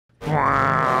Hey,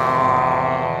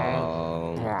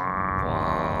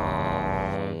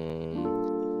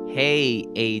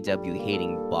 AEW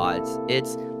hating bots.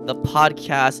 It's the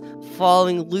podcast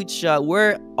Following Lucha.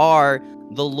 Where are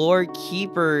the lore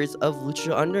keepers of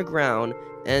Lucha Underground?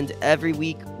 And every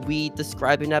week we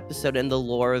describe an episode and the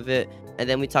lore of it. And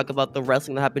then we talk about the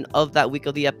wrestling that happened of that week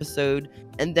of the episode.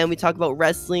 And then we talk about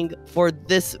wrestling for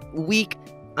this week.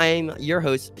 I'm your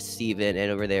host, Steven, and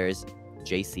over there is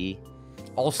Jacy.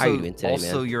 Also, how are you doing today,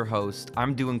 man? Your host.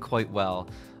 I'm doing quite well.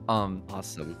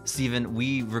 Awesome. Steven,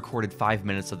 we recorded 5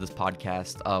 minutes of this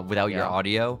podcast without your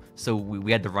audio, so we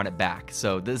had to run it back.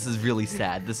 So this is really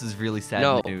sad. This is really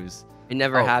sad news. It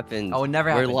never happened. Oh, it never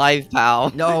happened. We're live,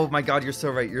 pal. No, my God, you're so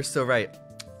right. You're so right.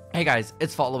 Hey guys,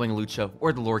 it's Following Lucha.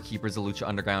 We're the lore keepers of Lucha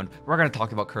Underground. We're going to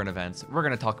talk about current events. We're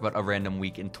going to talk about a random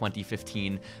week in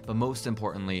 2015. But most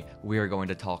importantly, we are going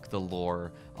to talk the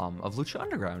lore of Lucha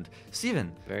Underground.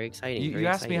 Steven. Very exciting. You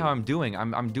asked me how I'm doing.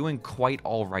 I'm doing quite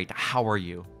all right. How are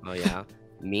you? Oh, yeah.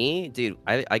 Me? Dude,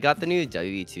 I got the new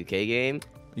WWE 2K game.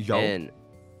 Yo. And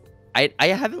I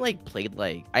haven't, like, played,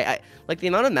 like... I like, the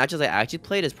amount of matches I actually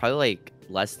played is probably, like,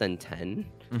 less than 10.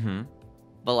 Mm-hmm.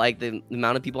 But, like, the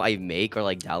amount of people I make or,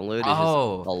 like, download is just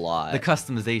a lot. The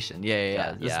customization.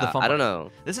 Yeah. This is the fun I don't part.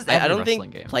 know. This is every I don't wrestling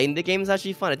think game. playing the game is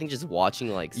actually fun. I think just watching,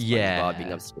 like, SpongeBob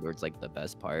being up Squidward's, like, the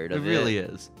best part of it. It really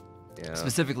is. Yeah.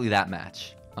 Specifically that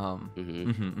match. I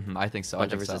think so.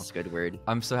 SpongeBob versus Squidward.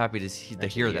 I'm so happy to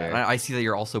hear that. I see that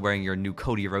you're also wearing your new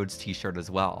Cody Rhodes t-shirt as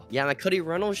well. Yeah, my Cody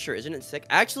Reynolds shirt. Isn't it sick?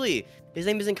 Actually, his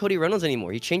name isn't Cody Reynolds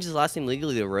anymore. He changed his last name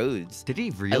legally to Rhodes. Did he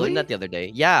really? I learned that the other day.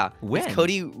 Yeah. When? It's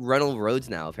Cody Reynolds Rhodes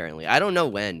now, apparently. I don't know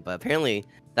when, but apparently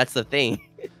that's the thing.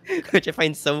 Which I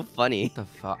find so funny. What the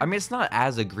fuck? I mean, it's not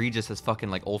as egregious as fucking,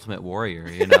 like, Ultimate Warrior,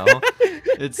 you know?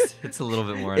 it's a little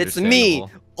bit more understandable. It's me,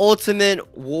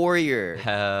 Ultimate Warrior.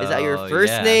 Hell is that your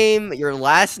first name? Your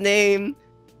last name?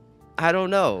 I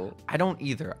don't know. I don't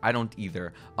either.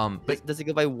 But does it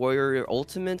go by Warrior or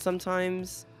Ultimate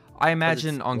sometimes? I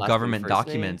imagine on government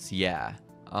documents, name? Yeah.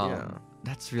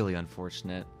 That's really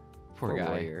unfortunate. Poor guy.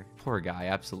 Warrior. Poor guy,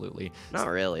 absolutely. Not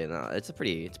really, no. It's a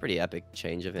pretty epic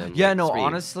change of him. Yeah, like, no,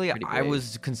 honestly, I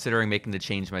was considering making the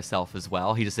change myself as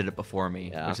well. He just did it before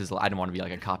me, which is, I didn't want to be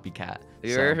like a copycat. Have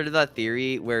you ever heard of that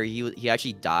theory where he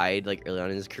actually died like early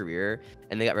on in his career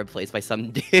and they got replaced by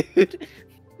some dude?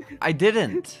 I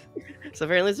didn't. So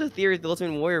apparently there's a theory of the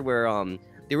Ultimate Warrior where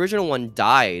the original one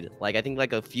died, like I think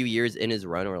like a few years in his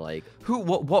run, or like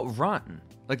what run?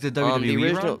 Like the WWE the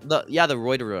original run? the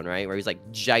Roid run, right? Where he's like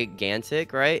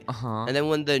gigantic, right? Uh-huh. And then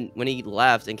when he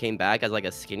left and came back as like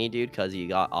a skinny dude because he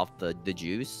got off the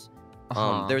juice,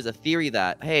 there's a theory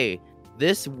that, hey,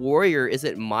 this warrior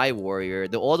isn't my warrior.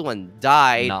 The old one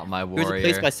died. Not my warrior. He was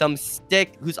replaced by some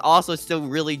stick who's also still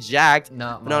really jacked.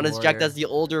 Not my not as jacked as the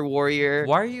older warrior.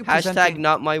 Why are you hashtag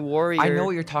not my warrior? I know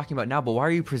what you're talking about now, but why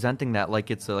are you presenting that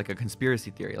like it's like a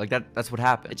conspiracy theory? Like that's what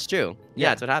happened. It's true.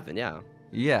 Yeah, that's what happened. Yeah.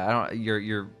 Yeah, I don't.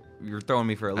 You're throwing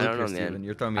me for a loop, here, Steven.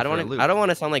 You're throwing me for a loop. I don't want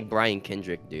to sound like Brian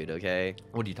Kendrick, dude. Okay.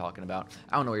 What are you talking about?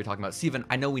 I don't know what you're talking about, Steven.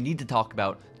 I know we need to talk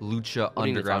about Lucha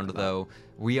Underground, though.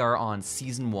 We are on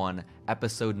season 1,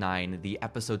 episode 9, the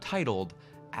episode titled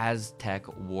Aztec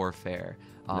Warfare.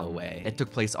 No way. It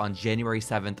took place on January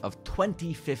 7th of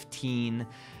 2015,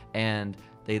 and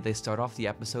they start off the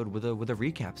episode with a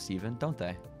recap, Steven, don't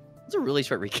they? It's a really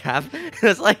short recap.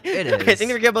 It's like it is. I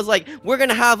think the recap was like, we're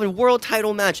gonna have a world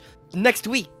title match next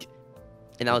week,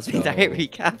 and that was the entire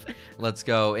recap. Let's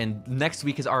go. And next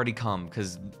week has already come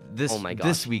because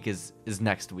this week is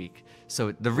next week.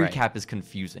 So the recap is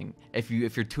confusing. If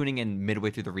you're tuning in midway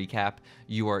through the recap,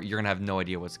 you're gonna have no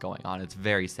idea what's going on. It's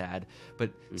very sad.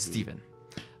 But Steven,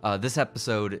 this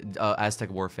episode, Aztec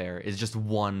Warfare, is just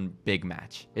one big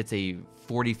match. It's a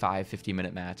 45-50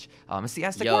 minute match. It's the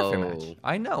Aztec Warfare match.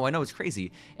 I know, it's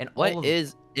crazy. And what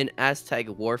is an Aztec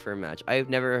Warfare match? I've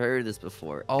never heard of this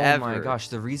before. Oh ever. My gosh,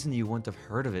 the reason you wouldn't have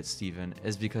heard of it, Steven,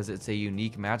 is because it's a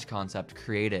unique match concept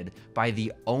created by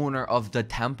the owner of the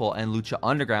temple and Lucha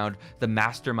Underground, the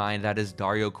mastermind that is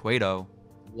Dario Cueto.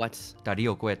 What?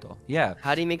 Dario Cueto. Yeah.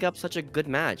 How do you make up such a good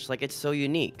match? Like, it's so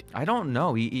unique. I don't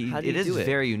know. It is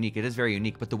very unique. It is very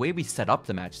unique. But the way we set up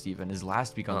the match, Steven, is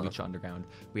last week on Lucha Underground,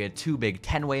 we had 2 big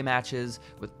 10-way matches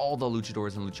with all the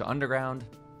luchadors in Lucha Underground,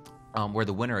 where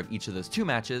the winner of each of those 2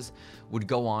 matches would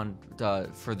go on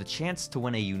for the chance to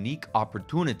win a unique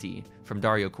opportunity from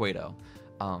Dario Cueto.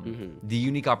 The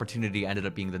unique opportunity ended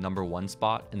up being the number 1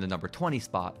 spot and the number 20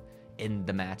 spot in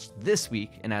the match this week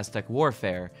in Aztec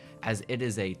Warfare, as it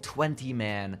is a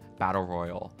 20-man battle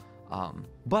royal.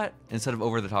 But instead of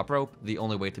over the top rope, the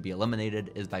only way to be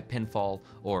eliminated is by pinfall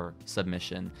or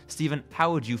submission. Steven,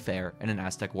 how would you fare in an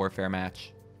Aztec Warfare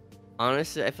match?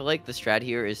 Honestly, I feel like the strat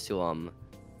here is to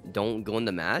don't go in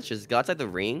the match. Just go outside the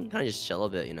ring, kind of just chill a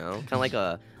bit, you know? Kind of like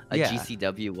a Yeah.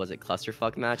 GCW, was it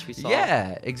clusterfuck match we saw? Yeah,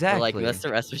 Where, exactly. like,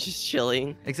 Mr. S was just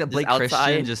chilling. Except just Blake outside.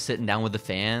 Christian just sitting down with the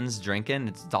fans, drinking.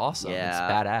 It's awesome. Yeah. It's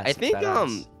badass. I think, it's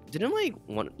badass. didn't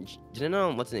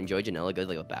what's his name, Joey Janela go to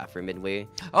like a bathroom midway?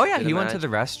 Oh yeah, through he the went to match? the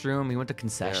restroom. He went to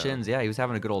concessions. Yeah, he was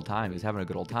having a good old time. He was having a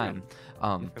good old time.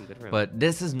 Good for him. But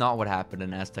this is not what happened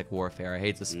in Aztec Warfare. I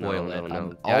hate to spoil it. No.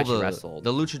 They All actually wrestled.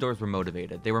 the luchadors were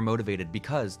motivated. They were motivated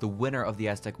because the winner of the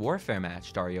Aztec Warfare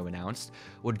match, Dario announced,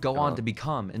 would go on to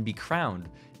become and be crowned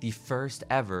the first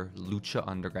ever Lucha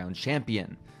Underground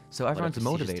champion. So everyone's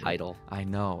motivated. Title. I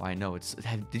know.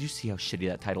 Did you see how shitty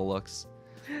that title looks?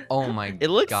 Oh my god. It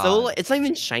looks so. It's not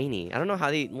even shiny. I don't know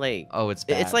how they like. Oh, it's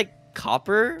bad. It's like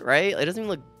copper, right? It doesn't even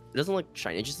look. It doesn't look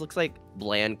shiny. It just looks like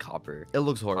bland copper. It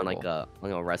looks horrible. On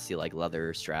like a rusty like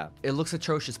leather strap. It looks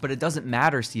atrocious, but it doesn't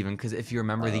matter, Steven, because if you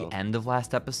remember the end of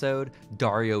last episode,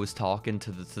 Dario was talking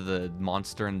to the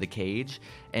monster in the cage,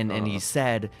 and he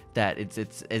said that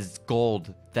it's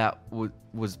gold that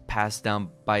was passed down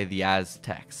by the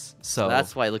Aztecs. So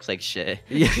that's why it looks like shit.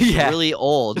 Yeah, It's really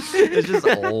old. It's just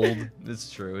old. It's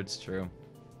true.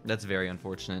 That's very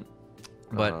unfortunate.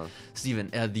 But Steven,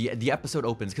 the episode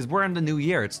opens because we're in the new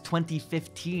year. It's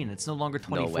 2015. It's no longer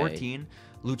 2014.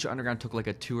 Lucha Underground took like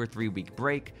a 2 or 3 week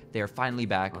break. They are finally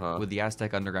back with the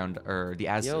Aztec Underground or the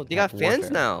Aztec. Yo, they got Warfare.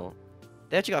 fans now.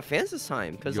 They actually got fans this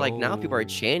time because like now people are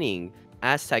chanting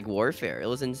Aztec Warfare. It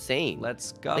was insane.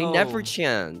 Let's go. They never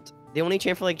chant. They only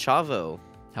chant for like Chavo.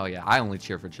 Hell yeah, I only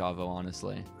cheer for Chavo,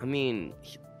 honestly. I mean,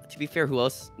 to be fair, who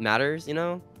else matters? You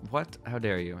know? What? How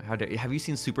dare you? Have you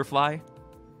seen Superfly?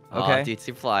 Okay. Oh, dude,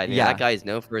 Superfly. Man, that guy is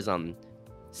known for his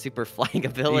super flying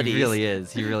abilities.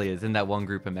 He really is. In that one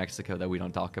group in Mexico that we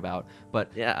don't talk about.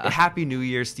 But yeah. Happy New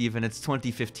Year, Steven. It's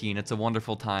 2015. It's a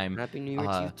wonderful time. Happy New Year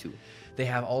to you too. They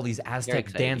have all these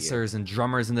Aztec dancers and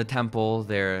drummers in the temple.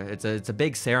 It's a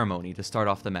big ceremony to start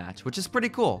off the match, which is pretty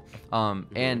cool.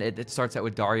 And it starts out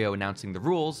with Dario announcing the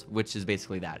rules, which is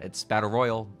basically that. It's Battle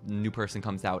Royal. New person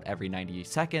comes out every 90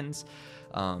 seconds.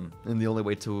 And the only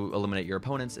way to eliminate your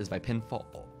opponents is by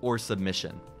pinfall or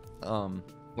submission.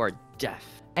 Or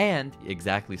death. And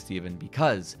exactly, Steven,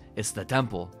 because it's the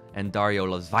temple and Dario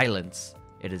loves violence.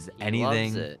 It is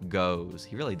anything goes.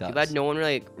 He really does. Too bad no one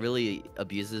really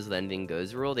abuses the anything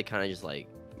goes rule. They kind of just like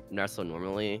wrestle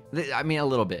normally. I mean, a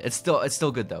little bit. It's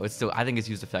still good though. I think it's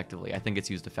used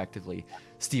effectively.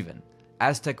 Steven,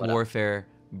 Aztec Warfare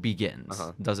begins.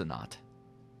 Does it not?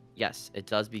 Yes, it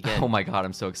does begin. Oh my god,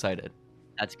 I'm so excited.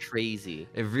 That's crazy.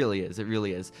 It really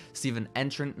is. Steven,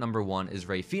 entrant number 1 is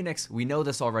Rey Fenix. We know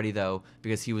this already though,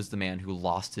 because he was the man who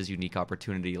lost his unique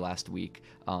opportunity last week.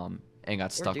 And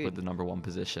got stuck with the number 1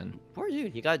 position. Poor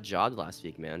dude, he got jobbed last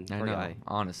week, man. Poor guy.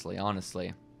 Honestly.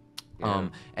 Yeah.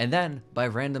 And then by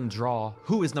random draw,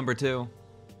 who is number 2?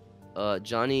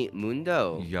 Johnny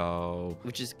Mundo. Yo.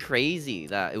 Which is crazy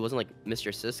that it wasn't like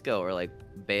Mr. Cisco or like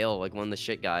Bale, like one of the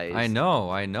shit guys. I know.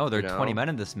 There are 20 men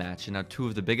in this match, and now 2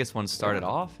 of the biggest ones started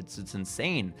off. It's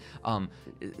insane.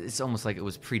 It's almost like it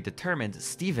was predetermined.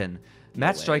 Steven,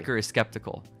 Matt Striker is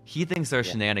skeptical. He thinks there are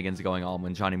shenanigans going on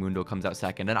when Johnny Mundo comes out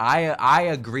second, and I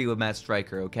agree with Matt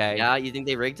Striker. Okay. Yeah, you think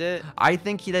they rigged it? I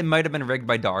think they might have been rigged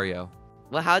by Dario.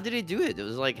 Well, how did he do it? It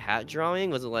was like hat drawing?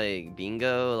 Was it like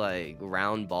bingo, like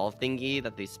round ball thingy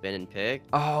that they spin and pick?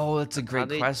 Oh, that's a great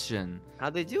question.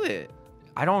 How'd they do it?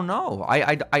 I don't know.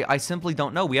 I simply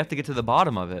don't know. We have to get to the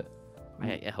bottom of it.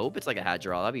 I hope it's like a hat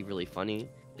draw. That'd be really funny.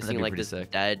 Just seeing like this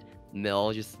sick. dead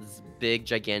mill, just this big,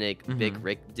 gigantic, big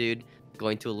Rick dude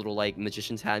going to a little like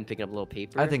magician's hat and picking up a little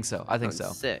paper. I think so.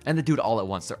 Sick. And the dude all at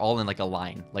once. They're all in like a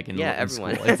line, like in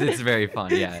everyone. School. It's very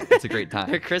fun. Yeah, it's a great time.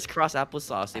 They're crisscross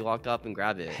applesauce. They walk up and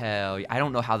grab it. Hell, yeah. I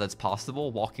don't know how that's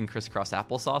possible, walking crisscross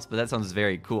applesauce, but that sounds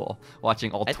very cool.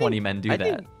 Watching all 20 men do that. I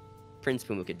think Prince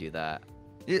Puma could do that.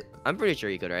 I'm pretty sure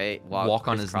he could, right? Walk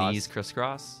on his knees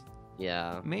crisscross.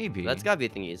 Yeah, maybe. That's gotta be a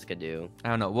thing he could do. I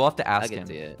don't know. We'll have to ask him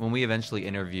when we eventually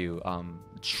interview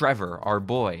Trevor, our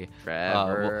boy.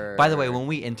 Trevor. By the way, when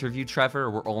we interview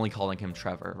Trevor, we're only calling him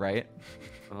Trevor, right?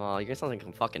 Oh, you're gonna sound like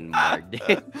a fucking mark,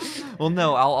 dude. Well,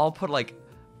 no, I'll put like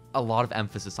a lot of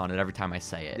emphasis on it every time I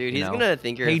say it. Dude, he's gonna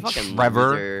think you're a fucking Trevor.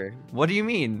 loser. What do you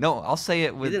mean? No, I'll say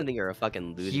it with. He's gonna think you're a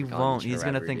fucking loser. He won't. He's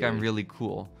gonna think I'm really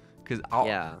cool. Because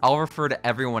I'll refer to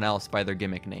everyone else by their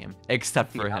gimmick name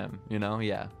except for him. You know?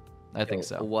 Yeah, I think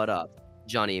so. What up,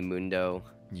 Johnny Mundo?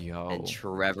 Yo. And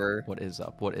Trevor. What is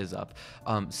up?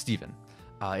 Steven.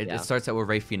 It starts out with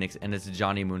Rey Fenix and it's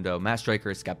Johnny Mundo. Matt Striker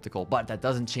is skeptical, but that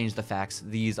doesn't change the facts.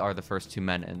 These are the first 2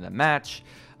 men in the match.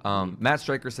 Matt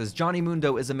Striker says Johnny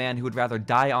Mundo is a man who would rather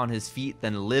die on his feet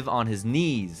than live on his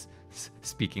knees.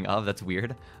 Speaking of, that's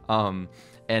weird. And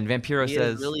Vampiro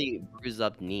says he really bruised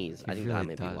up knees. I think really that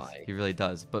may be why. He really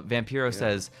does. But Vampiro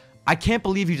says, I can't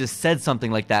believe you just said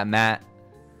something like that, Matt.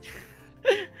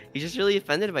 He's just really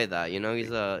offended by that, you know.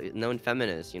 He's a known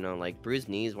feminist, you know. Like, bruised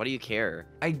knees. Why do you care?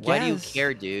 I guess. Why do you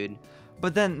care, dude?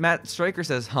 But then Matt Striker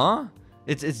says, "Huh?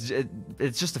 It's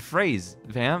just a phrase,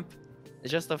 Vamp.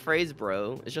 It's just a phrase,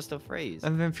 bro. It's just a phrase."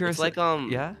 And Vampiro it's like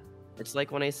yeah. It's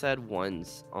like when I said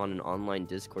once on an online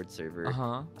Discord server.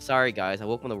 Uh-huh. Sorry guys, I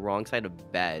woke on the wrong side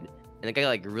of bed. And the guy got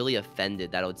like really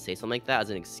offended that I would say something like that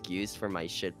as an excuse for my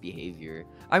shit behavior.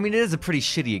 I mean, it is a pretty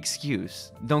shitty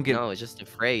excuse. Don't get. No, it's just a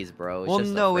phrase, bro. It's well,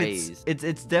 just no, a phrase.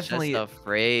 it's definitely just a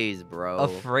phrase, bro. A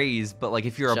phrase, but like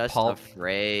if you're just a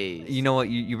phrase. You know what?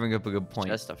 You bring up a good point.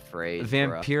 Just a phrase.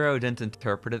 Vampiro didn't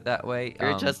interpret it that way.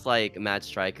 You're just like Matt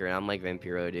Striker, and I'm like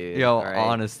Vampiro, dude. Yo, right?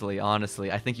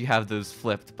 honestly, I think you have those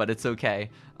flipped, but it's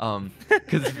okay.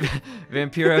 Because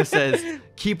Vampiro says,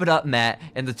 "Keep it up, Matt,"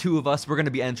 and the two of us, we're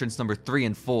gonna be entrance number 3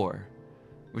 and 4,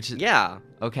 which is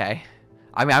okay.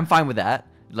 I mean, I'm fine with that.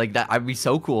 Like that, I'd be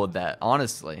so cool with that.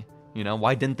 Honestly, you know,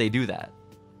 why didn't they do that?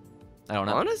 I don't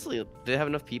know. Honestly, do they have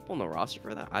enough people on the roster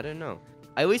for that? I don't know.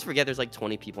 I always forget there's like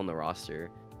 20 people on the roster.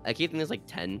 I keep thinking there's like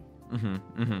 10.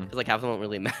 Because like half of them don't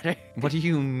really matter. What do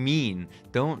you mean?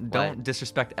 Don't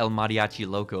disrespect El Mariachi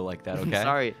Loco like that, okay?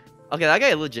 Sorry. Okay, that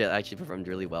guy legit actually performed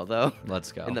really well though.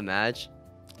 Let's go. In the match.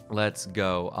 Let's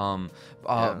go.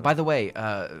 By the way,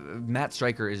 Matt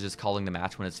Striker is just calling the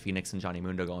match when it's Phoenix and Johnny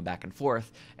Mundo going back and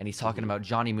forth, and he's talking about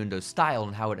Johnny Mundo's style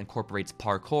and how it incorporates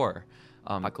parkour.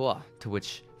 To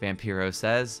which Vampiro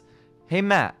says, "Hey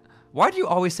Matt, why do you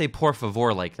always say por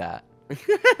favor like that?"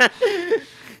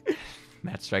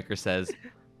 Matt Striker says,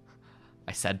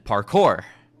 "I said parkour."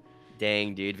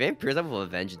 Dang, dude, Vampiro's up with a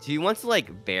vengeance. He wants to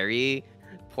like bury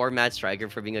poor Matt Striker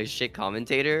for being a shit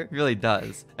commentator. He really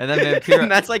does. And then Vampiro,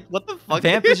 Matt's like, what the fuck?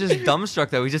 Vamp is just dumbstruck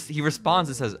though. He responds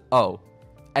and says, "Oh,"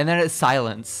 and then it's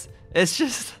silence. It's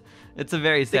a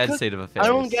very sad state of affairs. I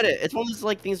don't get it. It's one of those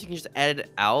like things you can just edit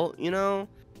out, you know?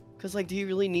 Cause like, do you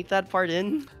really need that part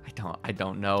in? I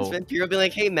don't know. Just Vampiro be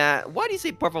like, "Hey Matt, why do you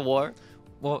say por favor?"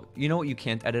 Well, you know what you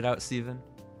can't edit out, Steven?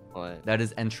 What? That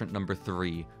is entrant number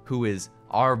 3, who is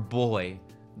our boy,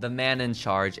 the man in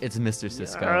charge. It's Mr.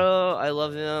 Cisco. Oh, I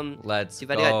love him. Let's Too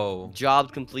go. bad he got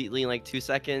jobbed completely in like 2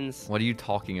 seconds. What are you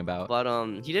talking about? But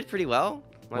he did pretty well.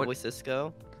 My boy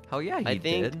Cisco. Oh yeah, he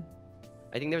did.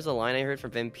 I think there was a line I heard from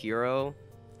Vampiro,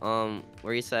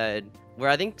 where he said,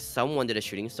 where I think someone did a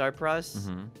shooting star press,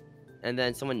 and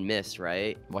then someone missed,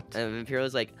 right? What? And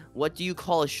Vampiro's like, "What do you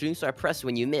call a shooting star press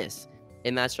when you miss?"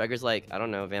 And Matt Striker's like, "I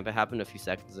don't know, Vamp, it happened a few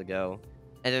seconds ago."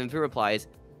 And then Vampiro replies,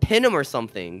 "Pin him or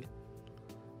something."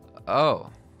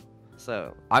 Oh.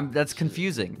 So that's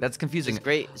confusing. That's confusing.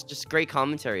 It's just great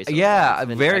commentary. Yeah,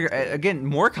 again,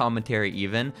 more commentary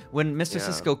even. When Mr.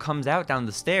 Cisco comes out down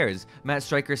the stairs, Matt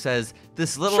Striker says,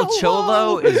 "This little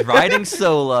cholo is riding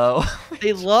solo."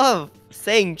 They love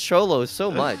saying cholo so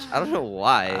much. I don't know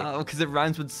why. Because it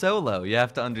rhymes with solo. You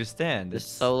have to understand. It's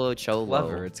solo cholo.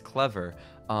 Clever. It's clever.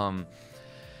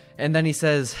 And then he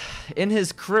says, in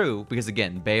his crew, because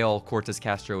again, Bale, Cortez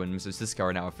Castro, and Mr. Cisco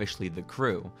are now officially the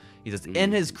crew. He says,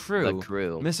 in his crew,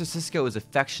 Mr. Cisco is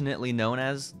affectionately known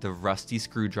as the Rusty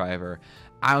Screwdriver.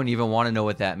 I don't even want to know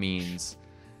what that means.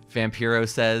 Vampiro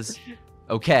says,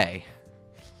 "Okay."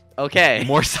 Okay.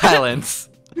 More silence.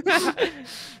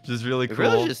 Just really cool.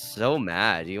 Vampiro's just so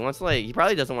mad. He wants to he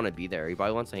probably doesn't want to be there. He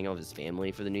probably wants to hang out with his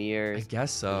family for the New Year's. I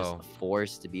guess so. Just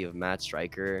forced to be with Matt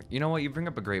Striker. You know what? You bring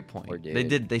up a great point.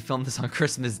 They filmed this on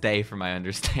Christmas Day, from my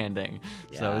understanding.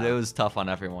 Yeah. So it was tough on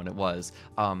everyone. It was.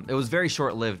 It was very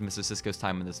short-lived, Mr. Cisco's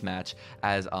time in this match,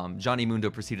 as Johnny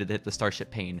Mundo proceeded to hit the Starship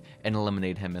Pain and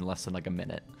eliminate him in less than like a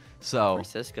minute. So. Poor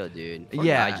Cisco, dude.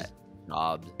 Yeah.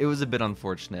 It was a bit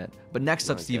unfortunate. But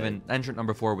next up, Steven, entrant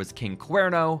number 4 was King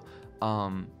Cuerno.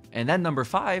 And then number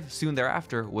 5, soon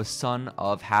thereafter, was Son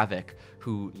of Havoc,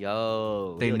 who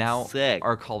they now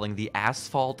are calling the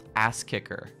Asphalt Ass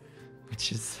Kicker,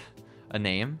 which is a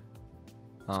name.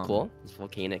 It's cool. It's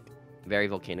volcanic. Very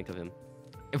volcanic of him.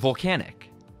 Volcanic?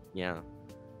 Yeah.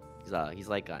 He's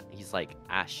like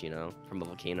ash, you know, from a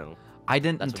volcano. I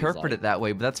didn't interpret it that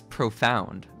way, but that's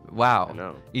profound. Wow. I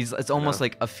know. It's almost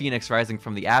like a phoenix rising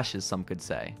from the ashes, some could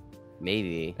say.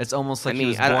 Maybe. It's almost like he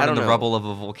was born in the rubble of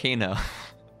a volcano.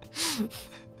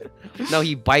 No,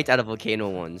 he bites out of volcano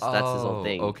ones. That's his whole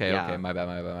thing. Okay, my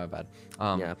bad.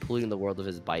 Yeah, polluting the world with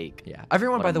his bike. Yeah.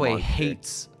 Everyone, by the way,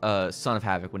 hates Son of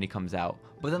Havoc when he comes out.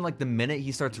 But then, like, the minute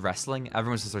he starts wrestling,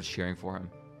 everyone just starts cheering for him.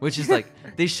 which is like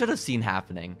they should have seen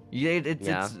happening.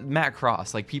 It's Matt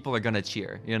Cross. Like people are gonna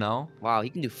cheer, you know? Wow, he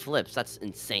can do flips. That's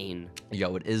insane.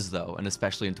 Yo, it is though, and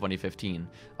especially in 2015.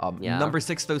 Number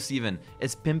 6 though, Steven,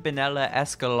 is Pimpinella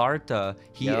Escalarta.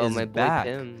 He is back.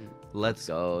 Let's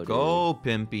go,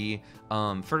 Pimpy.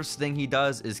 First thing he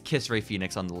does is kiss Rey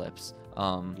Fenix on the lips.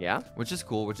 Which is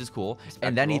cool.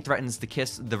 And then he threatens to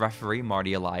kiss the referee,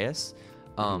 Marty Elias.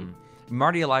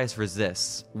 Marty Elias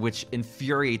resists, which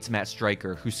infuriates Matt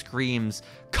Striker, who screams,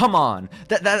 "Come on!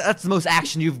 That's the most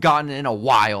action you've gotten in a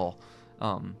while."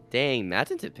 Dang,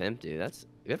 Matt's into pimp, dude. That's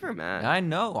good for Matt. I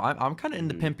know. I'm kind of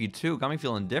into Pimpy too. Got me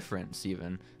feeling different,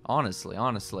 Steven. Honestly.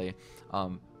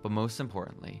 But most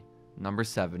importantly, number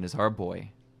 7 is our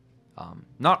boy.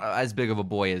 Not as big of a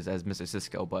boy as Mr.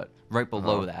 Cisco, but right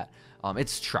below that.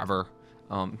 It's Trevor.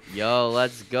 Yo,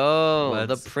 let's go.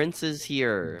 The Prince is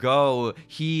here. Go.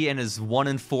 He and his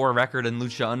 1-4 record in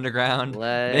Lucha Underground.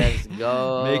 Let's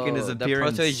go. Making his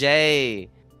appearance. The protege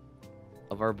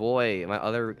of our boy, my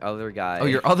other guy. Oh,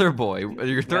 your other boy.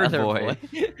 Your third boy.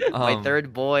 My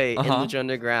third boy in Lucha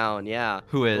Underground. Yeah.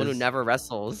 Who is? The one who never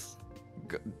wrestles.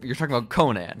 You're talking about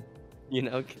Conan. You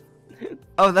know.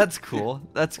 Oh, that's cool.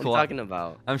 That's cool. What are you talking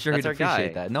about? I'm sure he'd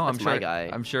appreciate that. No, that's my guy.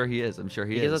 I'm sure he is.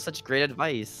 He gives us such great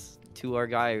advice to our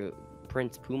guy,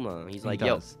 Prince Puma. He's like,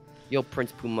 yo,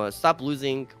 Prince Puma, stop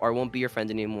losing or I won't be your friend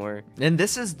anymore. And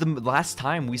this is the last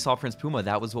time we saw Prince Puma.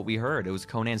 That was what we heard. It was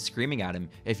Conan screaming at him.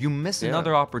 If you miss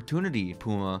another opportunity,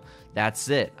 Puma, that's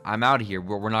it. I'm out of here.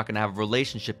 We're not going to have a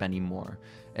relationship anymore.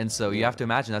 And so you have to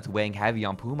imagine that's weighing heavy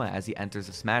on Puma as he enters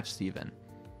this match, Steven.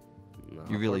 No,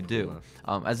 you really do.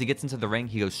 As he gets into the ring,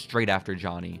 he goes straight after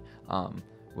Johnny,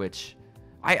 which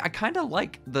I kind of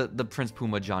like the Prince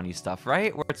Puma Johnny stuff,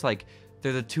 right? Where it's like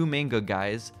they're the two main good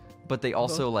guys, but they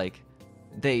also like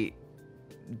they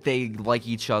like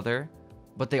each other,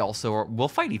 but they also will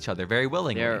fight each other very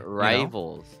willingly. They're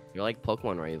rivals. You're like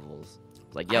Pokemon rivals.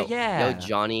 It's like, yo,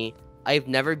 Johnny, I've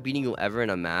never beaten you ever in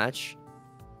a match.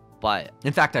 But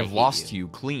in fact, I've lost you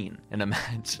clean in a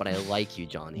match. But I like you,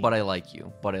 Johnny. But I like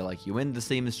you. And the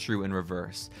same is true in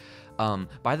reverse.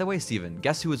 By the way, Steven,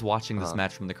 guess who is watching this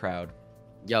match from the crowd?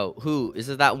 Yo, who? Is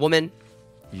it that woman?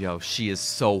 Yo, she is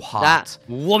so hot. That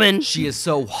woman? She is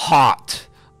so hot.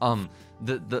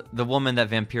 The woman that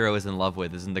Vampiro is in love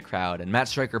with is in the crowd, and Matt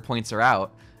Striker points her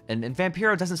out, and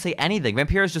Vampiro doesn't say anything.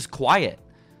 Vampiro's just quiet.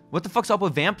 What the fuck's up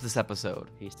with Vamp this episode?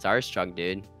 He's starstruck,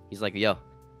 dude. He's like, yo,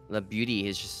 the beauty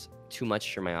is just too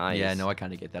much for my eyes. Yeah, no, I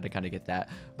kind of get that.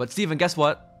 But Steven, guess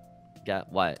what?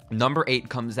 Got what? Number 8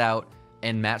 comes out,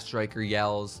 and Matt Striker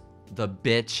yells, "The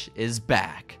bitch is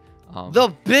back."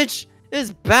 The bitch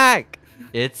is back.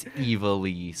 It's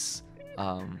Ivelisse,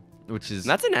 which is...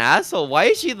 That's an asshole. Why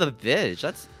is she the bitch?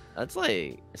 That's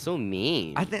like so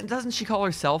mean. Doesn't she call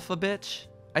herself a bitch?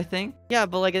 I think. Yeah,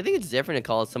 but like I think it's different to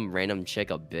call some random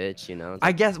chick a bitch, you know?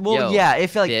 I guess. Well, yeah.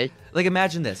 If like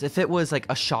imagine this. If it was like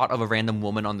a shot of a random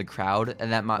woman on the crowd,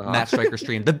 and that Matt Striker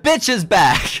streamed, "The bitch is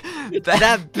back."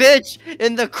 that bitch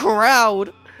in the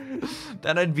crowd.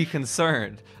 Then I'd be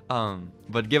concerned.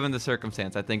 But given the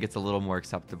circumstance, I think it's a little more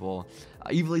acceptable.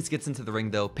 Ivelisse gets into the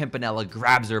ring though. Pimpinella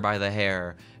grabs her by the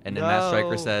hair, and then Matt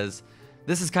Striker says,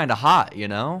 "This is kind of hot, you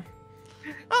know."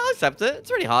 I'll accept it. It's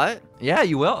pretty hot. Yeah,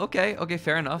 you will? Okay,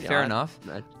 fair enough, fair enough.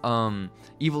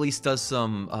 Ivelisse does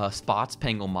some spots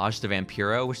paying homage to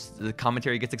Vampiro, which the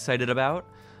commentary gets excited about.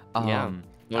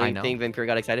 The only thing Vampiro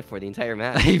got excited for the entire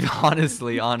match.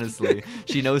 honestly.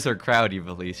 She knows her crowd,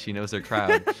 Ivelisse. She knows her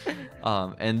crowd.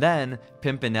 And then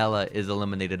Pimpinella is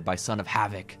eliminated by Son of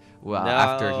Havoc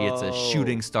after he hits a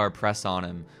shooting star press on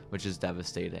him, which is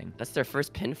devastating. That's their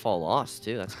first pinfall loss,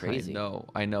 too. That's crazy.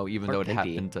 I know, even though it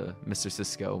happened to Mr.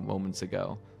 Cisco moments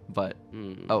ago. But,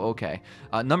 okay.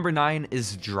 Number 9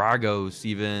 is Drago,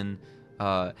 Steven.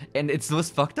 And it's the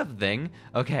most fucked up thing.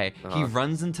 Okay, he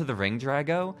runs into the ring,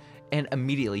 Drago, and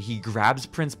immediately he grabs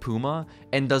Prince Puma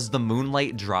and does the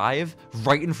Moonlight Drive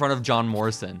right in front of John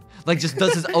Morrison. Like, just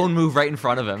does his own move right in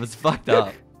front of him. It's fucked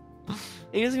up.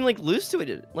 He doesn't even like lose to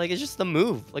it. Like, it's just the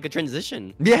move, like a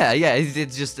transition. Yeah.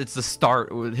 It's the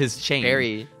start with his chain.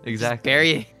 Barry. Exactly.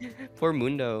 Barry. Poor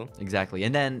Mundo. Exactly.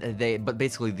 And then but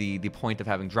basically the point of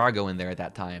having Drago in there at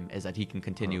that time is that he can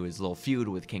continue his little feud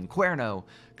with King Cuerno,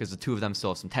 because the two of them still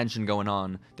have some tension going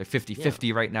on. They're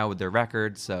 50-50 right now with their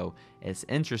record, so it's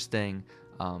interesting.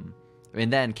 And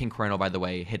then King Cuerno, by the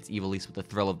way, hits Ivelisse with the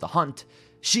Thrill of the Hunt.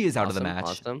 She is out of the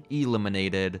match.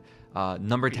 Eliminated.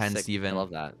 Number 10, Steven. I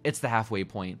love that. It's the halfway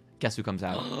point. Guess who comes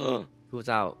out? Who's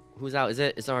out? Is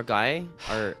it our guy?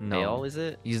 Or Bale, is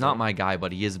it? He's not my guy,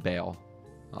 but he is Bale.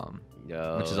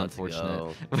 Which is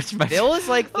unfortunate. Bale is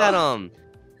like that, I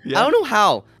don't know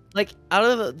how. Like out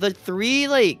of the three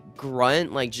like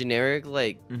grunt, like generic,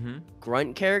 like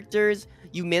grunt characters,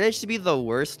 you managed to be the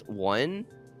worst one.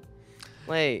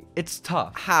 Like it's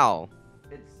tough. How?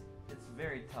 It's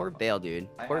very tough. Poor Bale, dude.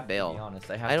 Poor Bale. To be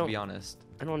honest. I have to be honest.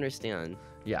 I don't understand.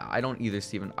 Yeah, I don't either,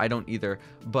 Steven. I don't either.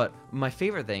 But my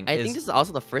favorite thing I think this is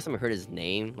also the first time I heard his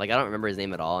name. Like I don't remember his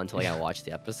name at all until like I watched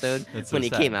the episode when he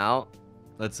came out.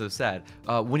 That's so sad.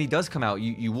 When he does come out,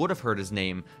 you would have heard his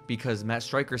name because Matt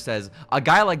Striker says, a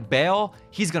guy like Bale,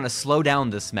 he's going to slow down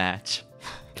this match.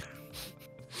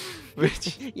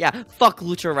 Which, yeah, fuck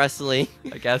Lucha Wrestling.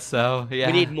 I guess so, yeah.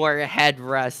 We need more head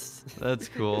rests. That's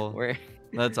cool.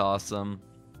 That's awesome.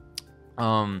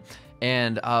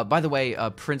 And by the way,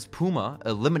 Prince Puma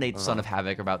eliminates Son of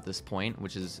Havoc about this point,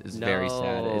 which is very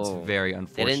sad. It's very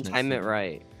unfortunate. They didn't time it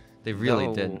right. They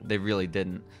really didn't. They really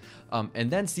didn't.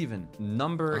 And then, Steven,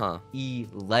 number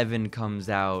 11 comes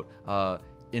out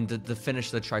to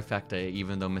finish the trifecta,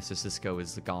 even though Mr. Cisco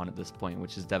is gone at this point,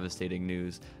 which is devastating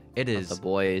news. It is the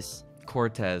boys.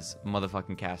 Cortez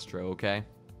motherfucking Castro, okay?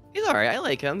 He's all right. I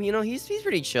like him. You know, he's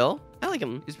pretty chill. I like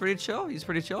him. He's pretty chill.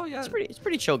 Yeah. He's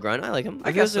pretty chill grunt. I like him.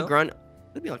 I guess a grunt.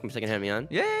 It'd be like my second hand, man.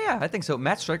 Yeah. I think so.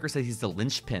 Matt Striker says he's the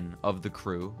linchpin of the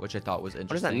crew, which I thought was interesting.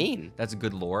 What does that mean? That's a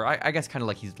good lore. I guess kind of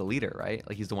like he's the leader, right?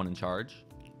 Like he's the one in charge.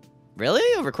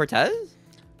 Really? Over Cortez?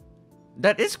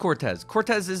 That is Cortez.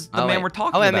 Cortez is the man we're talking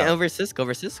about. Oh, I meant over Cisco.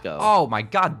 Oh my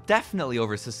God, definitely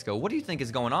over Cisco. What do you think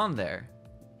is going on there?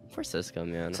 Poor Cisco,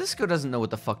 man. Cisco doesn't know what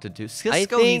the fuck to do.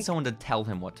 Cisco needs someone to tell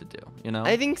him what to do, you know?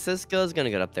 I think Cisco's gonna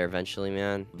get up there eventually,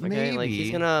 man. Okay? Maybe. Like,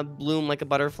 he's gonna bloom like a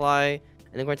butterfly,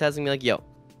 and then Cortez is gonna be like, yo,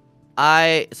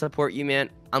 I support you, man.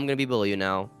 I'm gonna be below you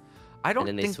now. I don't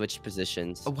And then think... they switch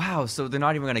positions. Wow, so they're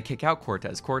not even gonna kick out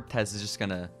Cortez. Cortez is just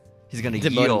gonna... He's gonna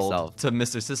Devote yield himself to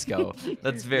Mr. Cisco.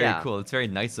 That's very cool. It's very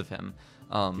nice of him.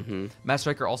 Matt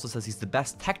Striker also says he's the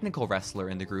best technical wrestler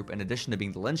in the group, in addition to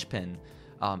being the linchpin.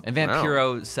 And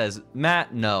Vampiro says,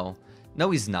 Matt, no,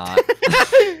 he's not.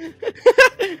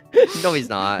 No, he's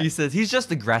not. He says he's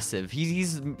just aggressive. He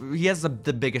has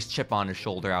the biggest chip on his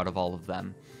shoulder out of all of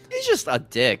them. He's just a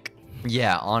dick.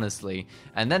 Yeah, honestly.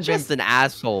 And then just an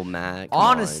asshole, Matt.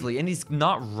 Honestly, and he's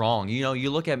not wrong. You know, you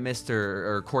look at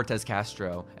Cortez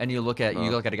Castro, and you look at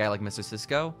a guy like Mr.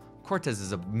 Cisco. Cortez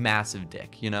is a massive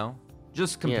dick. You know,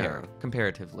 just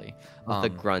comparatively. The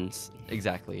grunts.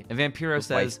 Exactly. And Vampiro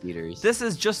says, "This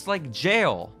is just like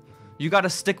jail. You got to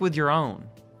stick with your own."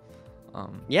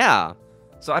 Yeah.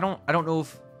 So I don't know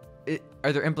if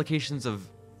are there implications of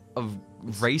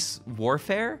race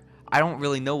warfare. I don't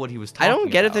really know what he was talking about. I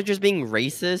don't get if they're just being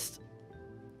racist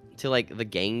to like the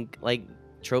gang like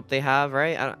trope they have,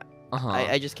 right?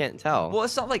 I just can't tell. Well,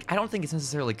 it's not like I don't think it's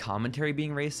necessarily commentary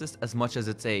being racist as much as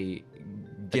it's a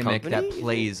gimmick that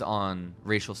plays on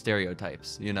racial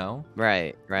stereotypes, you know?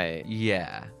 Right.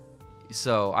 Yeah.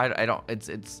 So I don't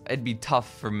it'd be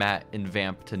tough for Matt and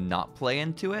Vamp to not play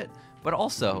into it, but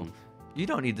also you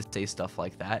don't need to say stuff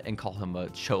like that and call him a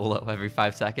cholo every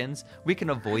 5 seconds. We can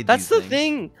avoid That's the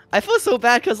thing. I feel so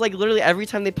bad because, like, literally every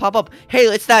time they pop up, hey,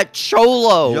 it's that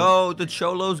cholo. Yo, the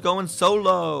cholo's going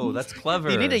solo. That's clever.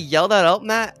 Do you need to yell that out,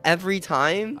 Matt, every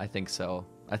time? I think so.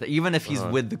 Even if he's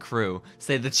with the crew,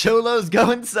 say the cholo's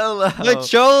going solo. The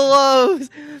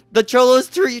cholos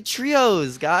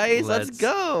trios, guys. Let's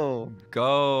go.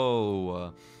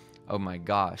 Go. Oh my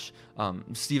gosh.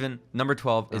 Steven, number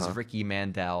 12 is Ricky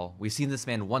Mandel. We've seen this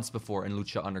man once before in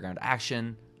Lucha Underground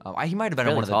action. He might have been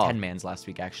on one of the 10-mans last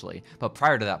week, actually. But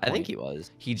prior to that point, I think he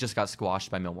was. He just got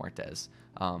squashed by Mil Muertes.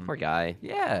 Poor guy.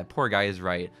 Yeah, poor guy is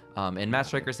right. And Matt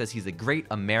Striker says he's a great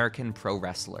American pro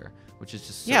wrestler, which is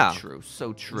just so true.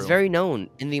 So true. He's very known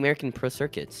in the American pro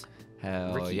circuits.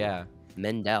 Hell Ricky yeah.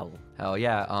 Mandel. Hell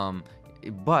yeah.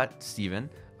 But, Steven...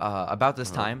 about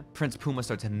this time, Prince Puma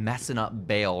starts messing up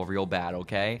Bale real bad,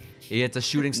 okay? He hits a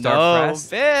shooting star press.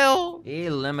 Bale!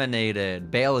 Eliminated.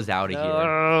 Bale is out of here.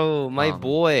 Oh, my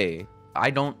boy.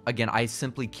 I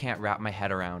simply can't wrap my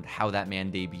head around how that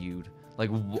man debuted.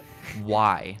 Like,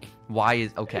 why? Why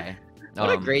is, okay. What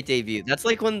a great debut. That's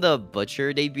like when the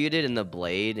Butcher debuted in the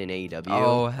Blade in AEW.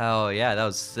 Oh, hell yeah. That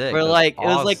was sick. Where like, it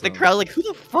was like the crowd like, who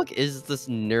the fuck is this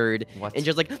nerd? What? And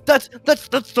just like, that's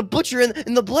the Butcher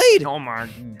in the Blade. Oh my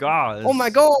god. Oh my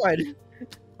god.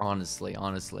 Honestly.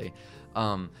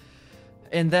 And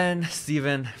then,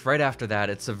 Steven, right after that,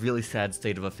 it's a really sad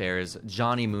state of affairs.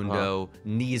 Johnny Mundo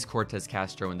knees Cortez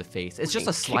Castro in the face. It's just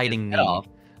a sliding knee.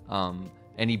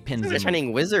 And he pins him. He's a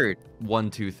shining wizard. 1,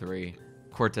 2, 3.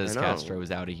 Cortez Castro is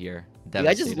out of here.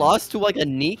 I just lost to like a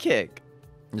knee kick.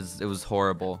 It was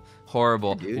horrible.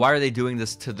 Horrible. Why are they doing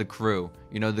this to the crew?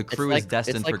 You know, the crew is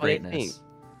destined for greatness.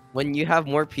 when you have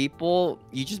more people,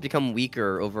 you just become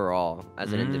weaker overall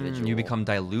as an individual. You become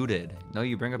diluted. No,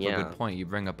 you bring up a good point. You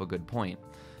bring up a good point.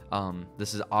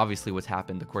 This is obviously what's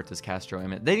happened to Cortez Castro. I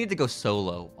mean, they need to go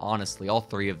solo, honestly, all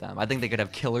three of them. I think they could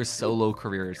have killer solo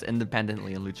careers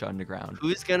independently in Lucha Underground.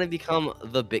 Who's gonna become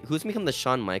the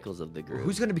Shawn Michaels of the group?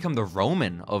 Who's gonna become the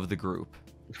Roman of the group?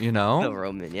 You know? The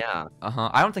Roman, yeah.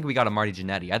 I don't think we got a Marty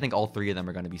Jannetty. I think all three of them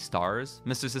are gonna be stars.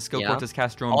 Mr. Cisco, Cortez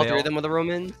Castro, and all Bale. Three of them are the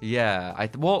Romans? Yeah.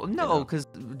 Well, no, because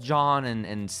John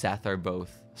and Seth are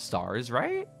both stars,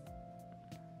 right?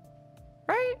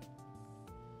 Right?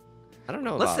 I don't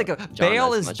know. Let's think of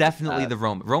Bale is definitely the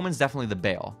Roman. Roman's definitely the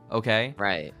Bale, okay?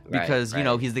 Right. Because you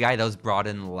know he's the guy that was brought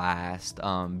in last.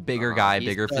 Bigger guy,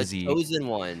 bigger physique. He's the chosen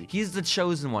one. He's the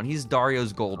chosen one. He's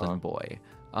Dario's golden boy.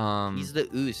 He's the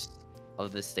Oos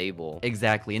of the stable.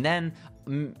 Exactly. And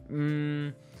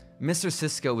then Mr.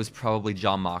 Cisco was probably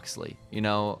John Moxley. You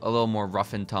know, a little more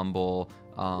rough and tumble.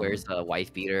 Where's the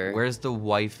wife beater? Where's the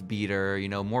wife beater? You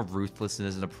know, more ruthless in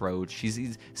his approach.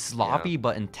 He's sloppy,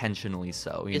 but intentionally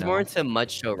so. He's more into mud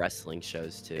show wrestling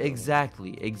shows too.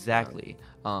 Exactly.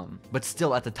 But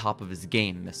still at the top of his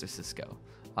game, Mr. Cisco.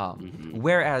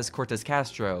 Whereas Cortez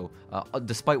Castro,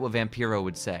 despite what Vampiro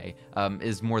would say,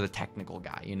 is more the technical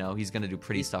guy. You know, he's gonna do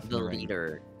pretty stuff in the ring.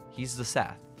 Leader. He's the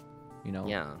Seth. You know,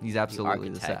 yeah, he's absolutely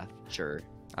the Seth. Sure.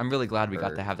 I'm really glad we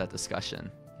got to have that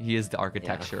discussion. He is the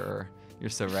architecture. Yeah. You're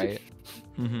so right.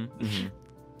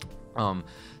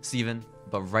 Steven,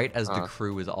 but right as the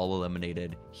crew is all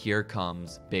eliminated, here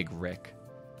comes Big Rick.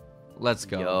 Let's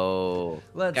go. Yo,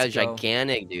 let's guy's go.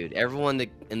 Gigantic, dude. Everyone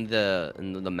in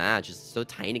the match is so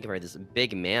tiny compared to this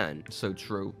big man. So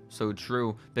true. So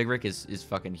true. Big Rick is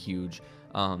fucking huge.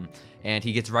 And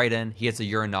he gets right in. He gets a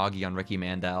Uranagi on Ricky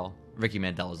Mandel. Ricky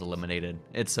Mandel is eliminated.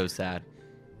 It's so sad.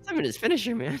 It's not even his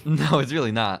finisher, man. No, it's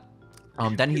really not.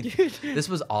 Then this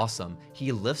was awesome.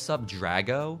 He lifts up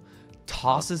Drago,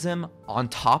 tosses him on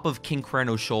top of King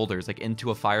Cuerno's shoulders, like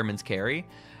into a fireman's carry,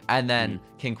 and then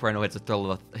King Cuerno hits a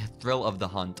thrill of the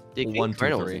hunt. Dude, King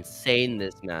Cuerno was insane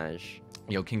this match.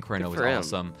 Yo, King Cuerno was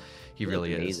awesome. He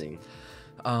really is. Amazing.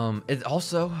 It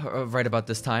also, right about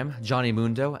this time, Johnny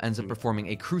Mundo ends up performing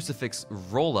a crucifix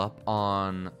roll-up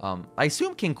on, I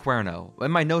assume King Cuerno.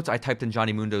 In my notes, I typed in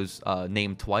Johnny Mundo's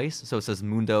name twice, so it says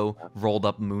Mundo rolled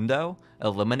up Mundo,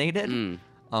 eliminated.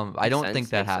 I don't think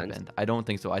that happened. I don't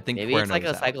think so. I think maybe it's like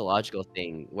a psychological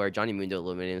thing where Johnny Mundo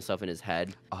eliminated himself in his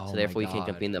head, so therefore he can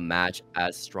compete in the match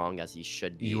as strong as he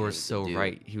should be. You are so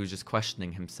right. He was just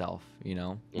questioning himself, you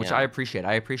know, which I appreciate.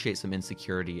 I appreciate some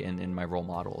insecurity in my role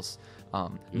models.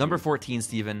 Number 14,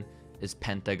 Steven, is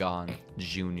Pentagon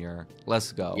Jr.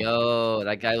 Let's go. Yo,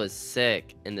 that guy was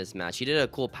sick in this match. He did a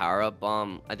cool power-up.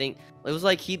 I think it was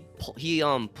like he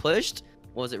pushed,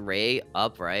 what was it, Ray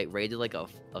up, right? Ray did like a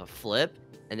flip,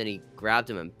 and then he grabbed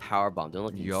him and powerbombed him. It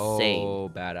looked insane.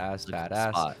 Yo,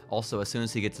 badass. Also, as soon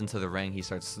as he gets into the ring, he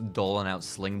starts doling out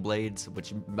sling blades,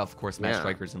 which, of course, Matt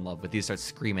Striker's in love with. He starts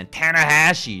screaming,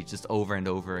 Tanahashi, just over and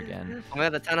over again. Oh my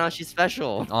god, the Tanahashi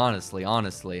special. Honestly.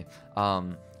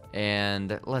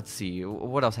 And let's see,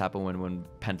 what else happened when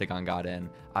Pentagon got in?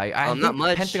 I think not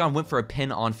much. Pentagon went for a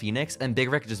pin on Phoenix, and Big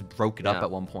Rick just broke it up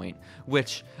at one point,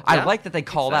 which I like that they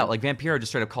called out. Like, Vampiro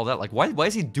just straight up called out, like, why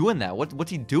is he doing that? What's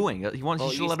he doing? He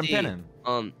should let him pin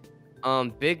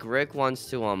him. Big Rick wants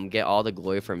to get all the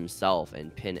glory for himself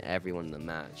and pin everyone in the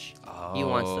match. He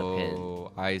wants to pin.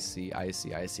 Oh, I see.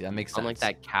 That makes sense. Unlike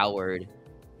that coward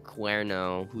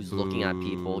Cuerno who's looking at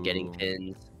people getting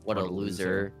pins. What a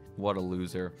loser. What a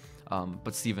loser.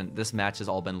 But Steven, this match has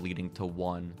all been leading to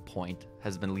one point,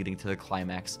 has been leading to the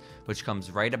climax, which comes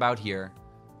right about here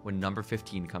when number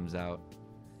 15 comes out.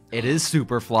 It is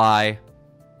Superfly.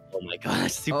 Oh my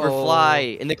gosh,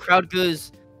 Superfly. And the crowd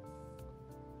goes...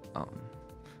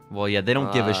 Well, yeah, they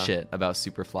don't give a shit about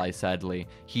Superfly, sadly.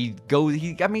 He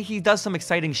does some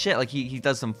exciting shit. Like, he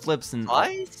does some flips and...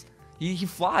 Flies? He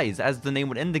flies, as the name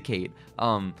would indicate.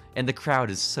 And the crowd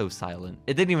is so silent.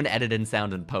 It didn't even edit in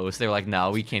sound and post. They were like,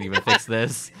 no, we can't even fix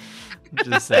this.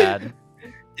 Just sad. They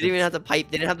didn't even have to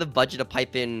pipe. They didn't have the budget to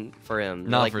pipe in for him.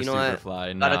 Not like, for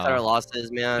Superfly. No. Gotta cut our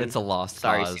losses, man. It's a lost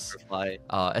Sorry, cause. Superfly.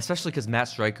 Especially because Matt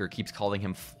Striker keeps calling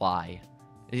him Fly.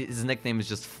 His nickname is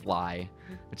just Fly,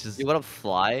 which is... Dude, what up,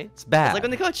 Fly? It's bad. It's like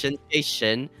when they call Shin, hey,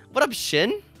 Shin. What up,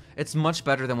 Shin? It's much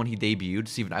better than when he debuted.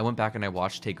 Steven, I went back and I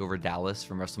watched TakeOver Dallas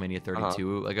from WrestleMania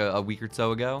 32 like a week or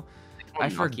so ago. I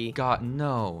forgot.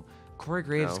 No. Corey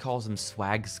Graves calls him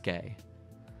Swagskay.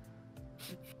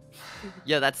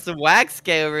 Yeah, that's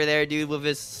Swagskay over there, dude, with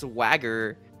his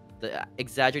swagger. The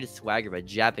exaggerated swagger by a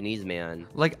Japanese man.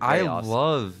 Like, I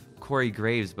love Corey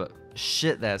Graves, but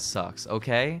shit, that sucks,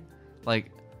 okay?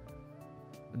 Like,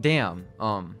 Damn.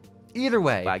 Either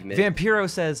way, Vampiro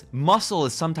says muscle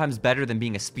is sometimes better than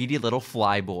being a speedy little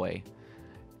fly boy,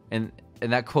 and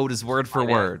that quote is word for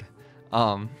word,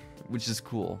 which is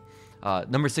cool.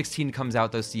 Number 16 comes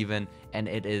out though, Steven, and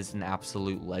it is an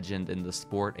absolute legend in the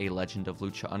sport, a legend of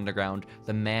Lucha Underground.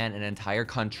 The man an entire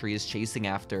country is chasing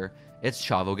after. It's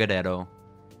Chavo Guerrero.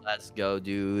 Let's go,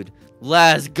 dude.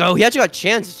 Let's go. He actually got a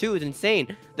chance too. It's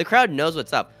insane. The crowd knows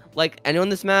what's up. Like, anyone in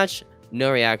this match,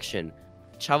 no reaction.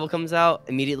 Chavo comes out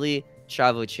immediately.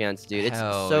 Chavo chance, dude. It's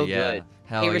so good.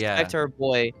 Hell hey, respect our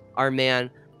boy, our man,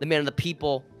 the man of the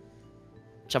people,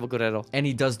 Chavo Guerrero. And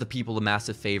he does the people a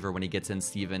massive favor when he gets in,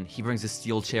 Steven. He brings a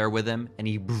steel chair with him, and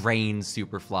he brains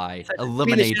Superfly,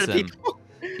 eliminates him.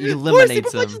 He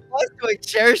eliminates him. Just lost to a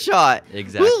chair shot.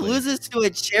 Exactly. Who loses to a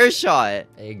chair shot?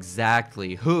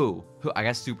 Exactly. Who? I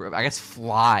guess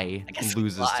Fly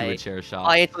loses to a chair shot.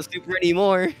 I ain't so super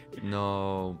anymore.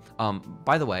 No.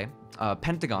 By the way,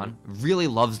 Pentagon really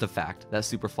loves the fact that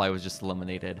Superfly was just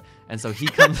eliminated, and so he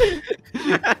comes.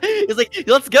 He's like,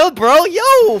 "Let's go, bro!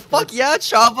 Yo, fuck yeah,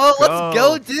 Chavo! Let's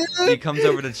go, dude!" He comes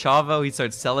over to Chavo. He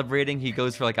starts celebrating. He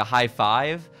goes for like a high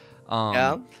five.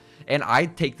 Yeah. And I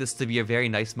take this to be a very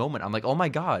nice moment. I'm like, oh my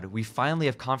god, we finally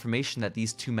have confirmation that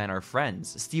these two men are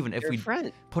friends. Steven, if we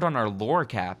put on our lore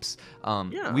caps,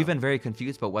 we've been very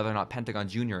confused about whether or not Pentagon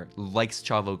Jr. likes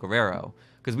Chavo Guerrero,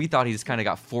 because we thought he just kind of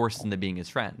got forced into being his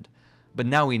friend. But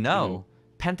now we know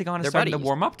Pentagon is starting to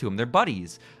warm up to him. They're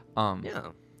buddies.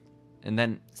 Yeah. And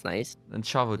then it's nice. Then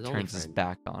Chavo turns his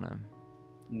back on him.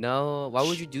 No, why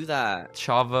would you do that?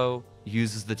 Chavo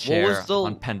uses the chair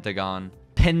on Pentagon,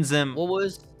 pins him. What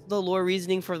was the lore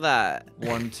reasoning for that?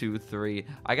 1, 2, 3.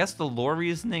 I guess the lore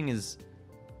reasoning is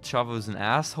Chavo's an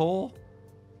asshole.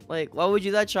 Like, why would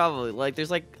you do that, Chavo? Like,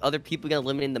 there's like other people gonna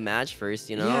eliminate the match first,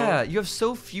 you know? Yeah, you have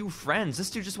so few friends. This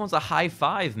dude just wants a high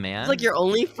five, man. It's like your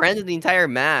only friend in the entire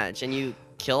match, and you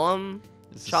kill him.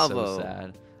 This Chavo. is so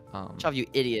sad. Chavo, you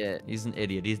idiot. He's an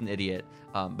idiot. He's an idiot.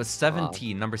 But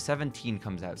 17, number 17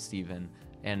 comes out, Steven,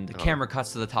 and the camera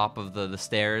cuts to the top of the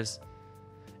stairs.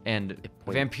 And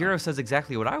Vampiro says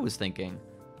exactly what I was thinking.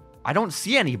 I don't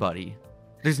see anybody.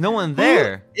 There's no one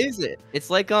there. Who is it?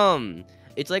 It's like when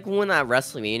at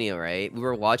WrestleMania, right? We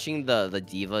were watching the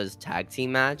Divas tag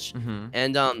team match,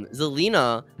 and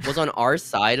Zelina was on our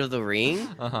side of the ring,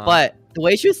 but the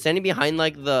way she was standing behind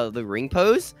like the ring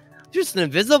post, just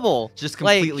invisible, just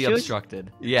completely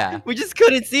obstructed. Yeah, we just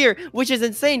couldn't see her, which is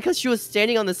insane because she was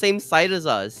standing on the same side as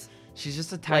us. She's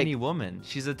just a tiny woman.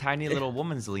 She's a tiny little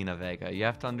woman, Zelina Vega. You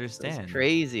have to understand. It's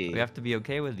crazy. We have to be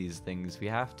okay with these things. We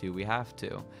have to. We have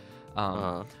to.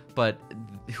 But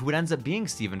who it ends up being,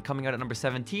 Steven, coming out at number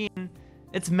 17,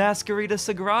 it's Mascarita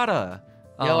Sagrada.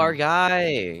 Yo, our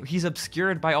guy. He's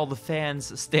obscured by all the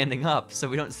fans standing up, so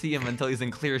we don't see him until he's in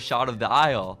clear shot of the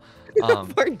aisle.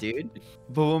 Poor dude.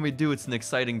 But when we do, it's an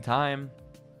exciting time.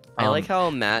 I like how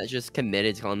Matt just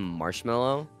committed to calling him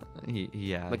Marshmallow.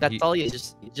 Yeah. Like, that's all he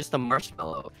is, just a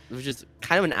marshmallow. Which is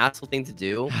kind of an asshole thing to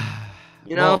do.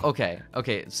 You know? Well,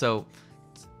 okay, so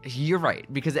you're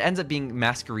right, because it ends up being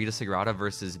Mascarita Sagrada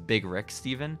versus Big Rick,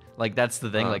 Steven. Like, that's the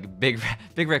thing. Like, Big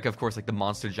Rick, of course, like the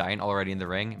monster giant already in the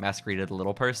ring. Mascarita, the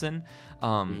little person.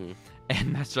 And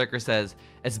Matt Striker says,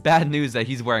 it's bad news that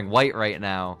he's wearing white right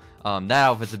now. That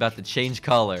outfit's about to change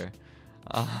color.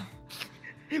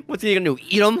 What's he gonna do?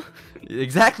 Eat him?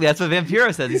 Exactly, that's what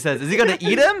Vampiro says. He says, is he gonna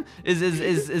eat him?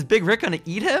 Is Big Rick gonna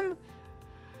eat him?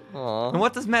 Aww. And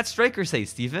what does Matt Striker say,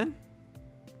 Steven?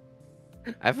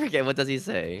 I forget, what does he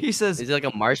say? He says, is he like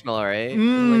a marshmallow, right?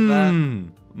 Like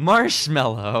that?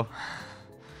 Marshmallow.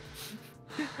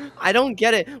 I don't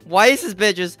get it. Why is this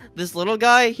bitch just this little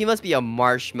guy? He must be a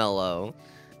marshmallow.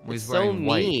 Well, he's wearing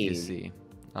white, you see.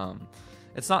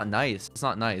 It's not nice. It's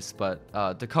not nice,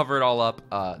 but to cover it all up,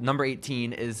 number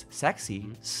 18 is Sexy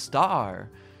Star.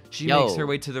 She makes her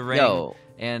way to the ring.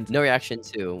 And no reaction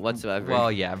too whatsoever.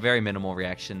 Well, yeah, very minimal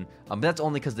reaction. But that's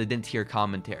only because they didn't hear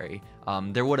commentary.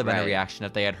 There would have been a reaction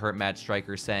if they had heard Matt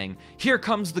Striker saying, "Here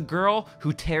comes the girl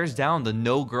who tears down the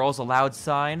No Girls Allowed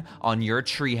sign on your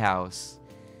treehouse."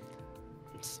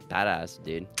 It's badass,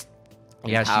 dude.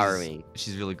 Yeah,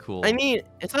 she's really cool. I mean,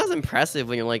 it's not as impressive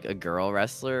when you're like a girl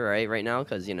wrestler, right now,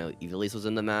 because you know Ivelisse was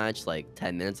in the match like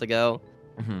 10 minutes ago.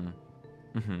 No,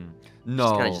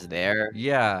 she's kind of just there.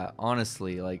 Yeah,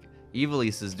 honestly, like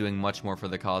Ivelisse is doing much more for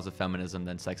the cause of feminism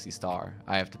than Sexy Star.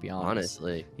 I have to be honest.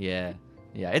 Honestly. Yeah.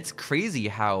 It's crazy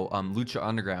how Lucha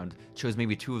Underground chose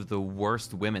maybe two of the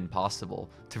worst women possible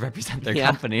to represent their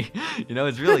company. You know,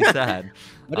 it's really sad.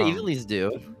 What did Ivelisse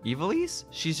do? Ivelisse?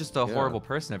 She's just a horrible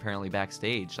person apparently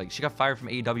backstage. Like, she got fired from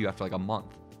AEW after like a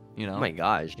month. You know? Oh my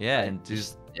gosh. Yeah, and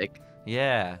just sick.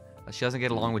 Yeah. She doesn't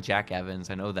get along with Jack Evans.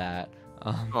 I know that.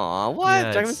 Aw, what? Yeah,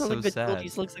 Jack Evans it's sounds so like a sad.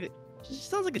 chill. She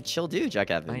sounds like a chill dude, Jack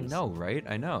Evans. I know, right?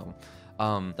 I know.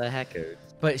 The heckers.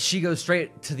 But she goes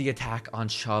straight to the attack on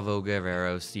Chavo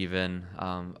Guerrero, Steven.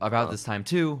 About this time,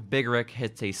 too, Big Rick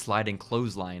hits a sliding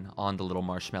clothesline on the little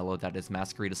marshmallow that is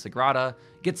Mascarita Sagrada,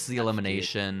 gets the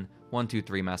elimination. 1, 2,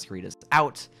 3, Mascarita's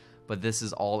out. But this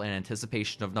is all in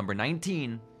anticipation of number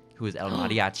 19, who is El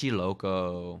Mariachi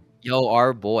Loco. Yo,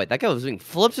 our boy. That guy was doing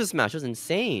flips this match. It was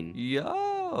insane.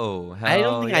 Yo, I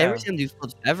don't think I ever seen him do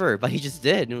flips ever, but he just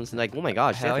did. And it was like, oh my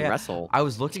gosh, he can wrestle. I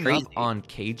was looking up on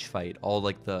Cage Fight, all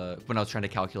like when I was trying to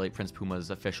calculate Prince Puma's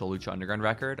official Lucha Underground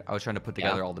record, I was trying to put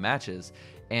together all the matches.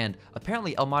 And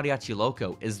apparently El Mariachi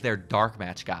Loco is their dark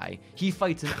match guy. He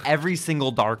fights in every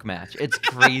single dark match. It's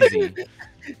crazy.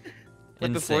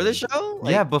 Like before the show?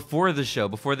 Like, yeah, before the show,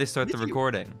 before they start the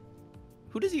recording.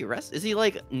 Who does he wrestle? Is he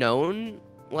like known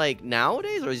like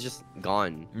nowadays, or is he just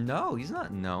gone? No, he's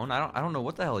not known. I don't know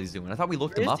what the hell he's doing. I thought we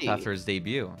looked him up after his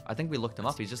debut. I think we looked him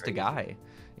up. He's just a guy.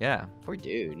 Yeah. Poor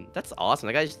dude. That's awesome.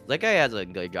 That guy has a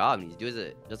good job, and he does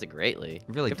it greatly.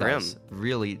 Really good does. For him.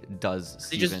 Really does. Does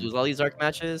he just lose all these dark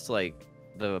matches to like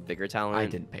the bigger talent? I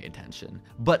didn't pay attention.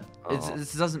 But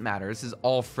this doesn't matter. This is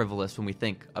all frivolous when we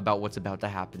think about what's about to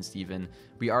happen, Steven.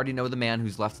 We already know the man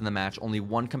who's left in the match. Only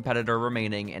one competitor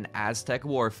remaining in Aztec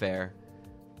Warfare.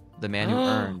 The man who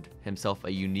earned himself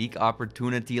a unique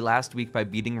opportunity last week by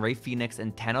beating Rey Fénix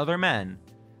and 10 other men.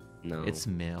 No. It's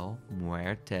Mil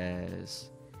Muertes.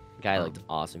 The guy looked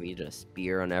awesome. He did a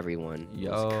spear on everyone. It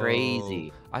Yo, was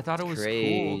crazy. I thought it was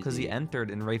cool because he entered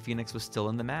and Rey Fénix was still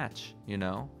in the match, you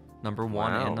know? Number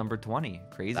 1 and number 20.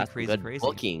 Crazy, That's crazy, good crazy.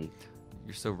 Booking.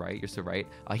 You're so right. You're so right.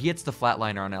 He hits the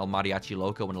flatliner on El Mariachi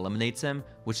Loco and eliminates him,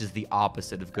 which is the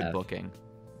opposite of good booking.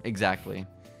 Exactly.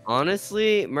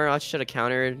 Honestly, Mariachi should have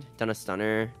countered, done a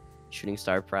stunner, shooting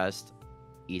star pressed,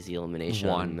 easy elimination.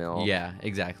 1 Mil. Yeah,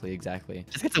 exactly.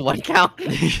 Just get to 1 count.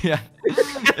 Yeah.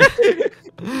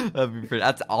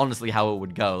 That's honestly how it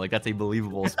would go. Like, that's a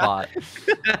believable spot.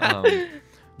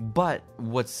 But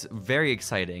what's very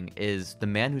exciting is the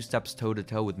man who steps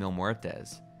toe-to-toe with Mil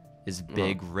Muertes is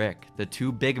Big Rick. The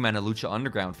 2 big men of Lucha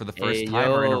Underground for the first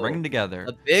time are in a ring together.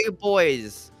 The big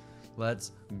boys.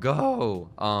 Let's go.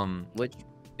 Which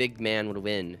big man would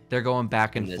win? They're going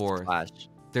back and forth. Clash?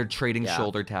 They're trading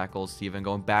shoulder tackles, Steven,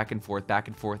 going back and forth, back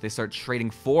and forth. They start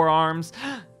trading forearms.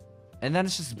 And then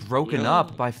it's just broken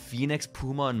up by Fénix,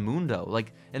 Puma, and Mundo.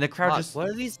 Like, and the crowd just... What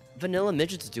are these vanilla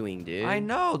midgets doing, dude? I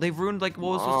know. They've ruined, like,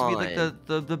 what was supposed to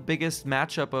be, like, the biggest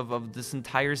matchup of this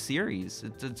entire series.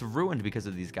 It's ruined because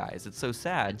of these guys. It's so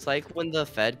sad. It's like when the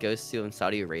Fed goes to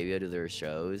Saudi Arabia to their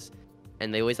shows,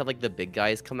 and they always have, like, the big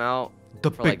guys come out. The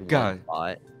for, big like, guy. one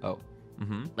spot. Oh.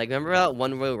 Mm-hmm. Like, remember that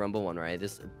one Royal Rumble one, right?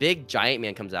 This big giant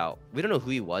man comes out. We don't know who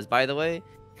he was, by the way.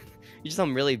 He's just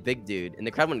some really big dude, and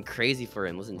the crowd went crazy for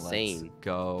him. It was insane. Let's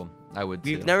go. I would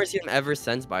too. We've never seen him ever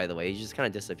since, by the way. He just kind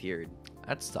of disappeared.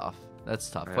 That's tough. That's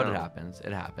tough, but it happens.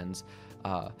 It happens.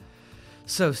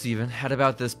 So, Steven, at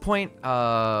about this point,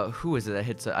 who is it that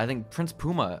hits? I think Prince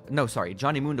Puma. No, sorry,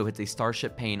 Johnny Mundo hits a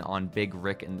Starship Pain on Big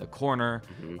Rick in the corner.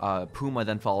 Puma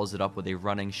then follows it up with a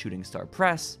running shooting star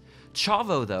press.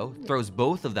 Chavo, though, throws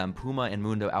both of them, Puma and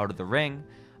Mundo, out of the ring,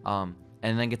 and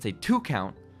then gets a 2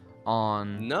 count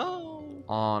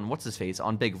on what's his face,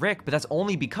 on Big Rick, but that's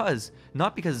only because,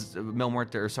 not because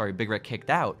Big Rick kicked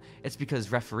out, it's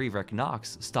because referee Rick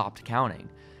Knox stopped counting,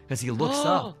 because he looks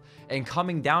up, and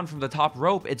coming down from the top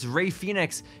rope, it's Rey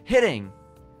Fénix hitting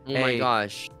my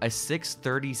gosh, a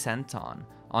 630 senton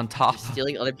on top,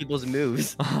 stealing other people's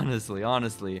moves. honestly,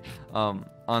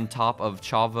 on top of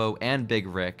Chavo and Big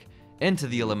Rick into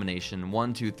the elimination,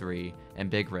 1, 2, 3, and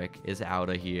Big Rick is out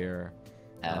of here.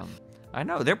 I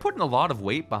know, they're putting a lot of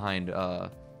weight behind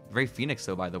Rey Fénix,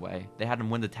 though, by the way. They had him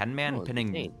win the 10-man,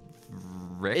 pinning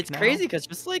Rick. It's crazy, because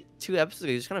just like 2 episodes ago,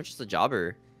 he was kind of just a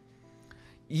jobber.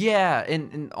 Yeah,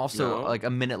 and also, like, a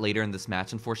minute later in this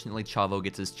match, unfortunately, Chavo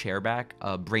gets his chair back,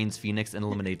 brains Fénix, and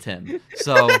eliminates him.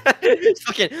 So, it's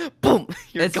fucking boom!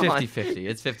 It's 50-50.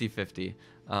 It's 50-50.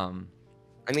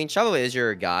 I mean, Chavo is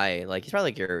your guy. Like, he's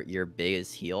probably like your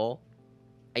biggest heel.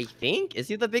 I think. Is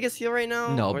he the biggest heel right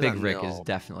now? No, Big Rick is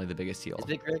definitely the biggest heel. Is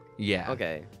Big Rick? Yeah.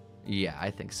 Okay. Yeah, I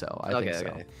think so. I think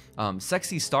so.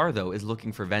 Sexy Star, though, is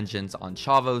looking for vengeance on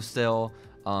Chavo still.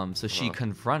 So she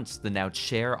confronts the now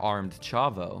chair-armed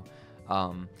Chavo.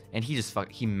 And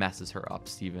he messes her up,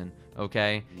 Steven.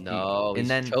 Okay? No, he's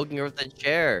choking her with the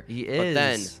chair. He is. But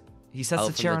then he sets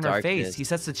the chair on her face. He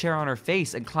sets the chair on her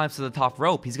face and climbs to the top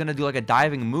rope. He's gonna do like a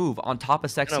diving move on top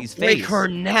of Sexy's face. Break her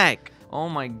neck. Oh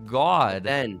my god.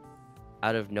 Then,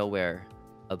 out of nowhere,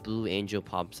 a blue angel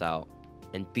pops out.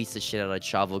 and beats the shit out of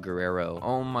Chavo Guerrero.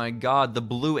 Oh my God, the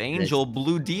Blue Angel,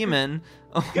 Blue Demon.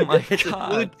 Oh my It's a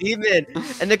Blue God. Demon,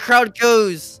 and the crowd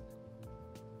goes.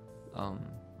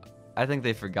 I think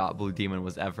they forgot Blue Demon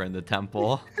was ever in the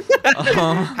temple.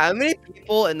 How many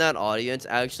people in that audience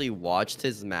actually watched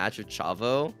his match with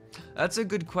Chavo? That's a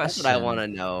good question. That's what I want to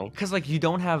know. Because, like, you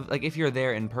don't have, like, if you're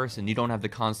there in person, you don't have the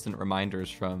constant reminders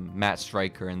from Matt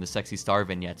Stryker and the Sexy Star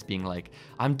vignettes being like,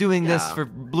 I'm doing this for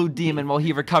Blue Demon while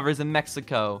he recovers in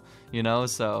Mexico, you know?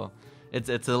 So it's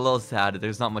a little sad.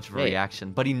 There's not much of a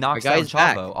reaction. But he knocks out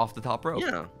Chavo off the top rope.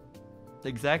 Yeah.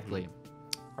 Exactly.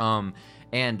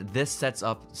 And this sets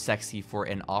up Sexy for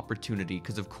an opportunity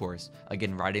because, of course,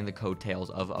 again, riding the coattails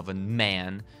of a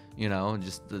man, you know,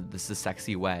 just this is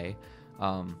Sexy way.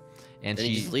 And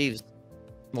he just leaves.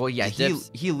 Well, yeah,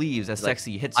 he leaves as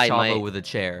Sexy hits Chavo with a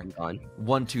chair.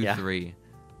 1, 2, 3.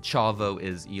 Chavo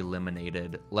is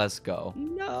eliminated. Let's go.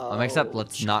 No. Except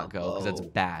let's not go because that's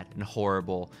bad and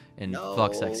horrible and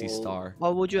fuck Sexy Star. Why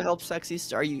would you help Sexy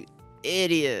Star? You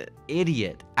idiot.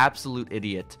 Idiot. Absolute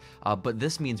idiot. But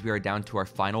this means we are down to our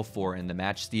final 4 in the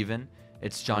match, Steven.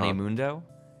 It's Johnny Mundo.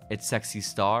 It's Sexy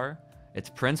Star. It's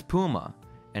Prince Puma.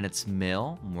 And it's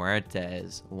Mil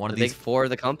Muertes. One of these big 4 of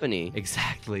the company.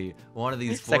 Exactly. One of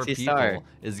these 4 people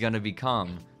is going to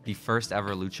become the first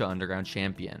ever Lucha Underground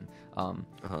champion.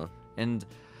 And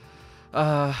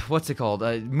what's it called?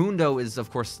 Mundo is, of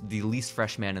course, the least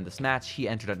fresh man in this match. He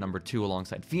entered at number 2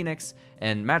 alongside Phoenix.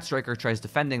 And Matt Stryker tries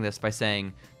defending this by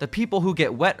saying, the people who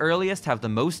get wet earliest have the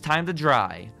most time to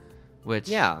dry. Which...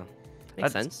 yeah,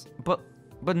 makes sense. But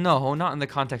no, not in the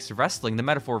context of wrestling. The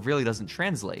metaphor really doesn't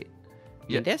translate.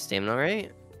 Yeah, they have stamina,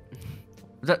 right?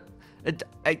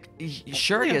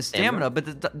 Sure, he has stamina,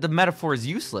 but the metaphor is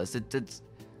useless. It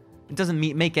doesn't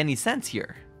make any sense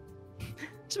here.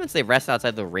 Just means they rest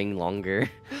outside the ring longer.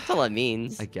 That's all it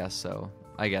means. I guess so.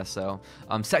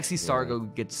 Sexy Star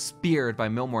gets speared by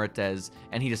Mil Muertes,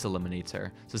 and he just eliminates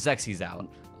her. So Sexy's out.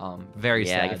 Very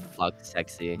sad. Fuck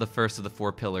Sexy. The first of the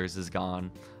 4 pillars is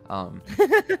gone.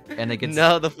 And it gets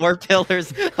the 4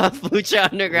 pillars of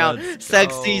Lucha Underground.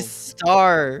 Sexy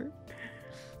Star.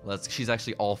 She's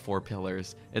actually all 4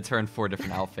 pillars. It's her in 4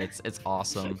 different outfits. It's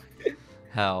awesome.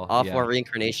 Hell, all 4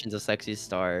 reincarnations of Sexy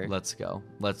Star. Let's go.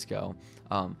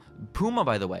 Puma,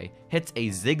 by the way, hits a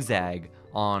zigzag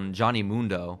on Johnny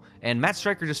Mundo, and Matt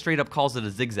Stryker just straight up calls it a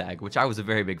zigzag, which I was a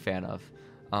very big fan of.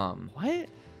 What?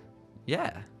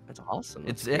 Yeah, that's awesome.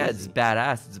 It's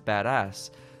badass. It's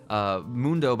badass.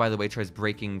 Mundo, by the way, tries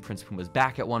breaking Prince Puma's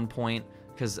back at one point,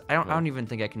 because I don't even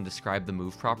think I can describe the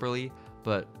move properly,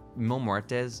 but Mil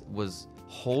Muertes was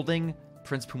holding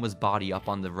Prince Puma's body up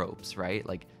on the ropes, right?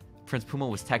 Like, Prince Puma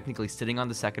was technically sitting on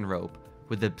the second rope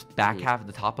with the back half,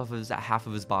 the top of his half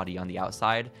of his body on the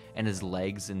outside and his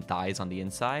legs and thighs on the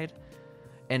inside.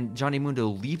 And Johnny Mundo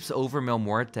leaps over Mil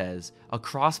Muertes, a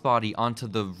crossbody onto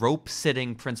the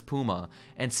rope-sitting Prince Puma,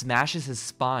 and smashes his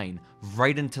spine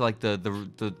right into like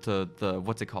the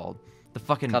what's it called? The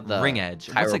fucking ring edge.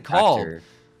 What's it called?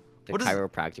 The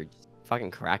chiropractor just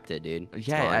fucking cracked it, dude.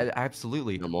 Yeah,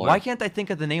 absolutely. No more. Why can't I think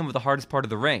of the name of the hardest part of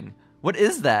the ring? What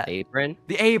is that? The apron?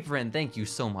 The apron. Thank you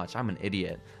so much. I'm an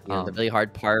idiot. The really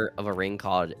hard part of a ring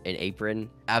called an apron.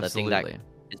 Absolutely. The thing that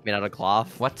is made out of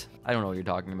cloth. What? I don't know what you're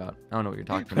talking about.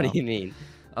 What do you mean?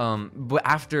 But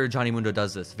after Johnny Mundo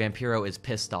does this, Vampiro is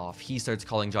pissed off. He starts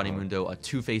calling Johnny Mundo a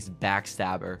two-faced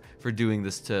backstabber for doing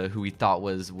this to who he thought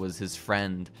was his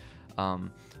friend.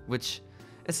 Which,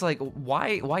 it's like,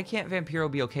 why can't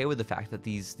Vampiro be okay with the fact that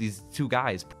these 2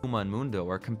 guys, Puma and Mundo,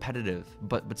 are competitive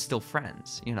but still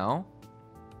friends, you know?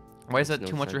 Why is that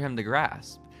too much for him to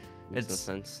grasp? Makes no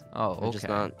sense. Oh,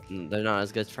 okay. They're not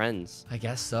as good friends. I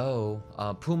guess so.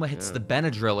 Puma hits the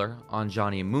Benadryller on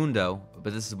Johnny Mundo,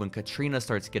 but this is when Katrina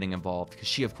starts getting involved, because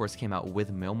she, of course, came out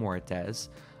with Mil Muertes.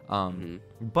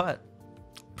 But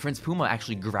Prince Puma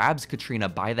actually grabs Katrina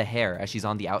by the hair as she's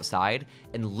on the outside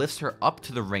and lifts her up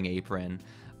to the ring apron.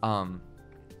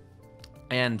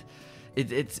 And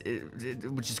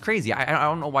which is crazy. I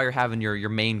don't know why you're having your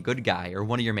main good guy or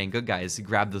one of your main good guys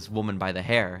grab this woman by the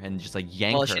hair and just like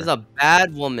yank her. Well, she's a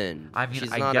bad woman. I mean,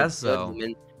 she's I guess so.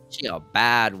 She's a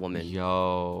bad woman.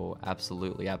 Yo,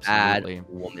 absolutely. Bad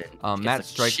woman. Matt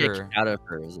Stryker out of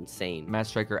her is insane. Matt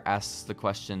Stryker asks the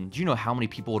question, do you know how many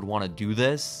people would want to do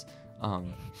this?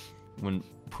 When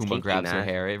Puma grabs her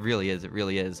hair. It really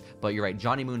is. But you're right.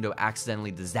 Johnny Mundo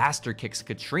accidentally disaster kicks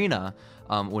Katrina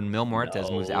when Mil Muertes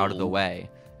moves out of the way.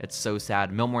 It's so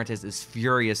sad. Mil Muertes is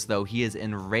furious, though. He is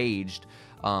enraged.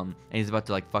 and he's about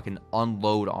to like fucking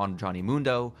unload on Johnny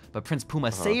Mundo, but Prince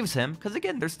Puma saves him because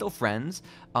again they're still friends.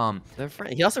 They're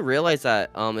friends. He also realized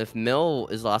that if Mill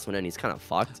is the last one in, he's kind of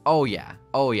fucked. Oh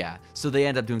yeah. So they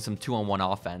end up doing some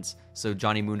 2-on-1 offense. So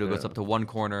Johnny Mundo goes up to one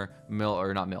corner,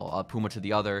 Puma to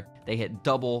the other. They hit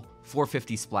double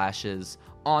 450 splashes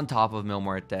on top of Mil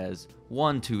Muertes.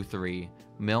 1, 2, 3.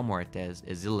 Mil Muertes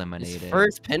is eliminated. His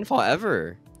first pinfall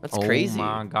ever. That's crazy. Oh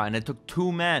my god! And it took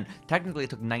 2 men. Technically, it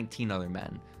took 19 other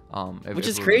men. Which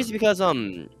is crazy because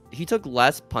he took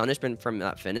less punishment from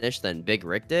that finish than Big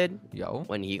Rick did.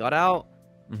 When he got out.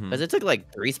 Because it took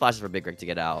like 3 splashes for Big Rick to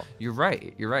get out. You're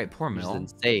right. Poor Mil.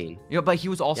 It's insane. Yeah, but he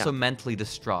was also mentally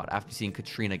distraught after seeing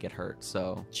Katrina get hurt.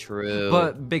 So true.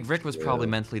 But Big Rick was probably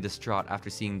mentally distraught after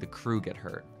seeing the crew get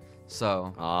hurt.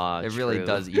 So it really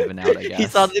does even out, I guess.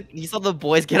 he saw the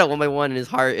boys get out one by one, and his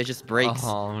heart just breaks.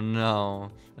 Oh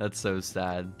no, that's so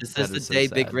sad. This is the day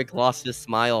Big Rick lost his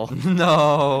smile.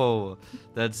 No,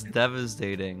 that's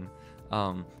devastating.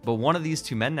 But one of these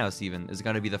 2 men now, Steven, is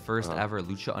going to be the first ever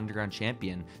Lucha Underground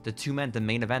champion. The 2 men to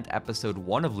main event episode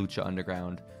 1 of Lucha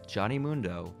Underground, Johnny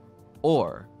Mundo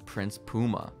or Prince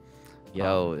Puma.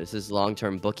 Yo, this is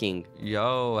long-term booking.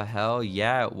 Yo, hell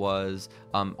yeah, it was.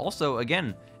 Also,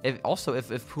 again,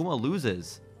 if Puma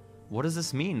loses, what does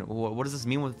this mean? What does this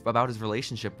mean about his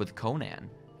relationship with Conan?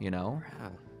 You know?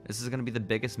 This is going to be the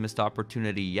biggest missed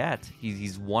opportunity yet.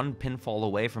 He's 1 pinfall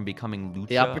away from becoming Lucha.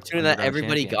 The opportunity that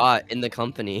everybody got in the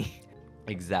company.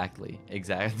 Exactly.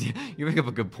 You make up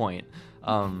a good point.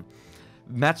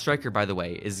 Matt Striker, by the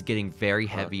way, is getting very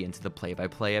heavy into the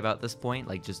play-by-play about this point,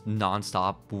 like just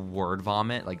non-stop word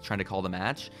vomit, like trying to call the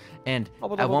match. And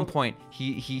at one point,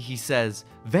 he says,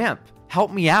 "Vamp,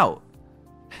 help me out."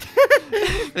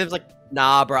 Vamp's like,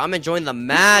 "Nah, bro, I'm enjoying the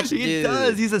match, dude." He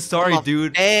does. He says, "Sorry,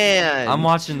 dude. I'm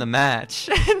watching the match."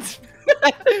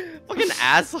 Fucking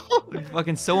asshole.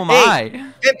 Fucking so am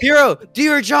I. Vampiro, do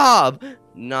your job.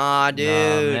 Nah, dude.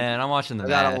 Nah, man, I'm watching the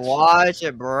match. Gotta watch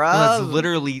it, bro. That's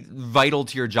literally vital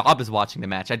to your job is watching the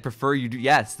match. I'd prefer you do.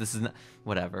 Yes, this is not,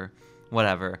 whatever.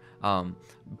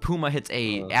 Puma hits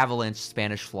a avalanche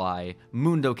Spanish fly.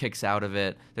 Mundo kicks out of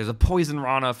it. There's a poison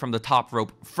rana from the top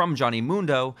rope from Johnny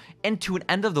Mundo into an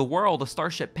end of the world, a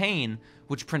Starship Pain,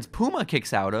 which Prince Puma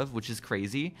kicks out of, which is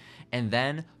crazy. And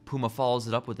then Puma follows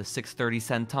it up with a 630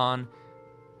 senton.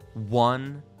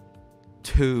 1,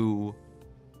 2,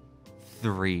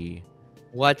 3.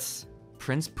 What?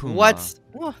 Prince Puma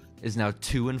is now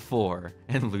 2-4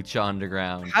 in Lucha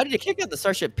Underground. How did he kick out the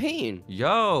Starship Pain?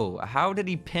 Yo, how did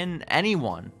he pin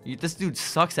anyone? This dude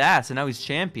sucks ass, and now he's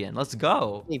champion. Let's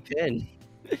go. He pinned.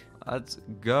 Let's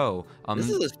go. This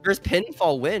is his first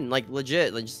pinfall win, like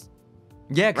legit. Like just,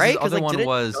 yeah, because the other one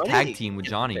was tag team with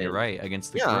Johnny. You're right,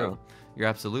 against the crew. You're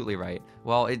absolutely right.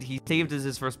 Well, he saved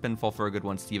his first pinfall for a good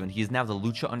one, Steven. He's now the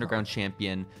Lucha Underground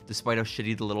champion, despite how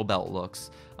shitty the little belt looks.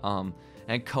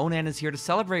 And Conan is here to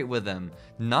celebrate with him,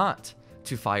 not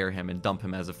to fire him and dump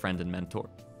him as a friend and mentor.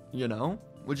 You know?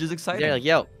 Which is exciting. They're like,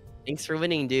 yo, thanks for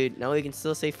winning, dude. Now we can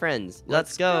still stay friends.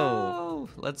 Let's go.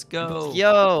 Let's go.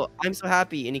 Yo, I'm so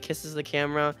happy. And he kisses the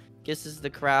camera, kisses the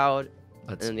crowd.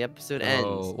 And then the episode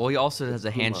ends. Well, he also has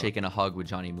a handshake and a hug with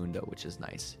Johnny Mundo, which is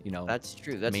nice. You know, that's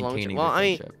true. That's maintaining long. Well, I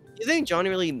mean, friendship. you think Johnny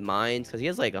really minds? Because he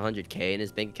has like 100K in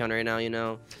his bank account right now, you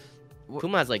know?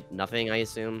 Puma has like nothing, I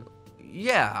assume.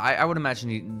 Yeah, I would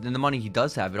imagine the money he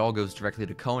does have, it all goes directly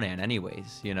to Conan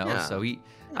anyways, you know? Yeah. So he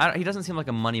doesn't seem like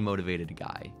a money-motivated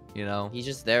guy, you know? He's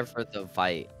just there for the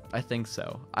fight. I think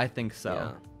so.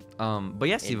 Yeah. But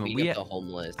yes, Steven, we the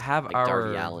homeless, have like our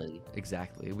Darby Allin.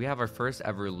 Exactly. We have our first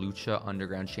ever Lucha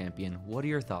Underground champion. What are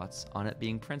your thoughts on it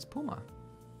being Prince Puma?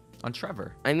 On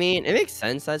Trevor? I mean, it makes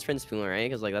sense that's Prince Puma, right?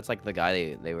 Because like that's like the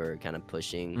guy they were kind of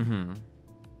pushing,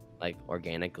 like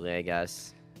organically, I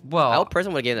guess. Well, I would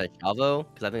personally would have given it to Chavo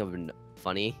because I think it would have been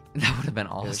funny. That would have been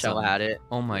awesome. Chavo had it.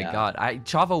 Oh my god,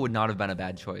 Chavo would not have been a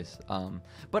bad choice.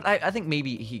 But I think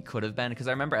maybe he could have been, because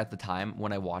I remember at the time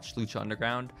when I watched Lucha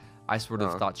Underground, I sort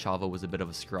of thought Chavo was a bit of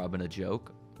a scrub and a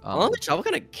joke. Well, Chavo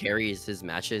kind of carries his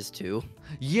matches too.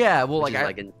 Yeah, well,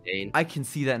 like insane. I can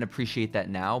see that and appreciate that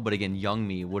now. But again, young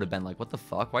me would have been like, "What the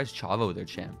fuck? Why is Chavo their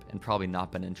champ?" And probably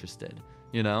not been interested.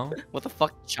 You know? What the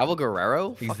fuck, Chavo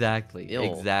Guerrero? Exactly. Ew.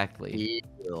 Exactly.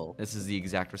 Ew. This is the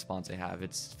exact response I have.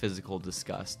 It's physical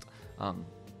disgust.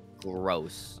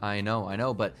 Gross. I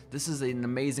know, but this is an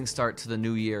amazing start to the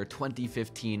new year,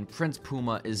 2015. Prince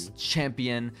Puma is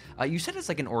champion. You said it's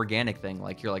like an organic thing.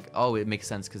 Like, you're like, oh, it makes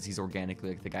sense because he's organically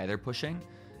like the guy they're pushing.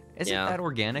 Isn't that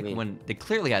organic when they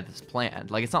clearly had this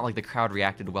planned? Like, it's not like the crowd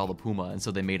reacted well to Puma and so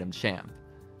they made him champ.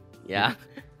 Yeah.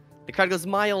 The crowd goes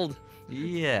mild.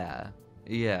 Yeah,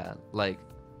 like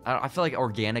I feel like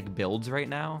organic builds right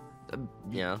now.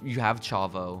 Yeah. You have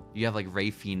Chavo. You have like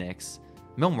Rey Fenix,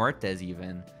 Mil Muertes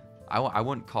even. I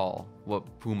wouldn't call what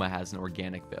Puma has an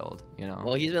organic build, you know?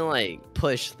 Well, he's been like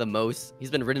pushed the most. He's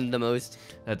been ridden the most.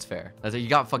 That's fair. You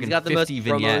got fucking got the 50 most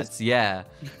vignettes. promos. Yeah,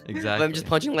 exactly. But I'm just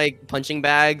punching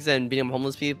bags and beating up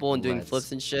homeless people and doing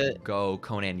flips and shit. Go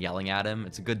Conan yelling at him.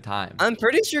 It's a good time. I'm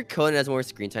pretty sure Conan has more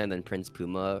screen time than Prince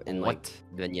Puma in like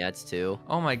vignettes too.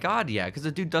 Oh my god, yeah, because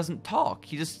the dude doesn't talk.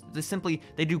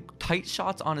 They do tight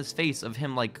shots on his face of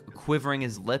him like quivering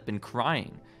his lip and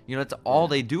crying. You know, that's all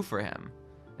they do for him.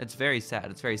 It's very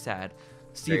sad. It's very sad.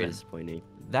 Steven, very disappointing.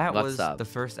 That was the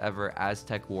first ever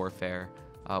Aztec Warfare.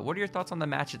 What are your thoughts on the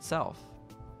match itself?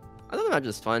 I thought the match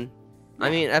was fun. I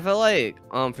mean, I feel like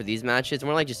for these matches,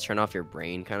 more like just turn off your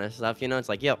brain kind of stuff. You know, it's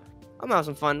like, yo, I'm gonna have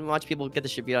some fun. Watch people get the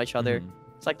shit beat out each other.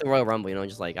 It's like the Royal Rumble, you know,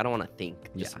 just like I don't want to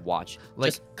think, just watch, like,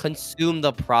 just consume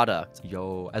the product.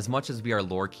 Yo, as much as we are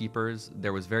lore keepers,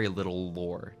 there was very little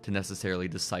lore to necessarily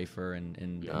decipher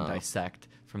and dissect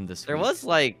from this. There was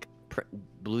like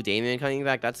Blue Damian coming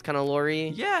back. That's kind of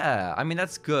lore-y. Yeah, I mean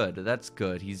that's good. That's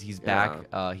good. He's back.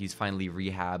 He's finally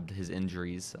rehabbed his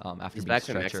injuries after being back stretchered.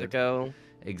 to Mexico.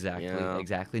 Exactly,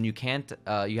 exactly. And you can't.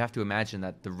 You have to imagine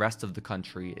that the rest of the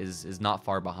country is not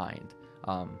far behind.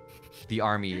 The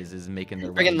army is making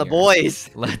their way. Bringing the boys.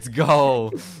 Let's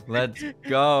go. Let's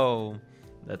go.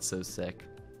 That's so sick.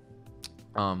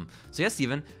 So yeah,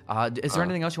 Steven, is there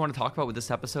anything else you want to talk about with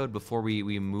this episode before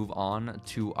we move on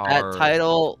to our... That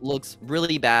title looks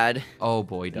really bad. Oh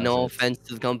boy, does no offense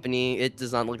to the company. It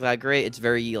does not look that great. It's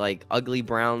very like ugly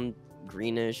brown,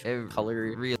 greenish color.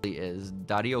 It really is.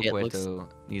 Dario Cueto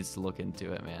needs to look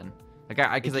into it, man. Like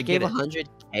I gave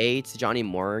 100K to Johnny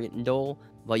Mundo,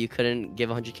 but you couldn't give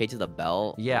 100K to the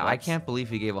belt. Yeah, I can't believe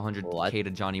he gave 100K to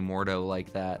Johnny Mundo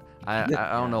like that. I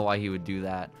don't know why he would do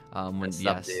that. When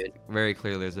very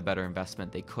clearly there's a better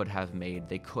investment they could have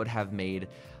made.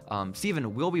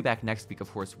 Steven, we'll be back next week,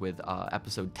 of course, with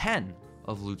episode 10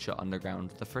 of Lucha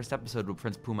Underground, the first episode with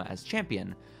Prince Puma as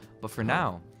champion. But for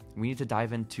now, we need to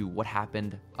dive into what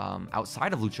happened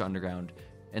outside of Lucha Underground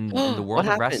in the world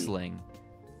of wrestling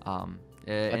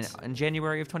in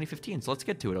January of 2015. So let's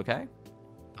get to it, okay?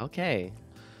 Okay.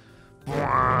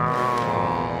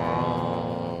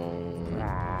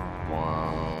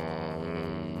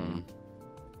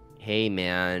 Hey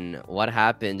man, what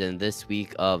happened in this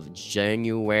week of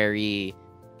January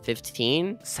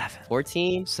 15?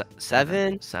 14?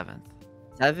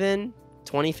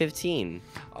 2015.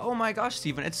 Oh my gosh,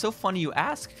 Steven, it's so funny you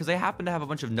ask, because I happen to have a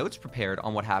bunch of notes prepared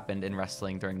on what happened in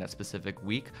wrestling during that specific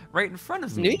week right in front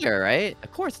of me. New Year, right?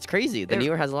 Of course, it's crazy. The New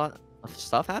Year has a lot of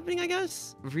stuff happening, I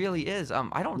guess. Really is.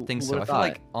 I don't think so. I feel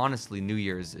like, honestly, New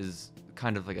Year's is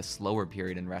kind of like a slower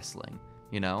period in wrestling,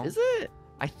 you know? Is it?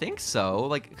 I think so,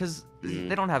 like, because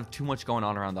they don't have too much going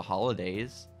on around the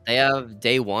holidays. They have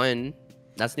day one.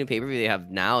 That's new pay-per-view they have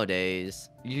nowadays.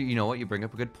 You know what? You bring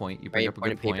up a good point. You bring up a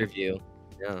good point. Pay-per-view.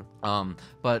 Yeah.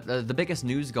 But the biggest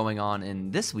news going on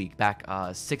in this week, back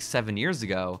 6-7 years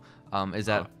ago, is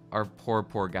that our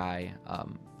poor guy,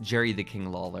 Jerry the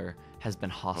King Lawler, has been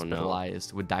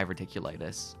hospitalized with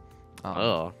diverticulitis.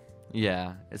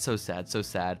 Yeah, it's so sad, so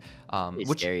sad. It's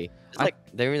scary. It's like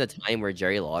during the time where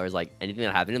Jerry Lawler is like, anything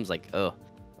that happened to him was like, oh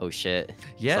shit.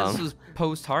 Yeah, this was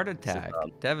post-heart attack.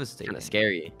 Devastating. Kind of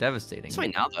scary. Devastating. It's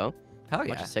fine now, though. Hell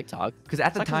yeah. TikTok. Because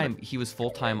at the time, he was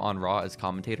full-time on Raw as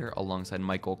commentator alongside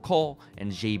Michael Cole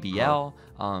and JBL.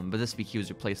 But this week, he was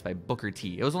replaced by Booker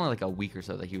T. It was only like a week or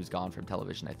so that he was gone from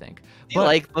television, I think. Do you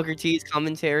like Booker T's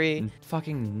commentary?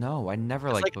 Fucking no. I never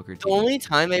liked Booker T. The only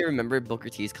time I remember Booker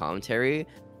T's commentary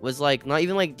was like, not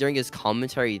even like during his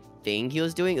commentary thing he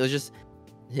was doing. It was just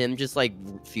him just like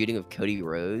feuding with Cody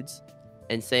Rhodes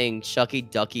and saying Shucky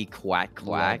Ducky Quack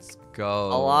Quack. Let's go.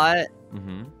 A lot.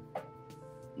 Mm-hmm.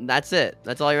 That's it.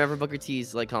 That's all I remember Booker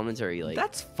T's like commentary. Like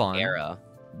that's fun. Era.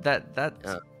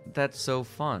 That's so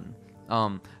fun.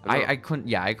 I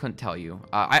couldn't tell you.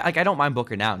 I don't mind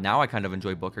Booker now. Now I kind of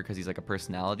enjoy Booker because he's like a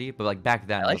personality. But like back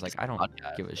then, I was like, I don't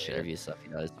give a shit. Interview stuff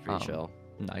he does, pretty chill.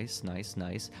 Nice.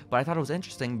 But I thought it was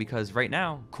interesting because right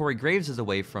now, Corey Graves is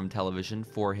away from television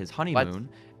for his honeymoon,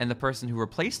 and the person who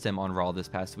replaced him on Raw this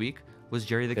past week was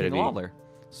Jerry the King Lawler.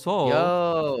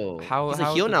 So, he's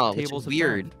a heel now, which is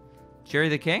weird. Jerry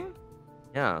the King?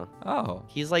 Yeah. Oh.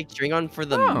 He's like cheering on for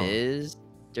the Miz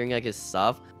during like his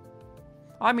stuff.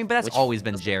 I mean, but that's always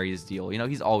been Jerry's deal. You know,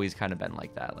 he's always kind of been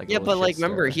like that. Like, yeah, but like,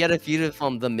 remember, he had a feud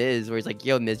from the Miz where he's like,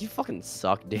 "Yo, Miz, you fucking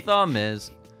suck, dude." The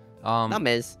Miz.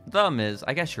 The Miz.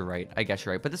 I guess you're right.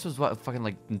 But this was what, fucking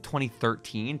like in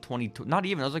 2013, not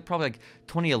even. It was like probably like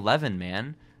 2011,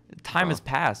 man. Time has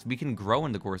passed. We can grow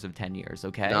in the course of 10 years,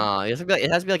 okay? No, it has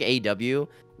to be like AEW,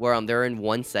 where they're in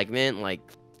one segment like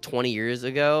 20 years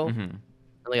ago,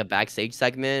 like a backstage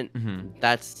segment.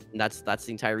 That's the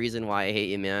entire reason why I hate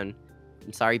you, man.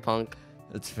 I'm sorry, Punk.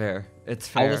 It's fair. It's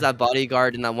fair. I was that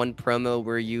bodyguard in that one promo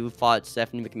where you fought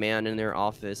Stephanie McMahon in their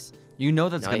office. You know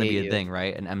that's gonna be a thing,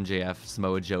 right? An MJF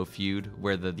Samoa Joe feud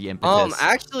where the impetus.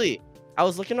 Actually, I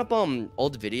was looking up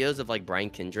old videos of like Brian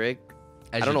Kendrick.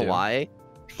 I don't know why.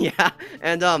 Yeah,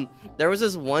 and there was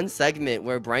this one segment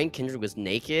where Brian Kendrick was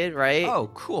naked, right?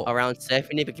 Oh, cool. Around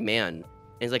Stephanie McMahon, and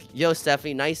he's like, "Yo,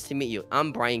 Stephanie, nice to meet you.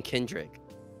 I'm Brian Kendrick."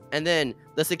 And then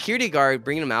the security guard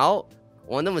bringing him out.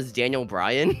 One of them was Daniel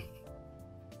Bryan.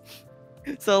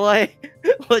 So like,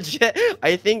 legit,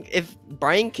 I think if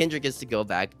Brian Kendrick is to go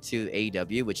back to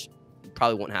AEW, which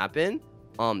probably won't happen,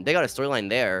 they got a storyline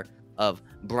there of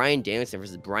Bryan Danielson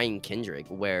versus Brian Kendrick,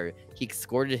 where he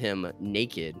escorted him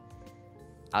naked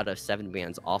out of Seven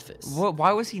Man's office.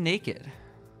 Why was he naked?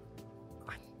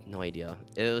 I have no idea.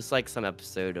 It was like some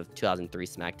episode of 2003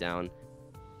 SmackDown.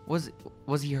 Was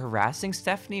he harassing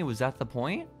Stephanie? Was that the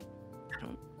point?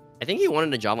 I think he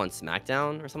wanted a job on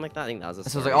SmackDown or something like that. I think that was the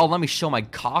story. So I was like, oh, let me show my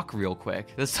cock real quick.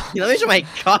 Let me show my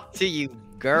cock to you,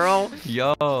 girl.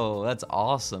 Yo, that's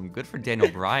awesome. Good for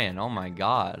Daniel Bryan. Oh my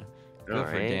god. Good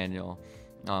for Daniel.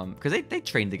 Because they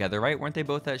trained together, right? Weren't they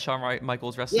both at Shawn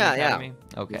Michaels Wrestling Academy?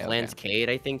 Yeah. Okay. Lance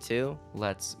Cade, I think, too.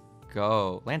 Let's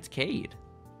go. Lance Cade.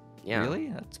 Yeah. Really?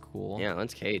 That's cool. Yeah,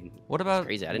 Lance Cade. What about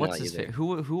crazy. I didn't know that either.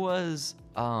 Who was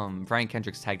Brian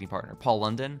Kendrick's tag team partner? Paul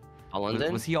London? Paul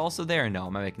London? Was he also there? No,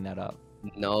 am I making that up?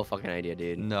 No fucking idea,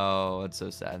 dude. No, that's so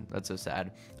sad. That's so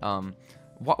sad.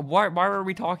 Why were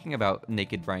we talking about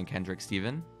naked Brian Kendrick,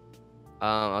 Steven?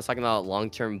 I was talking about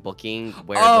long-term booking,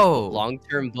 where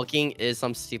long-term booking is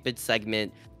some stupid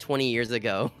segment 20 years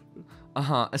ago.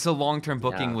 So long-term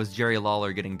booking was Jerry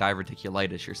Lawler getting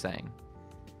diverticulitis, you're saying?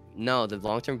 No, the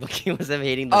long-term booking was him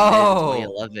hating the Miz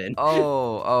in 2011.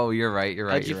 Oh, you're right. You're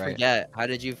right. How did you forget? How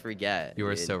did you forget? You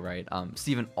were so right.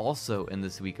 Steven, also in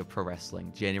this week of pro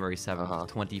wrestling, January 7th,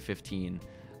 2015.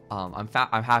 I'm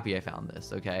happy I found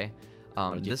this. Okay.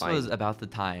 This was about the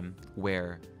time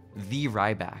where the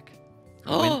Ryback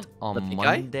went on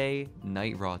Monday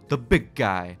Night Raw. The big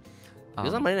guy. He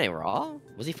was on Monday Night Raw?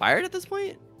 Was he fired at this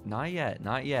point? Not yet.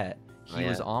 Not yet. He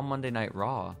was on Monday Night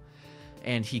Raw.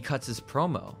 And he cuts his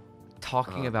promo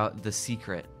talking about The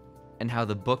Secret and how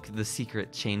the book The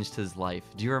Secret changed his life.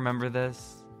 Do you remember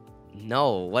this?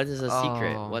 No. What is The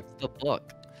Secret? What's the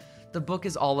book? The book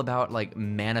is all about like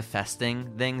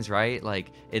manifesting things, right?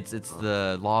 Like it's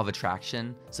the law of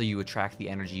attraction. So you attract the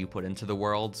energy you put into the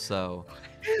world. So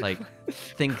like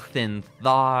think thin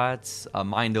thoughts,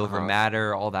 mind over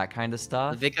matter, all that kind of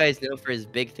stuff. The big guy is known for his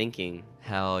big thinking.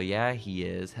 Hell yeah, he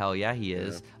is. Hell yeah, he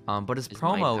is. But his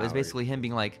promo is basically him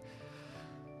being like,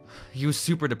 he was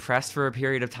super depressed for a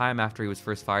period of time after he was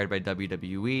first fired by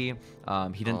WWE.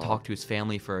 He didn't talk to his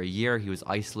family for a year. He was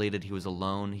isolated. He was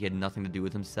alone. He had nothing to do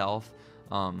with himself.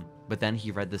 But then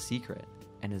he read The Secret,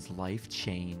 and his life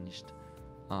changed.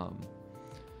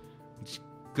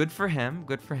 Good for him.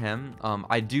 Good for him.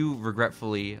 I do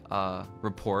regretfully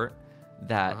report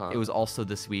that it was also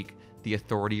this week the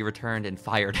Authority returned and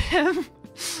fired him.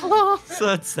 So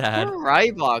that's sad.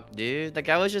 Ryback, dude. The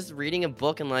guy was just reading a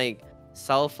book and like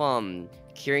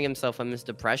curing himself from his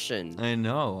depression. I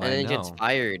know. And then gets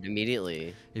fired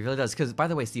immediately. He really does. Because by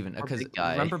the way, Steven, because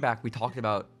remember back we talked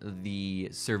about the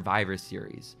Survivor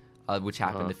Series, which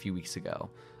happened a few weeks ago.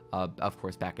 Of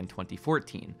course, back in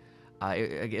 2014.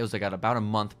 It was like about a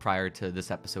month prior to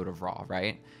this episode of Raw,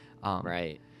 right?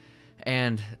 Right.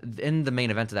 And in the main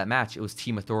event of that match, it was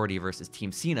Team Authority versus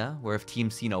Team Cena, where if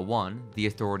Team Cena won, the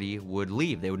Authority would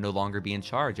leave. They would no longer be in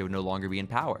charge. They would no longer be in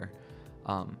power.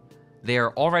 They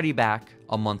are already back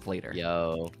a month later.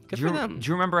 Yo, good for them. Do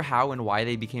you remember how and why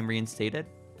they became reinstated?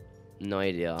 No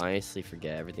idea. I honestly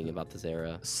forget everything about this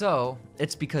era. So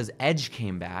it's because Edge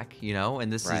came back, you know,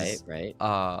 and this is right.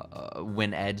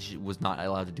 When Edge was not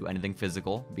allowed to do anything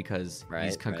physical because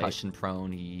he's concussion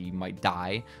prone, he might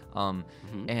die.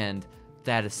 And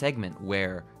they had a segment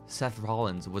where Seth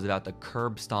Rollins was about to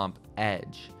curb stomp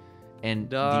Edge, and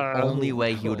the only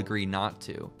way he would agree not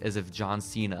to is if John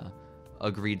Cena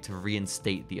agreed to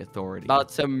reinstate the Authority. About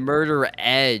to murder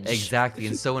Edge. Exactly.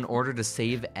 And so in order to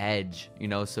save Edge, you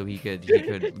know, so he could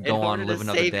go on and live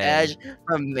another day. Save Edge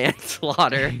from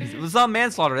manslaughter. It's not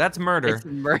manslaughter, that's murder. It's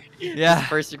murder. Yeah.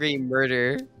 First degree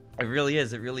murder. It really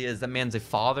is. It really is. That man's a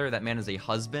father. That man is a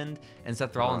husband. And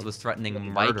Seth Rollins was threatening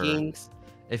murder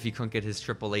if he couldn't get his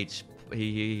Triple H,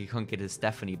 he couldn't get his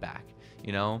Stephanie back,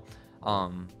 you know?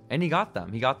 And he got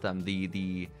them. He got them.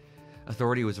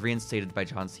 Authority was reinstated by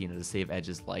John Cena to save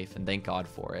Edge's life, and thank God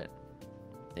for it.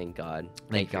 Thank God.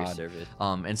 Thank God.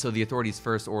 And so the Authority's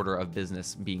first order of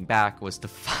business being back was to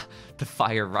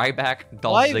fire Ryback,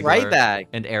 Dolph Ziggler,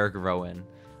 and Eric Rowan.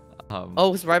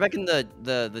 Was Ryback in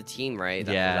the team, right?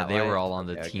 Yeah, they were all on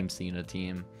the Team Cena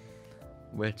team.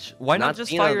 Which, why not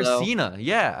just fire Cena?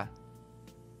 Yeah.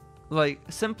 Like,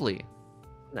 simply.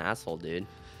 An asshole, dude.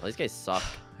 Well, these guys suck.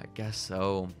 I guess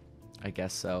so.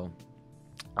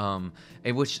 And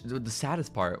which, the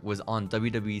saddest part was on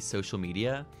WWE social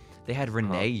media, they had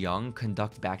Renee Young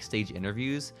conduct backstage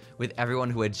interviews with everyone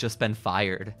who had just been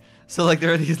fired. So, like,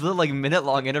 there are these little, like,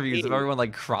 minute-long interviews of everyone,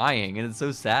 like, crying, and it's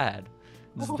so sad.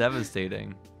 It's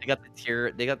devastating. They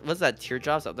got what's that,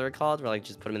 teardrops that they're called, where like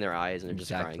just put them in their eyes and they're just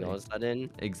crying all of a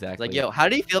sudden. Exactly. It's like, yo, how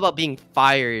do you feel about being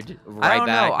fired? Ryback? I don't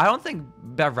know. I don't think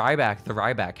that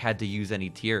Ryback had to use any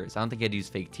tears. I don't think he had to use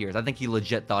fake tears. I think he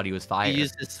legit thought he was fired.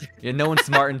 Yeah, no one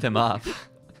smartened him up.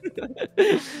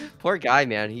 Poor guy,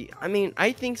 man.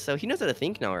 I think so. He knows how to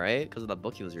think now, right? Because of the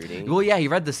book he was reading. Well, yeah, he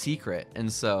read The Secret,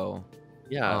 and so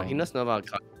yeah, he must know about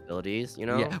abilities, you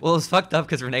know? Yeah. Well, it was fucked up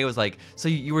because Renee was like, so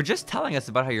you were just telling us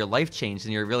about how your life changed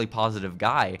and you're a really positive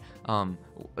guy.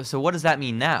 So what does that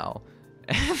mean now?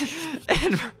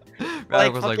 And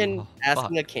like fucking like,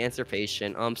 asking a cancer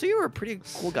patient. So you were a pretty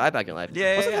cool guy back in life.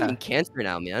 Yeah, What's yeah. Cancer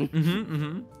now,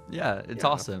 man. Yeah, it's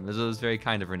awesome. It was very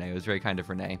kind of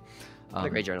Renee. A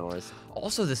great journalist.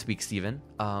 Also this week, Steven,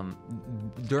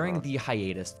 during the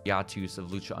hiatus,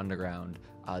 of Lucha Underground,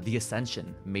 the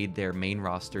Ascension made their main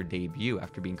roster debut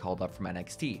after being called up from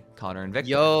NXT. Connor and Victor.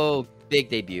 Yo, big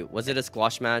debut. Was it a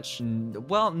squash match?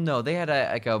 Well, no. They had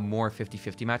a more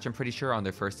 50-50 match, I'm pretty sure, on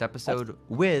their first episode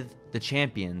with the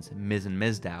champions, Miz and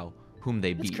Mizdow, whom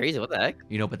they beat. That's crazy. What the heck?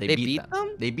 You know, but they beat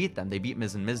them. They beat them. They beat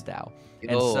Miz and Mizdow.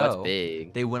 And so that's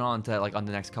big. They went on to, like, on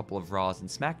the next couple of Raws and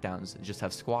SmackDowns, just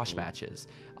have squash matches.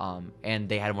 And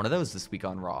they had one of those this week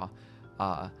on Raw.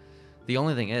 The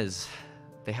only thing is,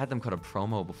 they had them cut a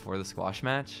promo before the squash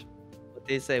match. What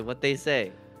they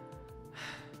say?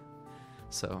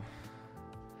 So,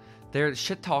 they're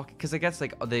shit talk, because I guess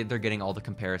like they're getting all the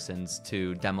comparisons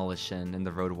to Demolition and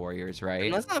the Road Warriors, right?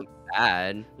 And that's not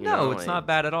bad. No, it's not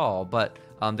bad at all. But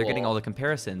they're getting all the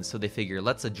comparisons, so they figure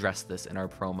let's address this in our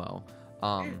promo.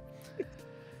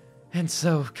 And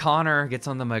so Connor gets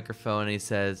on the microphone and he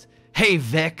says, "Hey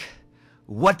Vic,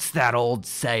 what's that old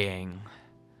saying?"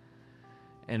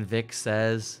 And Vic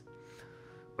says,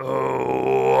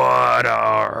 "Oh, what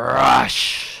a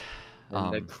rush!"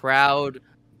 And the crowd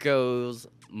goes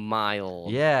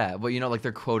mild. Yeah, but you know, like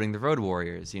they're quoting the Road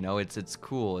Warriors. You know, it's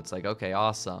cool. It's like, okay,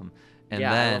 awesome. And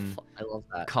then I love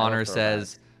that. Connor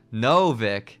says, "No,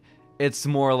 Vic, it's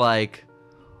more like,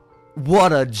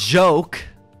 what a joke."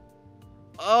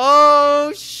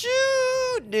 Oh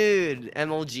shoot, dude!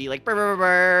 MLG like brr, brr,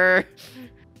 brr.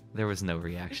 There was no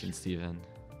reaction, Steven.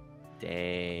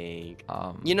 Dang.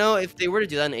 You know, if they were to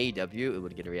do that in AEW, it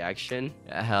would get a reaction.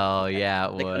 Hell yeah,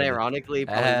 it would. Like, ironically,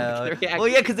 probably would get a reaction. Well,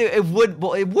 yeah, because it would.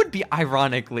 Well, it would be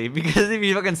ironically, because if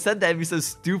you fucking said that, it'd be so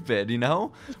stupid, you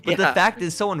know. But the fact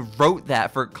is, someone wrote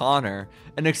that for Connor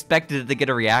and expected it to get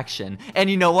a reaction. And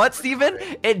you know what, Steven?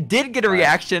 It did get a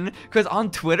reaction because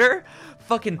on Twitter,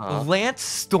 fucking Lance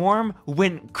Storm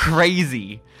went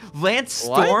crazy. Lance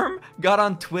Storm got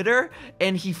on Twitter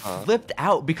and he flipped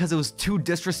out because it was too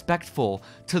disrespectful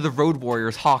to the Road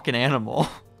Warriors, Hawk and Animal.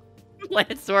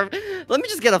 Lance Storm, let me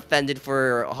just get offended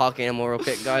for Hawk and Animal real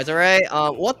quick, guys. All right,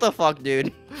 what the fuck,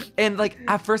 dude? And like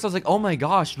at first I was like, oh my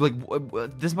gosh, like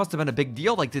this must have been a big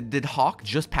deal. Like did Hawk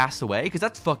just pass away? Because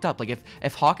that's fucked up. Like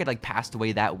if Hawk had like passed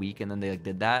away that week and then they like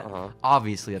did that,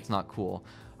 obviously that's not cool.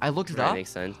 I looked it up. Makes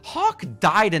sense. Hawk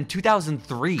died in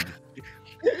 2003.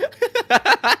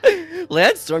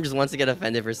 Lance Storm just wants to get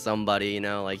offended for somebody, you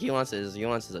know, like he wants his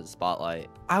spotlight.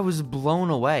 I was blown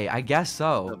away. I guess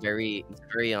so. It's a very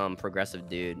progressive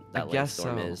dude that Lance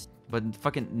Storm is. But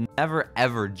fucking never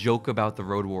ever joke about the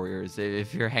Road Warriors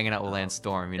if you're hanging out with Lance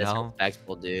Storm, you know?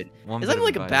 Disrespectful, dude. It's not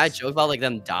like a bad joke about like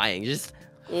them dying. Just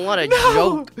what a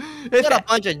joke. What a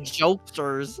bunch of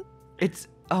jokesters. It's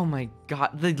oh my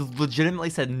god. They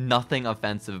legitimately said nothing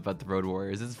offensive about the Road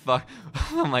Warriors. It's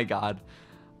oh my god.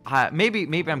 Maybe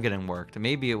I'm getting worked.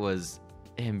 Maybe it was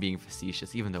him being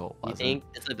facetious, even though it wasn't. You think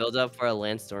it's a build-up for a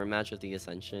Lance Storm match with the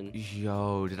Ascension?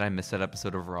 Yo, did I miss that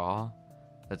episode of Raw?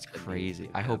 That's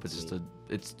crazy. I hope it's just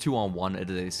it's 2-on-1.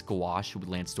 It is a squash with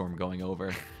Lance Storm going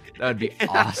over. That would be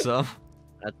awesome.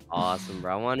 That's awesome,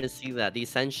 bro. I want to see that. The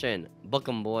Ascension. Book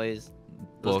them, boys.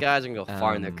 Those guys are going to go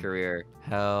far in their career.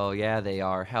 Hell yeah, they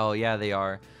are. Hell yeah, they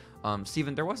are.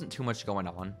 Steven, there wasn't too much going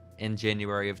on in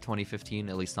January of 2015,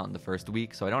 at least not in the first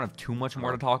week, so I don't have too much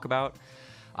more to talk about.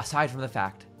 aside from the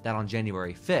fact that on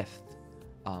January 5th,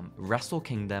 Wrestle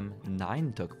Kingdom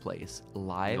 9 took place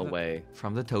live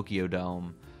from the Tokyo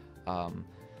Dome.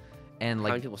 And like,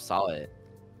 how many people saw it?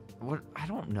 What? I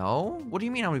don't know. What do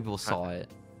you mean how many people saw it?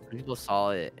 How many people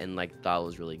saw it and like thought it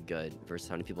was really good versus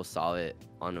how many people saw it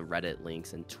on Reddit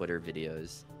links and Twitter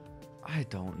videos? I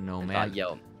don't know, man. Thought,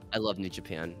 yo, I love New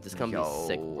Japan. This company's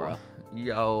sick, bro.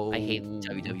 Yo. I hate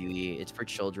WWE. It's for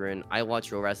children. I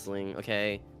watch real wrestling,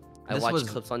 okay? I watch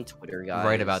clips on Twitter, guys.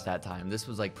 Right about that time. This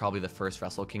was like probably the first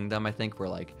Wrestle Kingdom, I think, where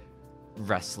like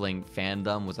wrestling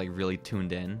fandom was like really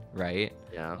tuned in, right?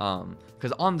 Yeah.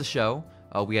 Because on the show,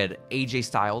 we had AJ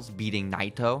Styles beating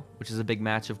Naito, which is a big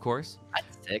match, of course.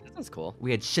 That's sick. That sounds cool.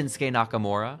 We had Shinsuke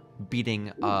Nakamura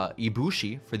beating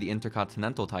Ibushi for the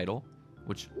Intercontinental title,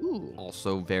 which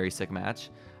also very sick match.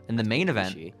 In the main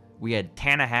event, we had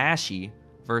Tanahashi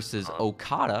versus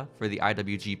Okada for the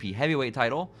IWGP Heavyweight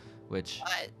title, which...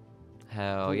 What?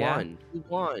 Hell yeah. Who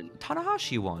won?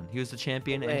 Tanahashi won. He was the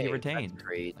champion and he retained. That's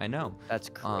crazy. I know. That's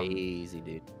crazy,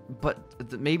 dude. But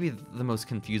maybe the most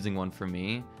confusing one for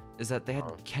me is that they had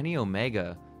Kenny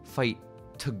Omega fight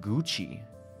Taguchi,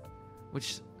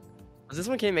 which... Was this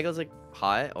when Kenny Omega was like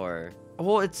hot or...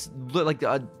 Well, it's like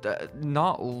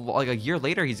not like a year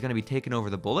later he's gonna be taking over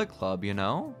the Bullet Club, you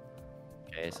know?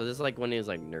 Okay, so this is like when he was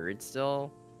like nerd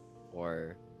still,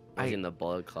 or was he in the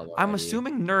Bullet Club already? I'm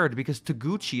assuming nerd because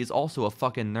Taguchi is also a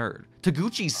fucking nerd.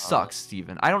 Taguchi sucks,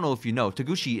 Steven. I don't know if you know.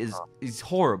 Taguchi is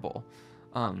horrible.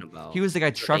 He was the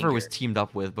guy Trevor was teamed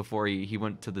up with before he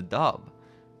went to the dub.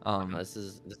 This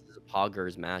is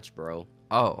Pogger's match, bro.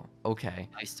 Oh, okay.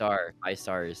 5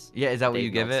 stars. Yeah, is that what you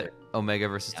give it? Omega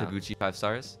versus Taguchi, 5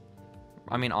 stars?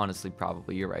 I mean, honestly,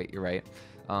 probably. You're right.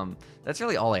 That's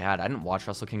really all I had. I didn't watch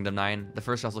Wrestle Kingdom 9. The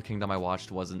first Wrestle Kingdom I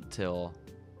watched wasn't till,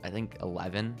 I think,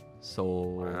 11. So,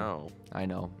 wow. I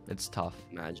know. It's tough.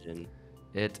 Imagine.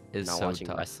 It is not so watching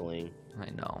tough. Wrestling. I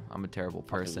know. I'm a terrible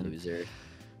person. Loser.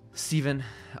 Steven,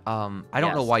 I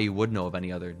don't know why you would know of any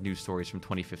other news stories from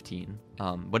 2015.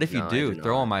 But if you do,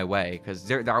 throw them my way, because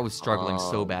I was struggling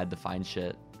so bad to find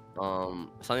shit.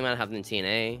 Something might happen in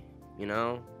TNA, you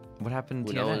know? What happened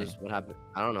in TNA? TNA? Knows what happened?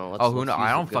 I don't know. Who knows?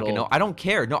 I don't fucking know. I don't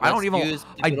care. No, I don't even.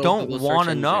 I don't want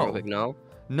to know.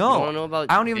 No,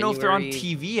 I don't even know if they're on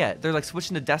TV yet. They're like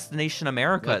switching to Destination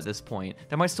America at this point.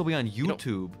 They might still be on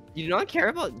YouTube. You do not care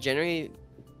about January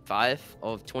 5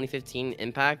 of 2015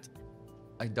 Impact?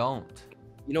 I don't.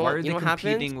 You know what? You know what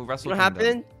happened? You know what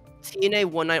happened? TNA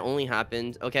One Night Only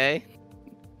happened. Okay.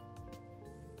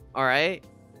 All right.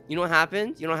 You know what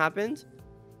happened? You know what happened?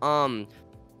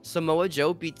 Samoa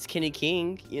Joe beats Kenny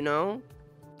King. You know,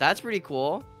 that's pretty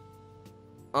cool.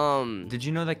 Did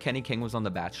you know that Kenny King was on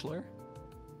The Bachelor?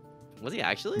 Was he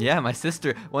actually? Yeah, my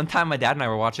sister. One time, my dad and I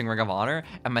were watching Ring of Honor,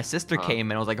 and my sister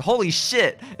came and was like, "Holy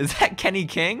shit, is that Kenny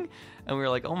King?" And we were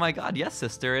like, "Oh my god, yes,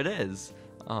 sister, it is."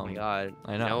 Oh my god.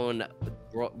 I know. Known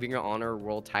Ring of Honor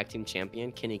World Tag Team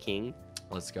Champion, Kenny King.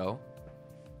 Let's go.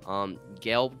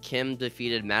 Gail Kim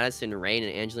defeated Madison Rayne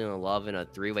and Angelina Love in a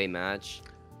 3-way match.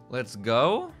 Let's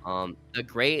go. The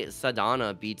Great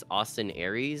Sadana beats Austin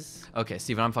Aries. Okay,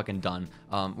 Steven, I'm fucking done.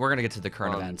 We're gonna get to the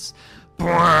current events.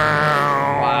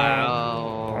 Wow.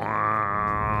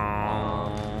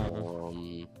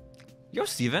 Yo,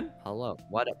 Steven. Hello.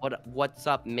 What's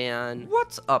up, man?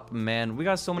 What's up, man? We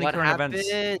got so many current events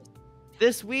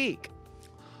this week.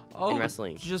 In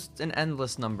wrestling. Just an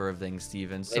endless number of things,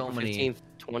 Steven. So April many. 15th,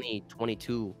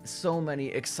 2022. So many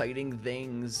exciting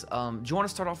things. Do you want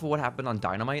to start off with what happened on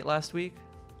Dynamite last week?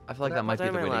 I feel like that might be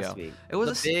the way to go. It was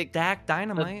a stacked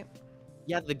Dynamite.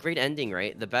 Yeah, the great ending,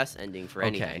 right? The best ending for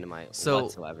any Dynamite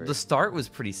whatsoever. The start was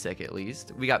pretty sick, at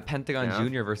least. We got Pentagon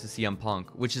Jr. versus CM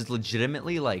Punk, which is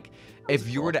legitimately like, if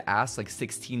you were to ask like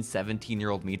 16,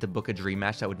 17-year-old me to book a dream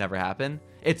match that would never happen,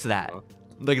 it's that.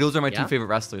 Like, those are my two favorite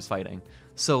wrestlers fighting.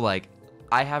 So, like,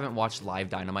 I haven't watched live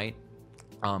Dynamite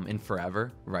in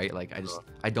forever, right? Like,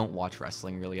 I don't watch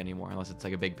wrestling really anymore unless it's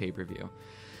like a big pay-per-view.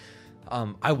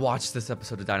 I watched this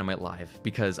episode of Dynamite live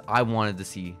because I wanted to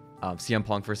see CM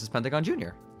Punk versus Pentagon Jr.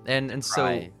 And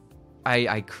so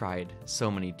I cried so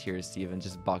many tears, Steven,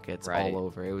 just buckets all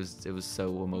over. It was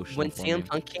so emotional. When CM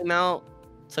Punk came out,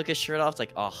 took his shirt off, it's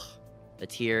like, oh, the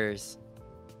tears.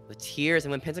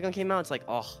 And when Pentagon came out, it's like,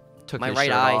 oh, my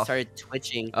right eye started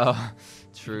twitching. Oh,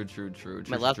 true.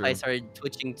 My left eye started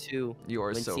twitching too. You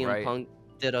are so right. When CM Punk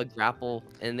did a grapple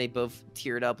and they both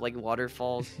teared up like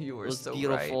waterfalls. You were so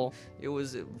beautiful. Right. It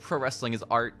was pro wrestling is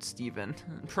art, Steven.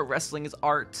 Pro wrestling is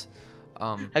art.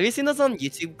 Have you seen those on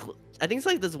YouTube? I think it's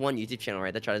like this one YouTube channel,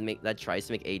 right, that tries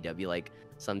to make AEW like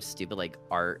some stupid like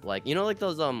art, like like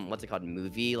those what's it called,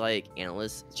 movie like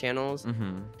analyst channels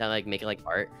that like make it like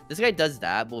art. This guy does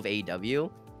that but with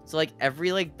AEW. So like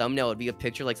every like thumbnail would be a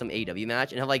picture of like some AEW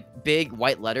match and have like big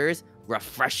white letters,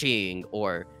 refreshing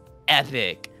or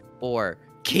epic or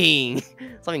king,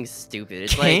 something stupid.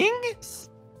 It's king? Like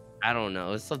I don't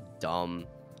know. It's so dumb.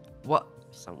 What?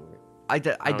 Somewhere. I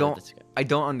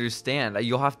don't understand.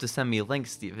 You'll have to send me a link,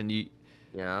 Steven.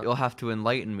 You'll have to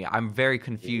enlighten me. I'm very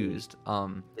confused.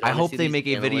 I hope they make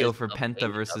a video for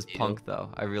Penta versus Punk though.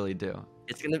 I really do.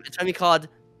 It's gonna be called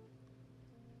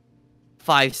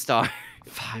 5 Star.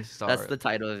 5 Star. That's the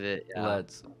title of it. Yeah.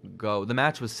 Let's go. The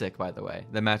match was sick, by the way.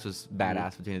 The match was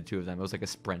badass between the two of them. It was like a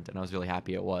sprint, and I was really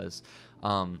happy it was.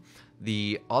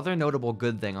 The other notable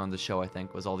good thing on the show, I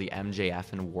think, was all the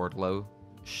MJF and Wardlow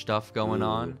stuff going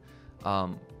on.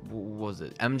 What was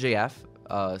it? MJF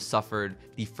suffered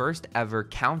the first ever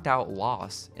count-out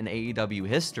loss in AEW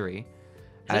history.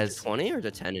 Is it 20 or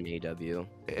the 10 in AEW?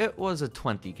 It was a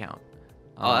 20 count.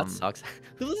 Oh, that sucks.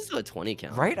 Who listens to a 20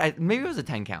 count? Right? Maybe it was a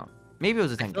 10 count. Maybe it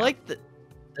was a 10 count. Like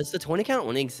does the 20 count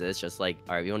only exist just like,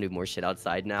 all right, we want to do more shit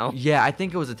outside now? Yeah, I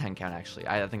think it was a 10 count, actually.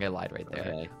 I think I lied right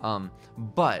there. Okay.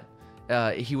 But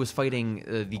he was fighting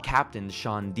the captain,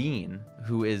 Sean Dean,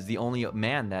 who is the only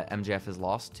man that MJF has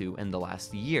lost to in the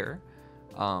last year.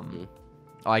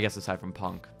 I guess aside from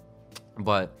Punk.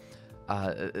 But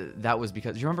that was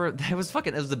because, you remember, it was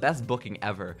the best booking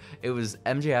ever. It was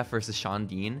MJF versus Sean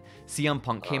Dean. CM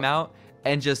Punk came out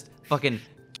and just fucking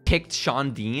kicked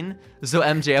Sean Dean so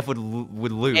MJF would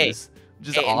lose.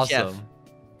 Just awesome. MJF,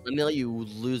 let me let you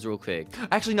lose real quick.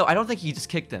 Actually, no, I don't think he just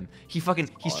kicked him. He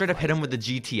straight up hit him with the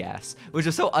GTS, which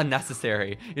was so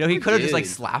unnecessary. He could have just like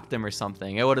slapped him or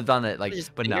something. It would have done it like,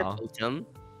 but no.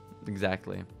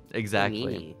 Exactly.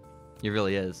 It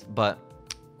really is. But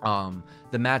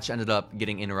the match ended up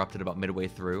getting interrupted about midway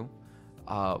through.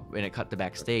 And it cut to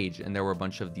backstage, and there were a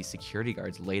bunch of the security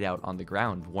guards laid out on the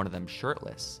ground, one of them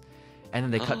shirtless. And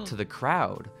then they cut to the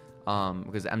crowd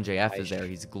because MJF is there.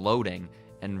 He's gloating.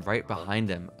 And right behind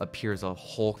him appears a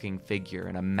hulking figure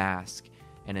in a mask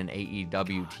and an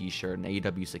AEW t-shirt, an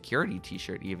AEW security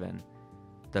t-shirt even.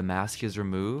 The mask is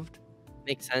removed.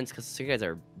 Makes sense because the guys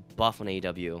are buff on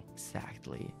AEW.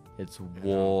 Exactly. It's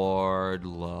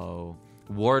Wardlow.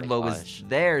 Wardlow is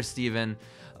there, Steven.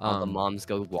 The moms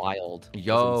go wild.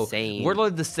 Yo, insane. Wardlow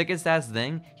did the sickest ass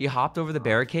thing. He hopped over the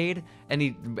barricade and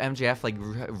MJF like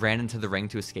ran into the ring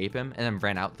to escape him and then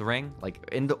ran out the ring.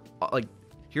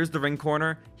 Here's the ring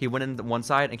corner. He went in one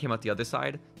side and came out the other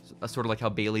side. Sort of like how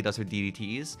Bayley does her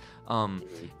DDTs.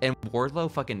 And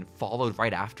Wardlow fucking followed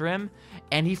right after him.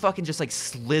 And he fucking just like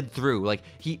slid through. Like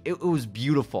it was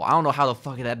beautiful. I don't know how the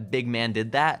fuck that big man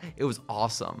did that. It was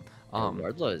awesome.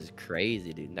 Wardlow is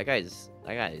crazy, dude. That guy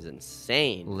is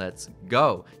insane. Let's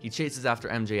go. He chases after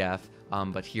MJF.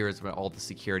 But here's when all the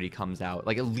security comes out.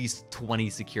 Like at least 20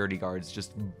 security guards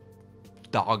just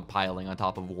dogpiling on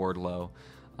top of Wardlow.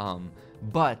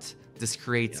 But this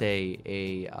creates a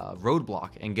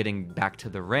roadblock in getting back to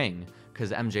the ring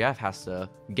because MJF has to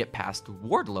get past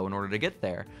Wardlow in order to get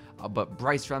there. But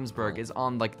Bryce Remsburg is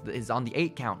on the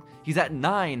 8 count. He's at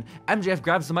 9. MJF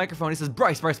grabs the microphone. He says,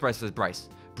 Bryce,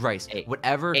 hey,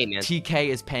 whatever TK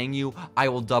is paying you, I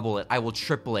will double it. I will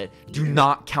triple it. Do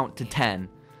not count to 10.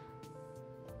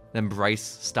 Then Bryce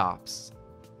stops.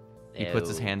 He puts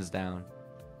his hands down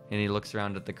and he looks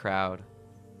around at the crowd.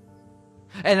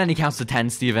 And then he counts to 10,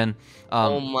 Steven.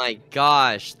 Oh my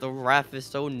gosh, the ref is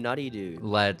so nutty, dude.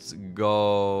 Let's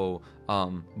go.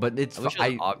 But it's I wish it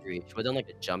was Aubrey. She would have done like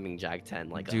a jumping jack 10,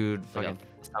 like dude, fucking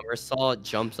somersault,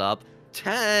 jumps up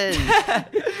 10.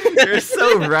 You're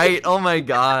so right. Oh my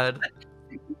god.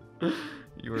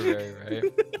 You were very right.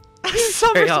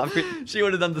 She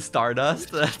would have done the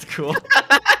Stardust. That's cool.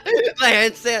 My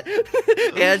handstand.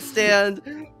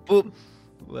 Boop.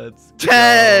 Let's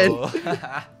 10. go.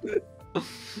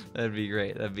 That'd be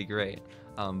great.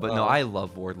 But no, I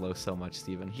love Wardlow so much,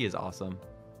 Steven. He is awesome.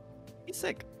 He's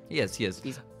sick. He is.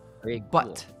 He's very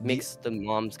cool. Makes the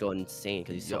moms go insane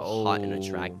because he's so hot and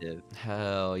attractive.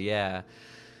 Hell yeah.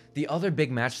 The other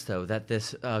big match, though, that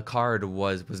this card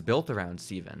was built around,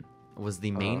 Steven, was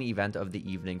the main event of the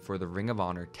evening for the Ring of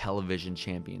Honor Television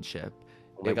Championship.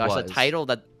 Oh my gosh, the title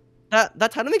that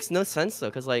title makes no sense though,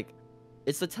 because like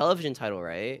it's the television title,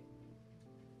 right?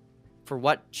 For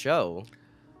what show?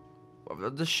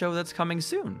 The show that's coming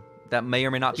soon. That may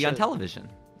or may not be on television.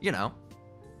 You know.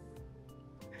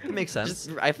 It makes sense.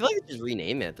 I feel like just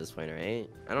rename it at this point, right?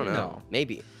 I don't know.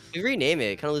 Maybe. If you rename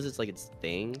it, it kind of loses like its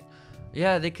thing.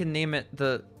 Yeah, they could name it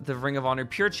the Ring of Honor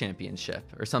Pure Championship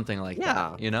or something like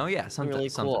that. You know, yeah, something really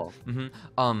cool.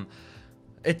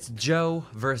 It's Joe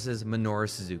versus Minoru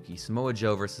Suzuki. Samoa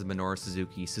Joe versus Minoru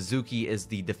Suzuki. Suzuki is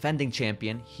the defending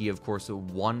champion. He, of course,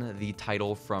 won the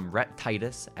title from Rhett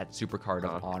Titus at Supercard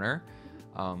of Honor.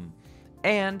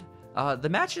 And the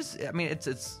match is, I mean,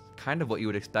 it's kind of what you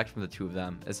would expect from the two of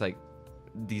them. It's like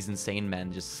these insane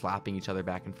men just slapping each other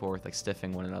back and forth, like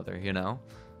stiffing one another, you know?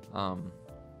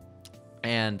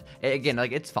 And again,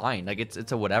 like, it's fine. Like,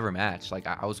 it's a whatever match. Like,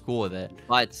 I was cool with it.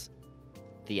 But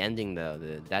the ending, though,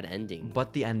 that ending.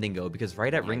 But the ending, though, because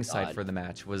right at ringside for the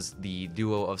match was the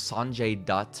duo of Sanjay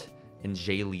Dutt and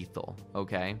Jay Lethal,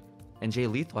 okay? And Jay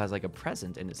Lethal has, like, a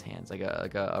present in his hands, like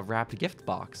a wrapped gift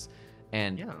box.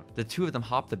 And the two of them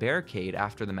hop the barricade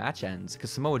after the match ends,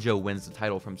 because Samoa Joe wins the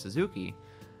title from Suzuki.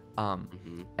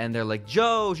 And they're like,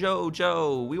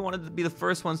 Joe, we wanted to be the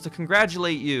first ones to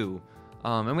congratulate you.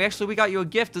 And we got you a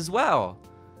gift as well.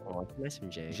 Oh, nice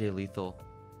from Jay. Jay Lethal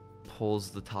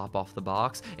pulls the top off the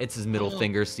box. It's his middle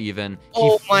finger, Steven.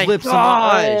 Oh my gosh!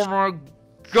 Oh my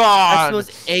god! That's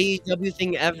the most AEW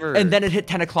thing ever. And then it hit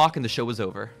 10 o'clock and the show was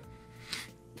over.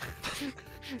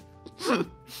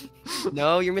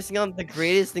 No, you're missing out on the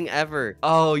greatest thing ever.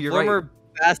 Oh, you're right. Former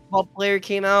basketball player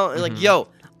came out and like, yo,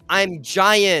 I'm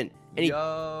giant. And he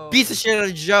beats the shit out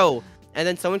of Joe. And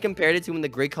then someone compared it to when the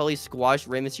Great Khali squashed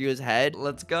Rey Mysterio's head.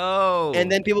 Let's go. And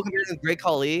then people compared it to Great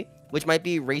Khali, which might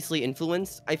be racially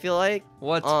influenced, I feel like.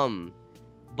 What?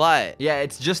 But yeah,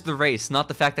 it's just the race, not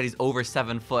the fact that he's over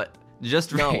 7 foot.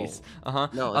 Just race.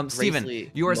 No,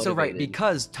 Steven, you are so right,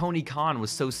 because Tony Khan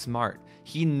was so smart.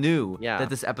 He knew that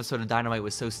this episode of Dynamite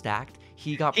was so stacked.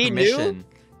 He got permission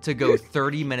to go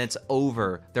 30 minutes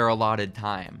over their allotted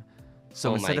time.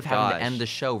 So instead of having to end the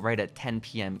show right at 10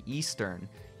 p.m. Eastern,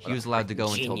 he was allowed to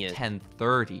go until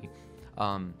 10:30.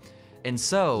 And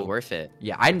so worth it.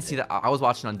 Yeah, I didn't see that. I was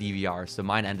watching on DVR, so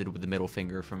mine ended with the middle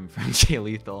finger from Jay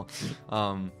Lethal.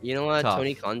 You know what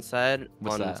Tony Khan said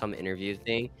What's on that? some interview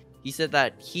thing? He said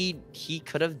that he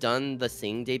could have done the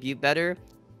Singh debut better,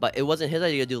 but it wasn't his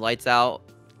idea to do lights out.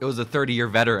 It was a 30-year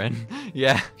veteran.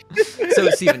 Yeah. So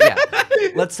Steven,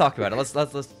 let's talk about it. Let's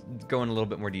go in a little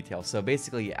bit more detail. So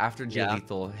basically, after Jay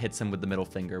Lethal hits him with the middle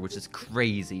finger, which is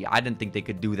crazy. I didn't think they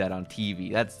could do that on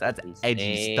TV. That's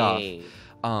edgy stuff.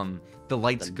 The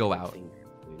lights go out,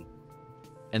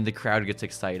 and the crowd gets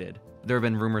excited. There have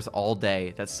been rumors all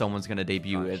day that someone's going to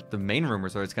debut. The main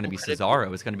rumors are it's going to be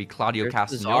Cesaro. It's going to be Claudio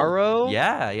Castagnoli. Cesaro?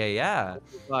 Yeah.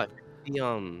 Oh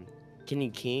the Kenny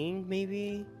King,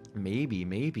 maybe?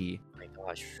 Maybe. Oh my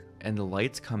gosh. And the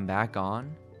lights come back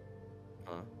on,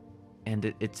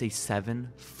 and it's a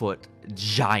 7-foot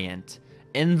giant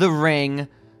in the ring.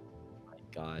 Oh my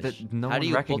gosh. That no How one do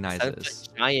you recognizes. book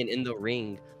 7-foot giant in the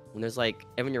ring when there's like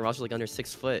everyone in your roster like under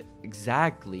 6 foot?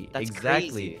 Exactly. That's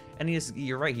exactly. crazy. And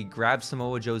you're right. He grabs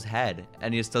Samoa Joe's head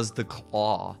and he just does the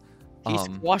claw. He's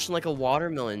squashing like a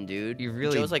watermelon, dude. He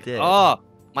really Joe's like, did. oh,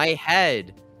 my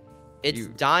head. It's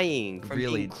dying from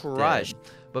being crushed.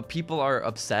 But people are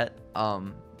upset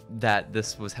that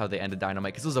this was how they ended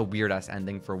Dynamite, because it was a weird ass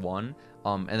ending for one.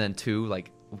 And then two, like,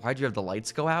 why'd you have the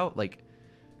lights go out? Like,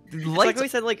 the lights. Like we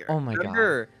said, like, oh my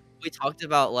god. We talked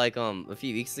about like a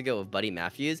few weeks ago with Buddy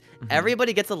Matthews.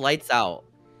 Everybody gets the lights out.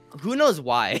 Who knows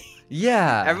why?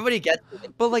 Yeah. Everybody gets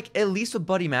it. But like, at least with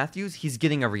Buddy Matthews, he's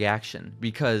getting a reaction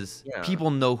because people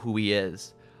know who he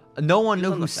is. No one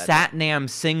knew who Satnam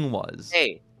Singh was.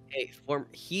 Hey,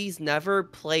 he's never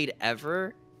played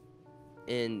ever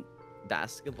in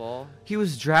basketball. He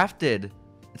was drafted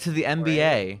to the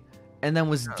NBA and then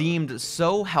was deemed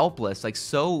so helpless, like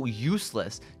so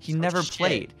useless. He never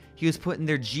played. He was put in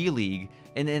their G League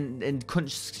and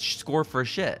couldn't score for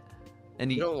shit.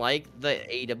 And you don't like the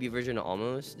AEW version of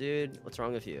Almost, dude? What's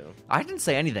wrong with you? I didn't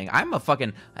say anything. I'm a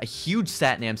huge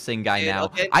Satnam Singh guy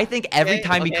now. I think every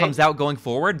time he comes out going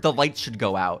forward, the lights should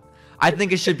go out. I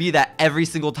think it should be that every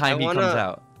single time he comes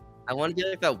out. I want to be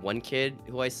like that one kid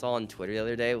who I saw on Twitter the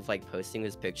other day with like posting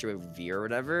his picture with Veer or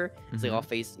whatever. It's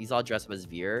like he's all dressed up as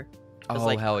Veer.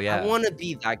 Oh, hell yeah. I want to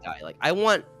be that guy. Like, I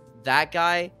want that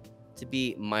guy to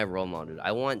be my role model.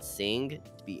 I want Singh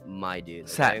to be my dude.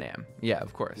 Okay? Satnam. Yeah,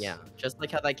 of course. Yeah. Just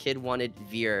like how that kid wanted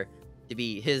Veer to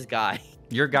be his guy.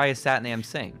 Your guy is Satnam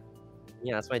Singh.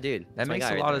 Yeah, that's my dude. That makes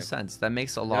a lot of sense. That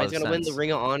makes a lot of sense. He's gonna win the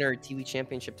Ring of Honor TV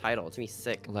Championship title. It's gonna be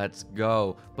sick. Let's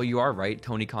go. But you are right.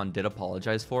 Tony Khan did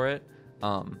apologize for it,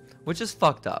 which is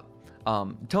fucked up.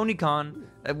 Tony Khan,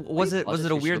 was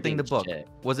it a weird thing to book?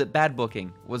 Was it bad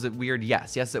booking? Was it weird?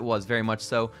 Yes, it was very much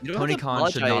so. Tony Khan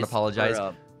should not apologize.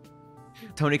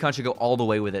 Tony Khan should go all the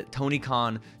way with it. Tony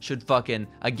Khan should fucking,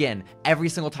 again, every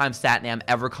single time Satnam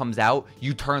ever comes out,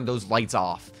 you turn those lights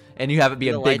off. And you have it be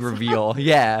a big reveal.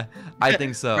 Yeah, I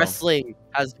think so. Wrestling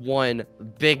has one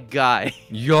big guy.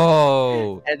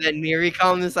 Yo. And then here he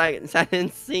comes,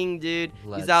 Satnam Singh, dude.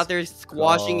 He's out there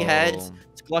squashing heads,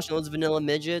 squashing those vanilla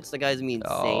midgets. The guy's insane,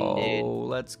 dude. Oh,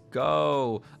 let's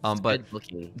go. But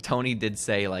Tony did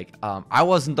say, like, I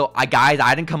wasn't guys,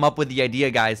 I didn't come up with the idea,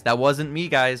 guys. That wasn't me,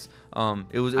 guys.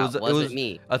 It was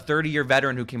me. A 30-year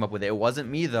veteran who came up with it. It wasn't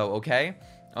me though, okay?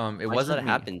 It wasn't me.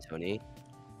 Happen, Tony.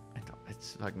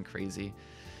 It's fucking crazy.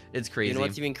 It's crazy. You know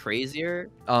what's even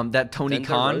crazier? That Tony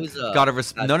Khan got a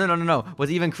response. No.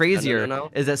 What's even crazier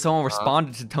is that someone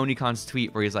responded to Tony Khan's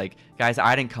tweet where he's like, guys,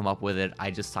 I didn't come up with it.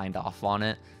 I just signed off on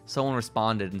it. Someone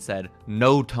responded and said,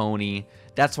 no, Tony.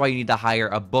 That's why you need to hire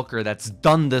a booker that's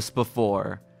done this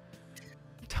before.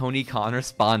 Tony Khan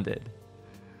responded.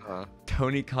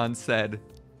 Tony Khan said,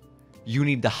 you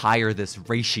need to hire this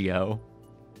ratio.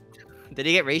 Did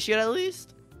he get ratioed at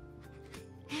least?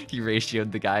 He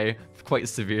ratioed the guy quite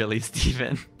severely,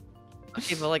 Steven.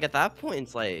 Okay, but like at that point,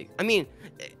 it's like, I mean,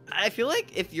 I feel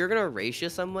like if you're gonna ratio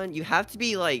someone, you have to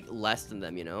be like less than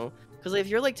them, you know? Because like, if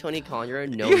you're like Tony Khan, you're a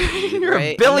you're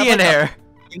right? a billionaire.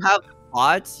 You have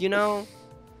bots, you know?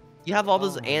 You have all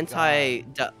those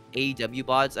anti-AEW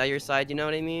bots at your side, you know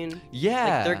what I mean?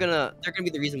 Yeah. Like, they're gonna be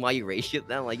the reason why you ratio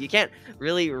them. Like you can't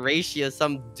really ratio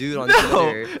some dude on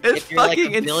Twitter. It's if you're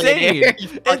fucking like insane.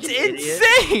 It's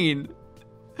insane.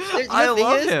 I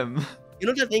love him. You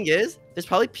know what the thing is? There's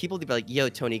probably people that be like, yo,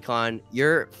 Tony Khan,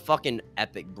 you're fucking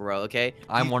epic, bro, okay?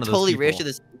 I'm one of those totally people. ratio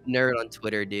this nerd on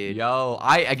Twitter, dude. Yo,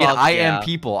 I am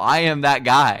people. I am that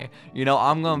guy. You know,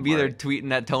 I'm gonna be there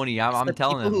tweeting at Tony. I'm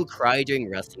telling him. People who cry during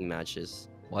wrestling matches.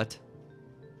 What?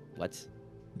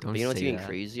 Don't you know what's say even that.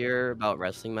 crazier about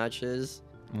wrestling matches?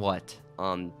 What?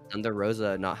 Thunder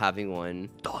Rosa not having one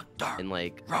in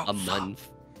like a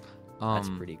month. That's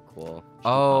pretty cool.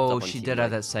 She did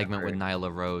have that segment with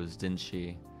Nyla Rose, didn't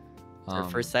she? Her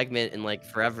first segment in like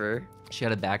forever. She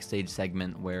had a backstage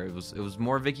segment where it was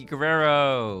more Vicky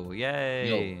Guerrero.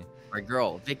 Yay! Yo, our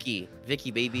girl, Vicky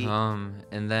baby.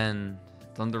 And then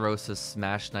Thunder Rosa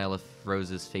smashed Nyla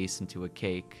Rose's face into a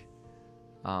cake.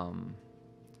 Or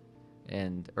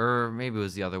maybe it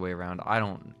was the other way around. I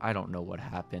don't know what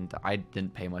happened. I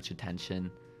didn't pay much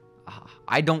attention.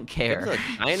 I don't care. It was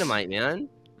like Dynamite, man.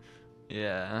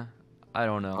 Yeah, I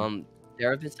don't know. There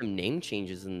have been some name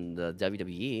changes in the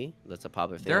WWE. That's a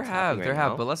popular thing. There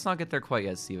have, but let's not get there quite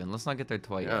yet, Steven. Let's not get there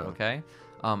quite yet, okay?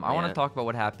 I want to talk about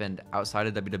what happened outside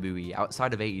of WWE,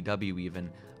 outside of AEW even.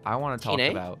 I want to talk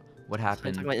about what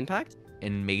happened about Impact?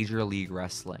 In Major League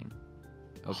Wrestling.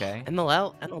 Okay?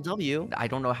 MLW. I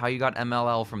don't know how you got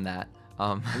MLL from that.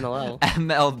 MLL.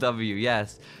 MLW,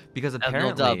 yes. Because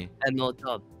apparently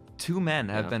MLW. 2 men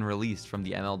have been released from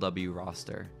the MLW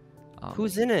roster.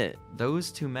 Who's in it?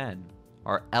 Those 2 men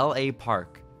are L.A.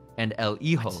 Park and El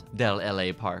Hijo del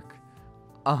L.A. Park.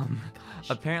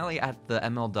 Apparently at the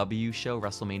MLW show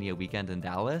WrestleMania weekend in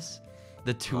Dallas,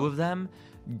 the 2 of them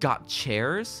got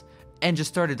chairs and just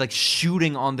started like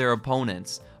shooting on their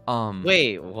opponents.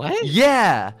 Wait, what?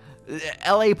 Yeah.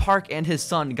 L.A. Park and his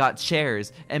son got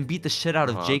chairs and beat the shit out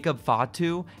of Jacob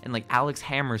Fatu and like Alex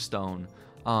Hammerstone.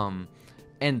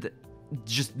 And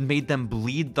just made them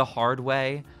bleed the hard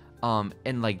way.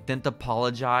 And like didn't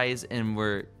apologize and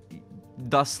were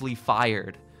thusly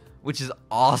fired, which is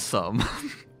awesome.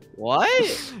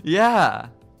 What? Yeah.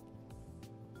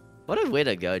 What a way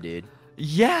to go, dude.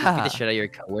 Yeah. Beat the shit out of your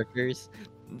coworkers.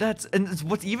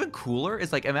 What's even cooler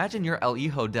is like imagine you're El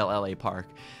Hijo del LA Park,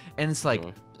 and it's like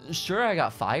sure I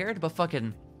got fired, but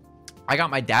fucking I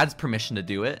got my dad's permission to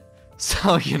do it,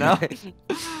 so you know.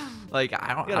 Like,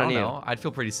 I don't know. I'd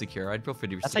feel pretty secure. I'd feel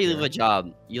pretty secure. That's how you leave a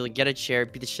job. You get a chair,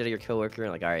 beat the shit out of your coworker,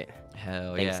 and like, all right.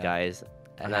 Hell thanks, guys.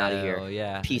 I'm out of here.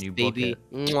 Yeah. Peace, baby.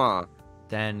 Mwah.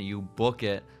 Then you book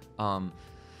it.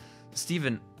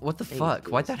 Steven, what the fuck?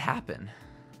 Why'd that happen?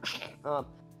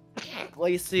 Well,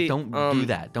 you see, don't do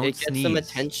that. Don't sneeze. It gets some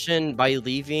attention by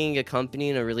leaving a company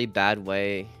in a really bad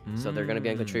way. So they're going to be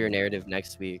on control of your narrative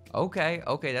next week. Okay,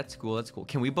 that's cool.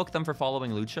 Can we book them for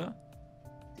Following Lucha?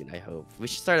 Dude, I hope. We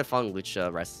should start a Following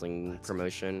Lucha wrestling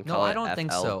promotion. No, I don't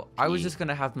think so. I was just going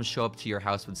to have them show up to your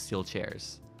house with steel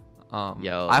chairs.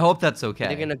 Yo. I hope that's okay.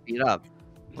 They're going to beat up.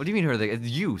 What do you mean who are they? It's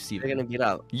you, Steven. They're going to beat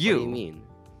up. You. What do you mean?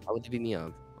 Why would they beat me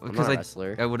up? I'm Because not a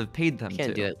wrestler. I would have paid them You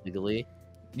can't do that legally.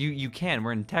 You can.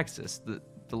 We're in Texas.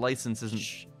 The license isn't...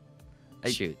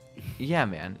 Shoot. Yeah,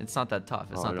 man. It's not that tough.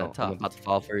 It's not that tough. I'm about to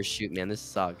fall for a shoot, man. This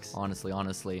sucks.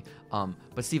 Honestly.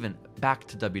 But Steven, back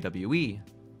to WWE.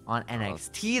 On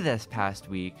NXT this past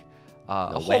week, No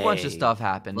a whole bunch of way. stuff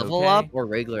happened. Level Okay? Up or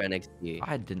regular NXT?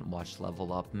 I didn't watch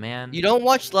Level Up, man. You don't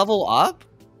watch Level Up?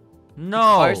 No. You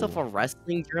call yourself a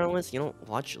wrestling journalist? You don't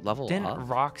watch Level Didn't Up?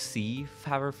 Roxy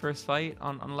have her first fight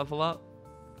on Level Up?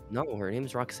 No, her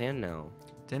name's Roxanne now.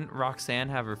 Didn't Roxanne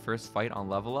have her first fight on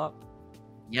Level Up?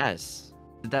 Yes.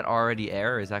 Did that already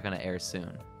air, or is that going to air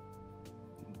soon?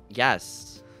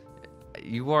 Yes.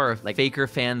 You are a faker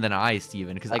fan than I,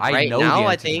 Steven, because I right know now, the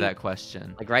I answer to think, that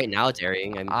question. Like right now it's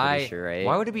airing, I'm pretty sure, right?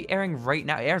 Why would it be airing right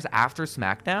now? It airs after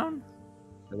SmackDown?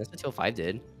 And that's what 205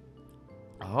 did.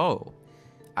 Oh.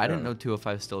 I didn't know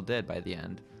 205 still did by the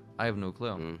end. I have no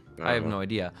clue. I have know. no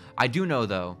idea. I do know,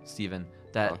 though, Steven,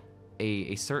 that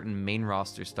a certain main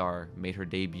roster star made her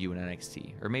debut in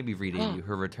NXT, or maybe re-debut,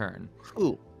 her return.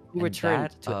 Who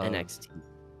returned to NXT?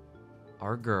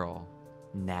 Our girl,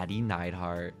 Natty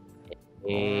Neidhart.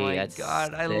 Hey, Oh my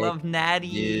god, I love Natty.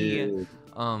 Dude.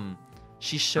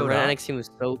 She showed up. NXT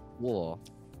was so cool.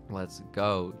 Let's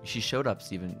go. She showed up,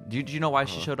 Steven. Do you know why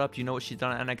she showed up? Do you know what she's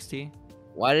done at NXT?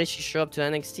 Why did she show up to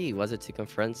NXT? Was it to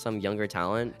confront some younger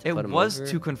talent? It was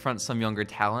to confront some younger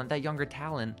talent. That younger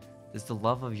talent is the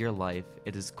love of your life.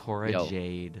 It is Cora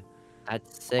Jade.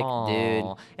 That's sick,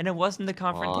 dude. And it wasn't a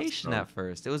confrontation at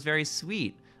first. It was very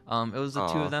sweet. It was the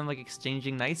two of them like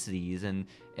exchanging niceties, and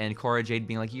Cora Jade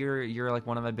being like, "You're like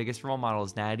one of my biggest role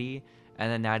models, Natty." And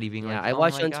then Natty being like, I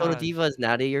watched on Total Divas,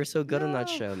 Natty. You're so good on that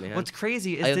show, man. What's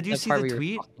crazy is, did you see the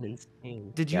tweet?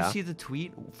 Did you see the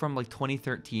tweet from like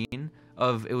 2013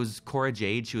 of, it was Cora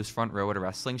Jade, she was front row at a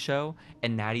wrestling show,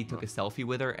 and Natty took a selfie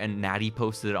with her, and Natty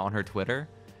posted it on her Twitter,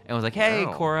 and was like, "Hey,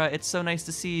 Cora, it's so nice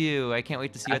to see you. I can't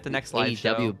wait to see you at the next live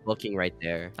show." AEW booking right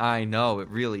there. I know, it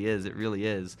really is. It really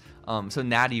is. So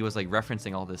Natty was like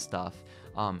referencing all this stuff,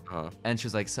 and she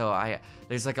was like, "So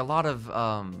there's like a lot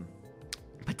of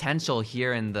potential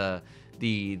here in the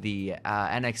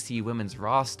NXT women's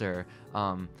roster,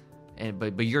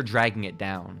 but you're dragging it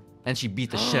down." And she beat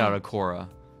the shit out of Cora.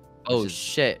 Oh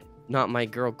shit! Not my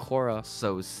girl Cora.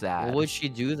 So sad. Why would she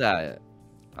do that?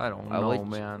 I don't know,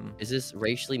 man. Is this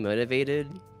racially motivated?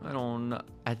 I don't know.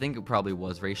 I think it probably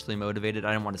was racially motivated.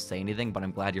 I didn't want to say anything, but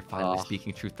I'm glad you're finally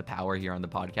speaking truth to power here on the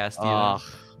podcast, Steven.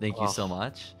 Thank you so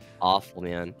much. Awful,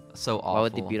 man. So awful. Why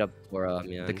would they beat up Cora,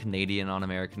 man? The Canadian on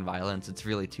American violence, it's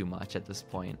really too much at this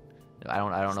point. I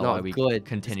don't know why we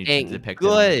continue to depict it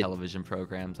on the television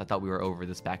programs. I thought we were over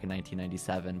this back in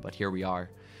 1997, but here we are.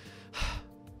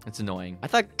 It's annoying. I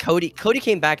thought Cody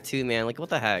came back too, man. Like, what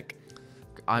the heck?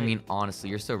 I mean, honestly,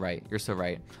 you're so right. You're so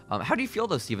right. How do you feel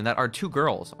though, Steven, that our two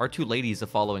girls, our two ladies of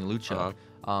Following Lucha,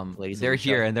 they're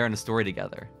here and they're in a story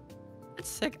together? It's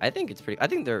sick. I think it's pretty. I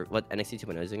think what NXT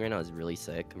 2.0 is doing right now is really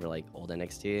sick. We're like old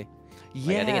NXT.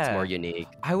 Yeah. Like, I think it's more unique.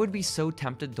 I would be so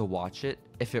tempted to watch it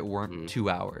if it weren't 2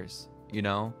 hours. You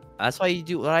know? That's why you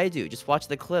do what I do. Just watch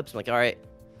the clips. I'm like, all right,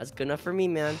 that's good enough for me,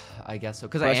 man. I guess so.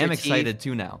 Because I am excited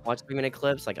too now. Watch 3-minute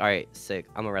clips. Like, all right, sick.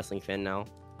 I'm a wrestling fan now.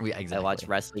 Exactly. I watch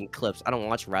wrestling clips. I don't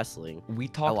watch wrestling. We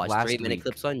talked last week. I watch 3-minute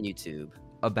clips on YouTube.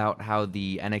 About how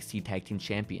the NXT Tag Team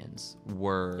Champions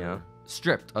were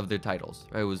stripped of their titles.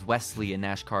 It was Wesley and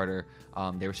Nash Carter.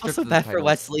 They were stripped of their titles. So bad for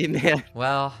Wesley, man.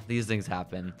 Well, these things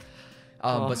happen.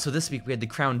 But so this week we had to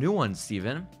crown new ones,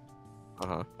 Steven.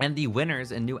 And the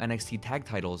winners and new NXT tag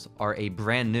titles are a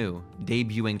brand new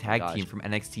debuting tag team from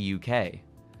NXT UK.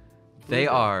 They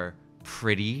are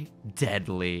Pretty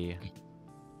Deadly.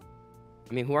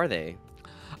 I mean, who are they?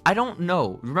 I don't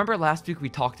know. Remember last week we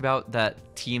talked about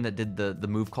that team that did the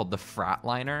move called the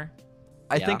Fratliner?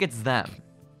 I think it's them.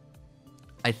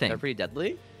 I think. They're Pretty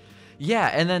Deadly?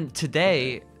 Yeah, and then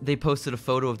today they posted a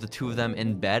photo of the two of them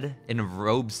in bed in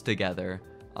robes together.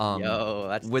 Yo,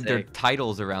 that's with their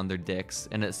titles around their dicks,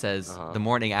 and it says the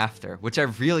morning after, which I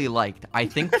really liked. I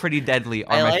think Pretty Deadly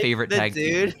are my favorite tag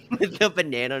team. Dude with the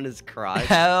banana on his crotch.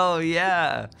 Hell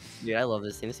yeah. Dude, I love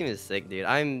this team. This team is sick, dude.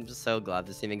 I'm so glad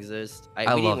this team exists. We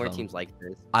need more teams like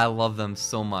this. I love them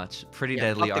so much. Pretty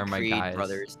Deadly are my guys.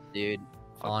 Brothers, dude.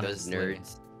 Honestly, those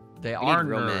nerds. They are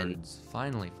nerds.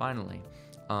 Finally.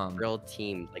 Real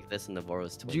team like this in the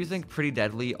Voros Twins. Do you think Pretty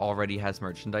Deadly already has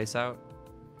merchandise out?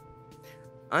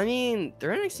 I mean,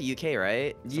 they're NXT UK,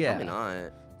 right? So yeah. Probably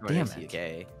not. Damn NXT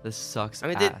it. UK. This sucks. I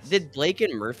mean, did Blake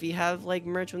and Murphy have like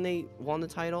merch when they won the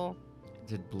title?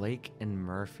 Did Blake and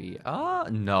Murphy?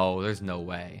 No, there's no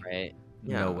way. Right?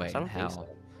 Yeah, no way in hell. So.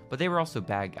 But they were also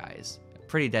bad guys.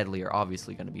 Pretty Deadly are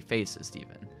obviously going to be faces,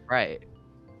 Steven. Right.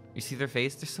 You see their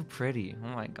face? They're so pretty. Oh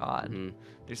my god.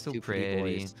 They're so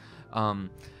pretty.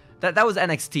 That was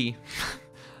NXT.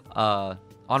 On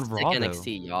Raw,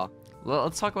 NXT, y'all. Well,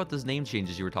 let's talk about those name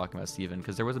changes you were talking about, Steven,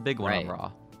 because there was a big one on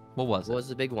Raw. What was it? What was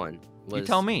the big one? You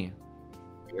tell me.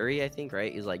 Fury, I think,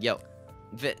 right? He's like, yo,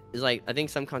 It's like, I think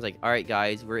some cons like, all right,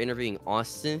 guys, we're interviewing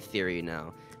Austin Theory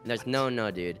now. And there's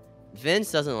no, dude.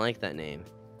 Vince doesn't like that name.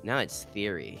 Now it's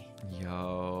Theory.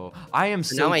 Yo, I am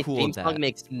So now my cool theme with song that.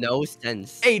 makes no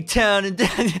sense. A-Town and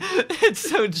it's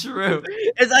so true.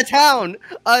 It's a town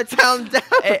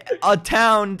down. A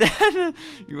town down.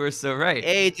 You are so right.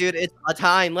 Hey, dude, it's a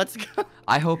time. Let's go.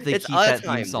 I hope they It's keep a that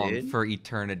time, theme song dude. for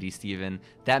eternity, Steven.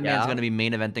 That man's Yeah. gonna be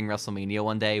main eventing WrestleMania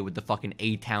one day with the fucking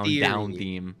A-Town Theory. down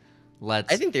theme.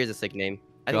 Let's I think there's a sick name.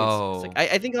 I think go. it's sick.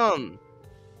 I think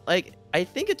like I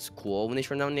think it's cool when they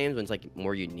shorten down names when it's like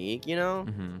more unique, you know?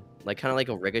 Like kind of like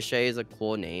a Ricochet is a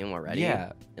cool name already.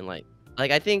 Yeah. And like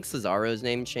I think Cesaro's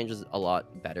name change was a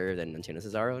lot better than Antonio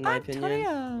Cesaro in my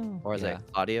opinion. Or is it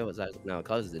Claudio? Was that no?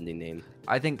 Claudio's Indian name.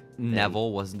 I think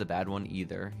Neville wasn't a bad one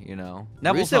either. You know,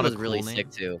 Neville's Rusev not was a cool really name.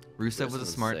 sick too. Rusev was a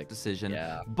smart sick. decision.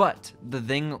 Yeah. But the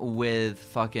thing with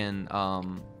fucking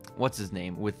what's his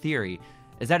name with Theory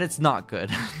is that it's not good.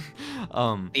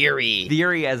 Theory.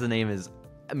 Theory as a name is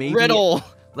maybe Riddle.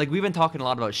 Like we've been talking a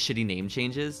lot about shitty name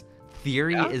changes.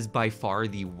 Theory is by far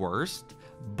the worst,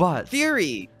 but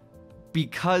Theory.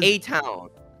 because A-Town.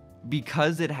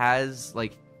 because it has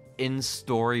like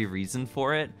in-story reason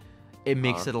for it, it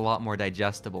makes it a lot more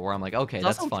digestible. Where I'm like, okay,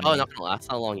 that's funny. Oh, not gonna last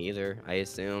that long either. I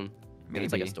assume. Maybe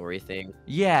it's like a Maybe. story thing.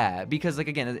 Yeah, because like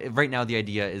again, right now the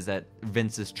idea is that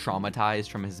Vince is traumatized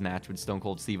from his match with Stone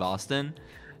Cold Steve Austin.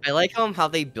 I like how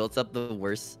they built up the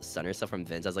worst stunner stuff from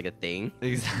Vince as like a thing.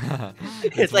 Exactly.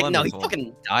 It's like no, he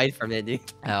fucking died from it, dude.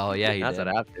 Hell yeah, he That's did.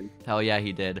 what happened. Hell yeah,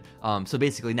 he did. So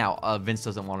basically now Vince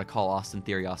doesn't want to call Austin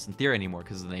Theory anymore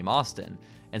because of the name Austin,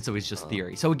 and so he's just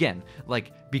Theory. So again,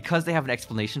 like because they have an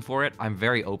explanation for it, I'm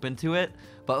very open to it.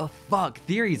 But fuck,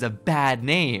 Theory's a bad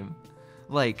name.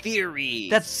 Like Theory.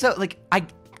 that's so like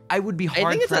I would be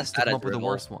hard it's as pressed to bad come as up with the Riddle.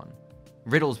 worst one.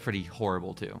 Riddle's pretty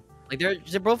horrible too. Like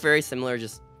they're both very similar,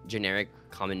 just generic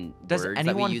common Does words that we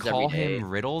anyone use call every day. him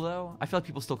Riddle though? I feel like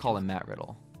people still call him Matt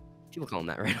Riddle. People call him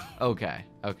Matt Riddle. Okay.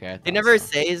 I They thought never so.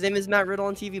 say his name is Matt Riddle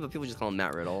on TV, but people just call him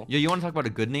Matt Riddle. Yo, you want to talk about a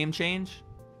good name change?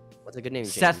 What's a good name?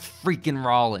 Seth freaking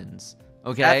Rollins.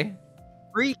 Okay.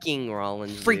 Freaking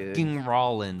Rollins. Dude. Freaking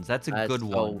Rollins. That's a good so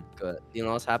one. Good. You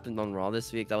know what's happened on Raw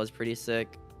this week? That was pretty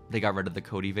sick. They got rid of the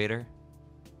Cody-vator.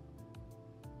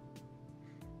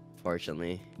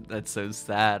 Fortunately. That's so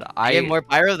sad. I get more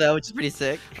pyro though, which is pretty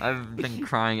sick. I've been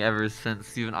crying ever since,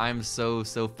 Steven. I'm so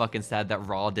fucking sad that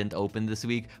Raw didn't open this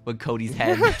week with Cody's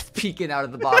head peeking out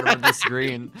of the bottom of the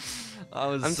screen.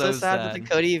 I'm so sad with the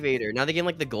Cody-vator. Now they give him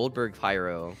like the Goldberg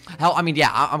pyro. Hell, I mean, yeah,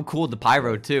 I'm cool with the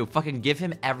pyro too. Fucking give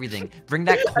him everything. Bring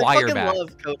that choir I back.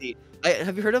 love Cody.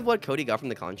 Have you heard of what Cody got from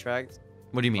the contract?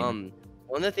 What do you mean?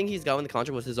 One of the things he's got in the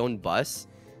contract was his own bus.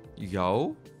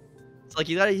 Yo? So like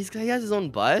he has his own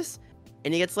bus,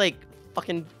 and he gets like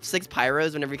fucking 6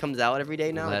 pyros whenever he comes out every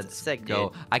day now. Let's It's sick, go.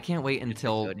 dude. I can't wait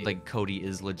until Cody. like Cody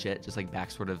is legit, just like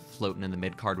back sort of floating in the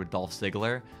mid card with Dolph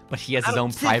Ziggler, but he has his I don't-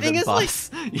 own see, the thing private is, like, bus.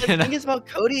 The you know? thing is about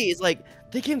Cody is like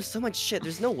they gave him so much shit.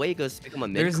 There's no way he goes to become a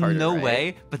mid There's carder. no right?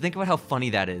 way, but think about how funny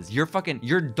that is. You're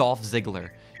Dolph Ziggler.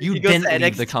 You He goes didn't to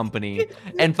leave the NXT. company,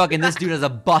 and fucking this dude has a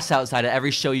bus outside of every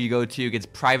show you go to, gets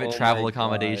private Oh travel my God.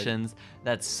 accommodations.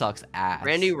 That sucks ass.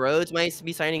 Randy Rhodes might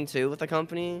be signing too with the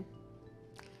company.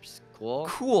 Which is cool.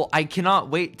 Cool. I cannot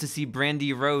wait to see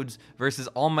Brandy Rhodes versus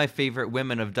all my favorite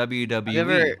women of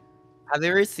WWE. Have you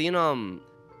ever seen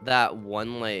that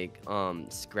one like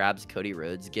Scrabs Cody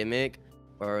Rhodes gimmick,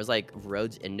 or it was like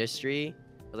Rhodes Industry?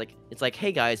 It was like it's like,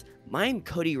 hey guys, I'm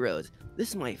Cody Rhodes. This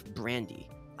is my Brandy.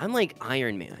 I'm like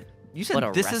Iron Man. You What a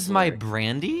said this is my wrestler."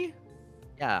 Brandy?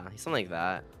 Yeah, something like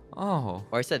that. Oh.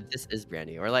 Or I said this is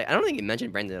Brandy. Or like I don't think he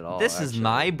mentioned Brandy at all. This is actually.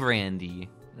 my Brandy.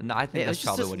 No, I think It was that's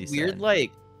just probably this what he weird said.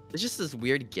 like it's just this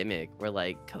weird gimmick where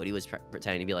like Cody was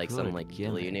pretending to be like some Good like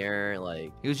gimmick. billionaire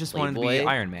like He was just wanting to be Playboy.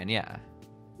 Iron Man, yeah.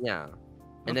 yeah,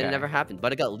 and then it Okay. never happened.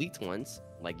 But it got leaked once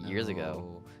like years ago.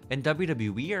 Oh. And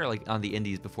WWE or like on the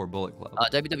indies before Bullet Club?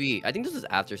 WWE. I think this was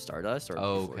after Stardust or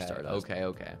before Okay, Stardust.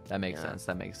 okay. That makes Yeah. sense.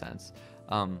 That makes sense.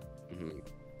 Mhm.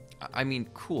 I mean,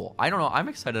 cool. I don't know. I'm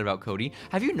excited about Cody.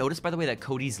 Have you noticed, by the way, that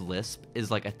Cody's lisp is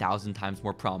like 1,000 times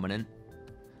more prominent?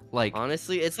 Like,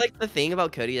 Honestly, it's like the thing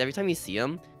about Cody. Every time you see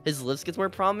him, his lips gets more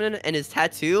prominent and his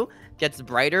tattoo gets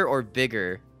brighter or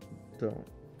bigger. don't.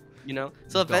 You know.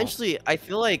 So Don't. eventually, I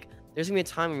feel like there's gonna be a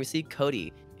time when we see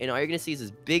Cody, and all you're gonna see is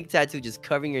this big tattoo just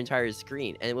covering your entire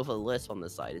screen, and with a lisp on the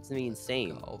side. It's gonna be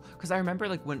insane. Because I remember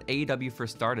like when AEW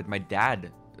first started, my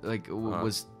dad like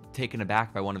was taken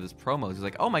aback by one of his promos. He's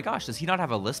like, "Oh my gosh, does he not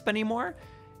have a lisp anymore?"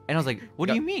 And I was like, "What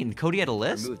do you mean? Cody had a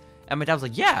lisp?" And my dad was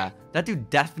like, "Yeah, that dude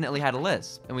definitely had a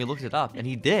lisp." And we looked it up, and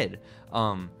he did.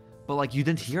 But but like you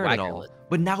didn't hear it at all.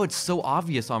 But now it's so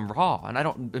obvious on Raw, and I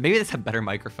don't. Maybe they just have better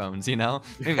microphones, you know?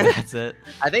 Maybe that's it.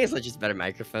 I think it's like just better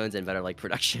microphones and better like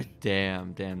production.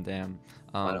 Damn. But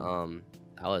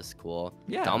that was cool.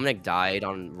 Yeah. Dominic died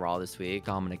on Raw this week.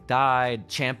 Dominic died.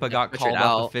 Ciampa got called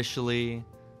out officially.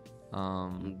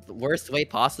 The worst way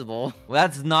possible. Well,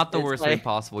 that's not the worst way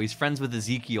possible. He's friends with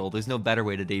Ezekiel. There's no better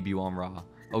way to debut on Raw.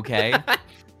 Okay.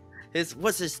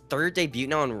 What's his third debut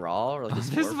now on Raw? Or like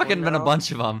there's fucking been a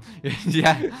bunch of them.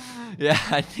 yeah,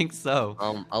 I think so.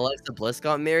 Alexa Bliss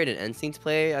got married and NSYNC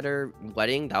played at her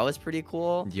wedding. That was pretty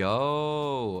cool.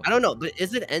 Yo. I don't know, but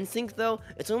is it NSYNC though?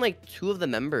 It's only like 2 of the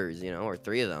members, you know, or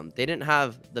 3 of them. They didn't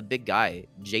have the big guy,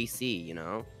 Jacy, you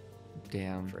know.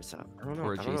 Damn. I don't know.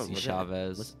 Poor Jacy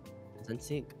Chavez. Is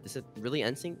NSYNC? Is it really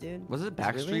NSYNC, dude? Was it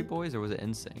Backstreet Boys or was it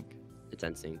NSYNC? It's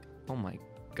NSYNC. Oh my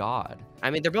god.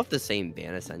 I mean, they're both the same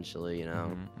band essentially, you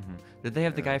know. Did they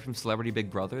have the guy from Celebrity Big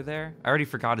Brother there? I already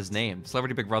forgot his name.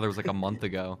 Celebrity Big Brother was like a month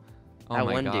ago. Oh that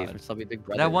my one god. dude from Celebrity Big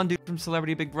Brother. That one dude from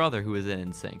Celebrity Big Brother who was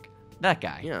in NSYNC. That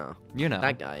guy. Yeah. You know.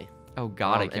 That guy. Oh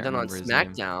god, I can't remember his name.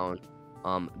 And then on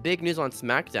SmackDown, big news on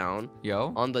SmackDown.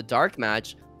 Yo. On the dark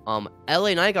match,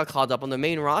 LA Knight got called up on the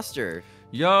main roster.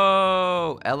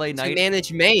 Yo, LA Knight to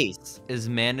manage Mace. Is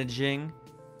managing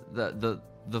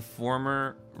the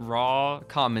former Raw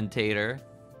commentator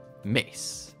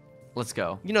Mace. Let's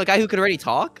go. You know, a guy who could already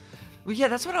talk? Well, yeah,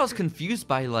 that's what I was confused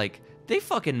by. Like, they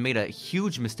fucking made a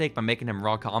huge mistake by making him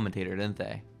Raw commentator, didn't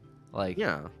they? Like,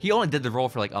 yeah. He only did the role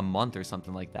for like a month or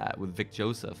something like that with Vic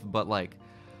Joseph. But like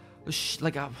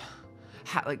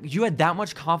you had that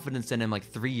much confidence in him like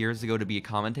 3 years ago to be a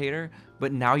commentator,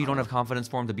 but now you don't have confidence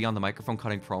for him to be on the microphone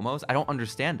cutting promos? I don't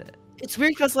understand it. It's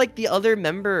weird because like the other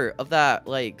member of that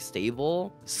like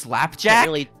stable, Slapjack.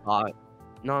 Really talk.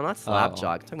 No, not Slapjack.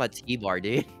 I'm talking about T-Bar,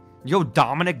 dude. Yo,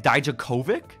 Dominic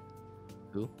Dijakovic?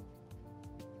 Who?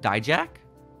 Dijak?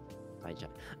 I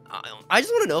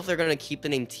just want to know if they're gonna keep the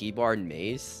name T-Bar and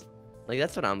Mace. Like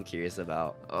that's what I'm curious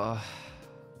about.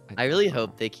 I really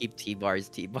hope they keep T-Bar's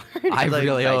T-Bar. I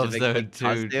really hope so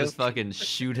too. Just fucking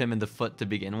shoot him in the foot to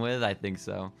begin with. I think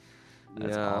so.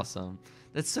 That's awesome.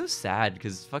 That's so sad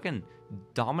because fucking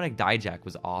Dominic Dijak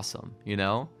was awesome. You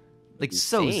know, like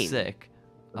so sick.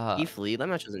 Keith Lee, that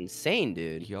match was insane,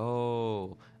 dude.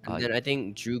 Yo. And then I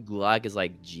think Drew Gulak is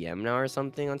like GM now or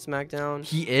something on SmackDown.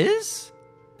 He is?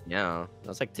 Yeah, that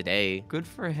was like today. Good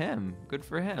for him. Good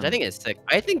for him. I think it's sick.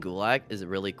 I think Gulak is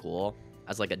really cool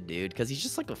as like a dude because he's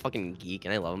just like a fucking geek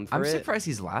and I love him for it. I'm surprised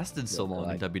he's lasted so long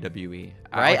in WWE.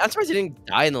 Right? I'm surprised he didn't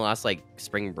die in the last like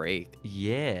spring break.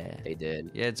 Yeah. They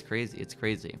did. Yeah, it's crazy. It's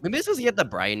crazy. Maybe it's because he had the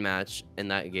Bryan match and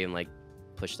that game like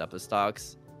pushed up his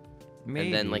stocks. Maybe.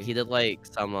 And then like he did like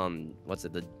some what's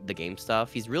it, the game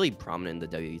stuff. He's really prominent in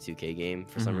the WWE2K game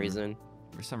for some reason.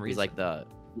 For some reason.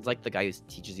 He's like the guy who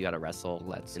teaches you how to wrestle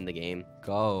in the game.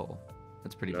 Go.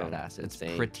 That's pretty badass. It's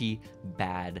pretty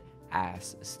bad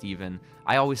ass, Steven.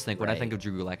 I always think when I think of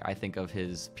Drew Gulak, I think of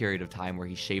his period of time where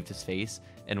he shaved his face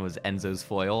and was Enzo's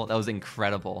foil. That was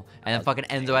incredible. And then fucking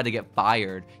Enzo had to get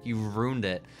fired. You ruined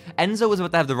it. Enzo was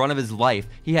about to have the run of his life.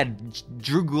 He had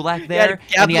Drew Gulak there,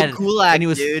 and he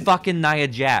was fucking Nia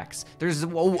Jax.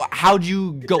 How'd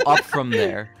you go up from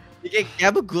there? You get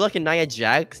Gabu Gulak and Nia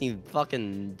Jax, and you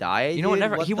fucking died. You know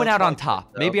what? He went out on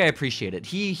top. Maybe I appreciate it.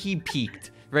 He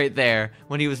peaked right there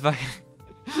when he was fucking.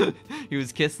 He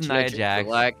was kissing Nia Jax.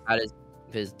 Gulak had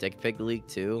his dick pic leak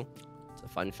too. It's a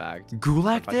fun fact.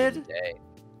 Gulak did?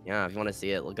 Yeah, if you want to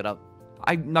see it, look it up.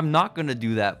 I'm not gonna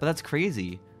do that, but that's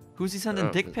crazy. Who's he sending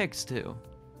dick pics to?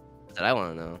 That I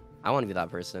want to know. I want to be that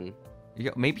person.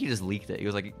 Maybe he just leaked it. He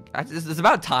was like, "It's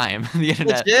about time." The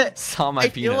internet saw my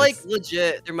penis. I feel like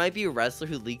legit, there might be a wrestler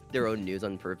who leaked their own news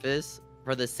on purpose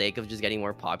for the sake of just getting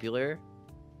more popular.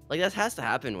 Like that has to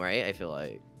happen, right? I feel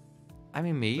like. I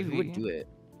mean, maybe. Who would do it?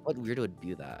 What weirdo would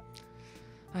do that?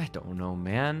 I don't know,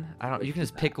 man. I don't. You can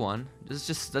just pick one.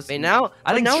 That's. Wait, now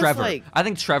I think Trevor. I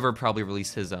think Trevor probably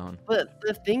released his own. But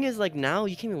the thing is, like now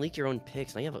you can't even leak your own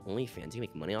pics. Now you have OnlyFans. You can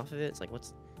make money off of it. It's like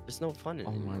there's no fun in it.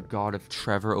 Oh my god! If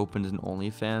Trevor opened an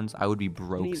OnlyFans, I would be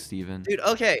broke, Steven. Dude,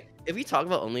 okay. If we talk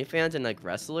about OnlyFans and like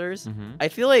wrestlers, I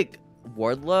feel like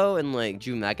Wardlow and like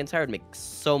Drew McIntyre would make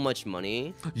so much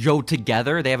money. Yo,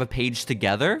 together they have a page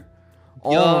together.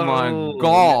 Oh my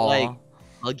god! Like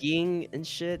hugging and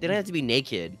shit. They don't have to be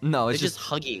naked. No, it's just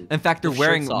hugging. In fact, they're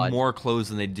wearing more clothes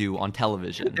than they do on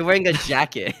television. They're wearing a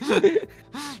jacket.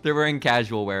 They're wearing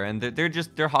casual wear, and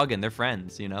they're hugging. They're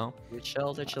friends, you know. They're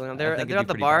chilling. They're at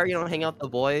the bar, you know, hang out with the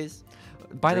boys.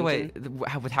 by the way,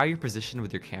 with how you're positioned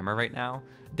with your camera right now,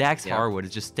 Dax Harwood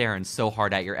is just staring so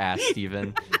hard at your ass,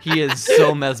 Steven. He is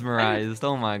so mesmerized.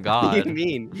 Oh my god. What do you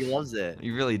mean? He loves it.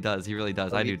 He really does. He really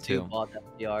does. I do too.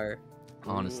 FDR.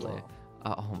 Honestly.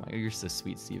 Oh my, you're so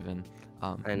sweet, Steven.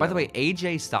 By the way,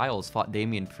 AJ Styles fought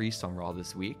Damian Priest on Raw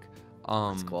this week.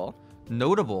 That's cool.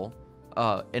 Notable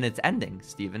in its ending,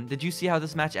 Steven. Did you see how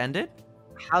this match ended?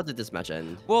 How did this match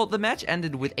end? Well, the match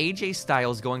ended with AJ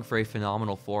Styles going for a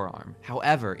phenomenal forearm.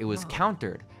 However, it was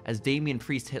countered as Damian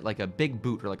Priest hit like a big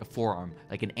boot or like a forearm,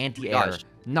 like an anti-air,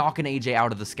 knocking AJ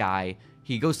out of the sky.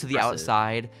 He goes to the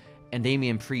outside, and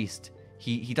Damian Priest,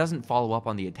 he doesn't follow up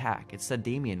on the attack. Instead,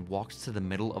 Damian walks to the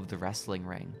middle of the wrestling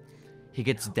ring. He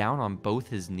gets down on both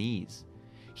his knees.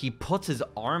 He puts his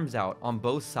arms out on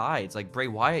both sides like Bray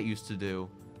Wyatt used to do.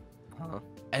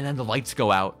 And then the lights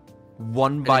go out.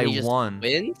 One by one.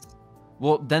 Wins?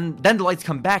 Well, then the lights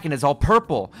come back and it's all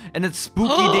purple. And it's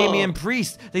spooky Damian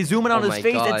Priest. They zoom in on his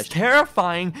face. It's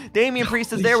terrifying. Damian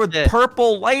Priest is there with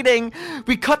purple lighting.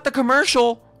 We cut the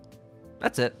commercial.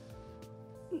 That's it.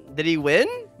 Did he win?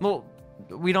 Well,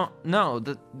 we don't know.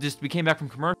 Just we came back from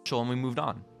commercial and we moved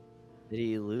on. Did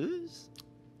he lose?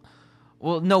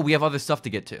 Well, no, we have other stuff to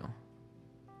get to.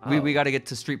 We got to get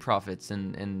to Street Profits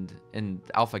and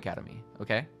Alpha Academy,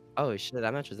 okay? Oh shit,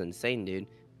 that match was insane, dude.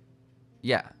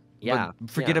 Yeah. Yeah.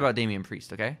 But forget about Damian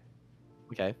Priest, okay?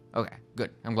 Okay. Okay,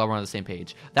 good. I'm glad we're on the same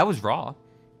page. That was Raw.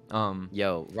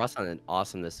 Yo, Raw sounded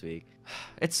awesome this week.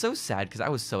 It's so sad because I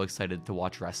was so excited to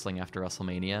watch wrestling after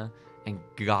WrestleMania. And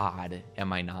God,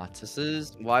 am I not? This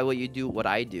is why you do what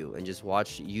I do and just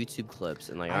watch YouTube clips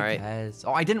and like, all right.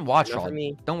 Oh, I didn't watch Raw.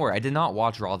 Don't worry, I did not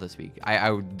watch Raw this week.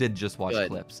 I did just watch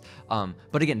clips.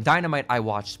 But again, Dynamite I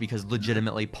watched because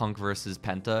legitimately Punk versus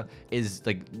Penta is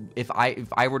like, if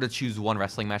I were to choose one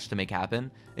wrestling match to make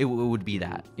happen, it would be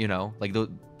that, you know, like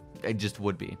it just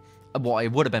would be. Well, it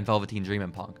would have been Velveteen Dream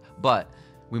and Punk, but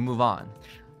we move on.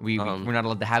 We're not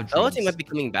allowed to have dreams. Velveteen might be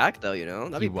coming back though, you know,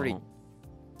 that'd be pretty.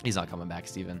 He's not coming back,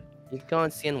 Steven. You can go on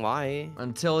CNY.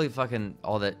 Until he fucking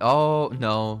all that. Oh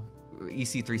no,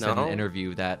 EC3 said in an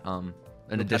interview that an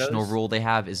additional rule they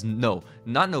have is not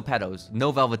no pedos,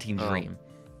 no Velveteen Dream.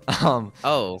 So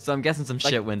I'm guessing some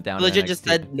shit went down. Legit just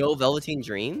said no Velveteen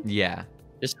Dream. Yeah.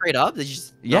 Just straight up. Did you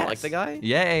just not like the guy?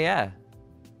 Yeah.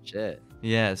 Shit.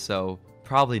 Yeah. So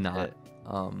probably not.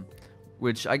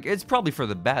 Which it's probably for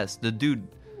the best. The dude,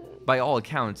 by all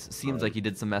accounts, seems like he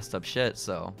did some messed up shit.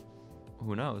 So.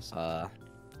 Who knows?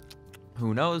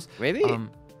 Who knows? Maybe.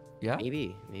 Yeah.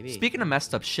 Maybe. Speaking of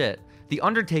messed up shit, The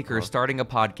Undertaker is starting a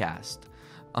podcast.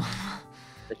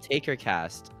 The Taker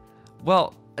Cast.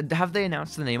 Well, have they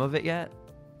announced the name of it yet?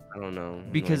 I don't know.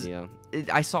 Because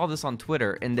I saw this on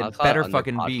Twitter, and it better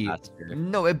fucking be.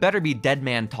 No, it better be Dead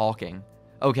Man Talking.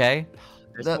 Okay.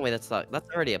 There's no way that's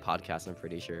already a podcast. I'm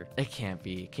pretty sure. It can't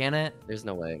be, can it? There's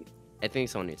no way. I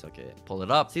think Sony took it. Pull it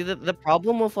up. See, the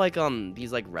problem with like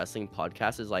these like wrestling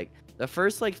podcasts is like the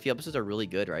first like few episodes are really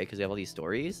good, right? Because they have all these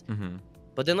stories.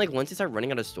 But then like once you start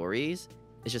running out of stories,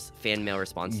 it's just fan mail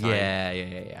response time. Yeah.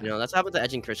 You know, that's happened to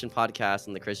Edge and Christian podcast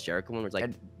and the Chris Jericho one, where it's like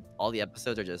all the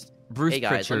episodes are just Bruce hey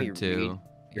guys, Pritchard let me too.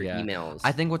 Read your emails.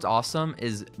 I think what's awesome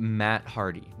is Matt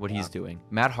Hardy, what he's doing.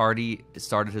 Matt Hardy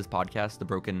started his podcast, The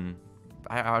Broken.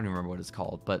 I don't even remember what it's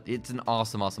called, but it's an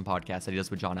awesome podcast that he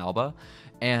does with John Alba.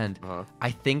 And I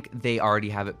think they already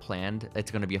have it planned.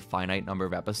 It's going to be a finite number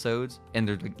of episodes.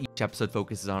 And each episode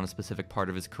focuses on a specific part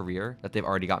of his career that they've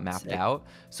already got mapped out.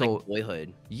 So like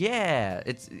Boyhood. Yeah,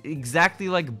 it's exactly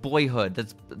like Boyhood.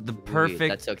 That's the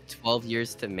perfect. That took 12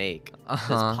 years to make. This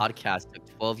podcast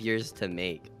took 12 years to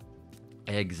make.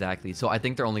 Exactly. So I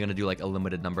think they're only going to do like a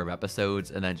limited number of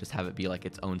episodes and then just have it be like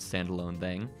its own standalone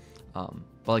thing.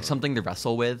 But like Something to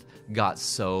Wrestle With got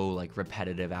so like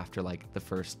repetitive after like the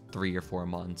first 3 or 4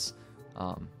 months.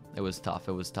 It was tough.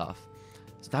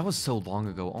 So that was so long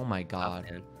ago. Oh my god.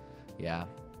 Man. Yeah.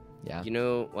 You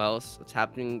know what else? What's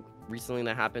happening recently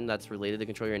that happened that's related to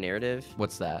Control Your Narrative?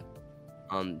 What's that?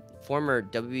 Former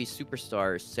WWE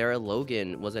superstar Sarah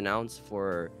Logan was announced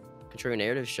for Control Your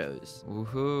Narrative shows.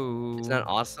 Woohoo! Isn't that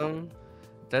awesome?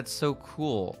 That's so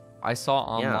cool. I saw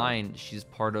online she's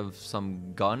part of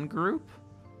some gun group,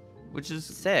 which is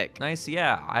sick. Nice.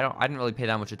 Yeah, I didn't really pay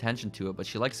that much attention to it, but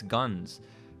she likes guns,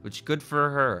 which good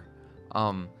for her.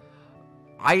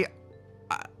 I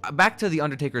back to the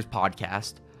Undertaker's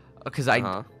podcast because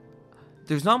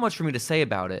there's not much for me to say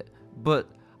about it, but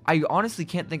I honestly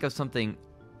can't think of something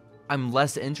I'm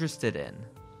less interested in.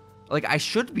 Like I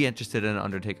should be interested in an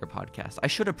Undertaker podcast. I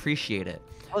should appreciate it.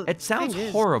 Well, it sounds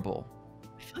horrible.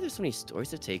 I feel like there's so many stories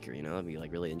to Taker, you know, that'd be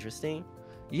like really interesting.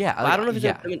 Yeah, I don't know if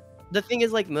it's I mean, the thing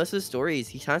is like most of the stories,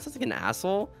 he kind of sounds like an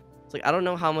asshole. It's like I don't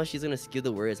know how much she's gonna skew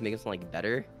the words, make it sound like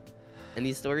better in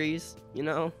these stories. You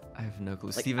know? I have no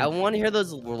clue. Like, Steven, I want to hear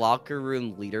those locker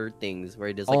room leader things where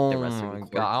he does like the wrestler.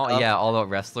 Yeah, all about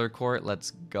wrestler court.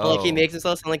 Let's go. Like he makes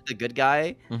himself sound like the good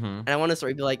guy, Mm-hmm. and I want to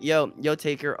sort of be like, yo,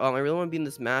 Taker, I really want to be in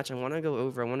this match. I want to go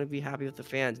over. I want to be happy with the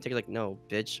fans. And Taker's like, no,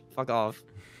 bitch, fuck off.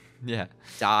 Yeah.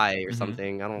 Die or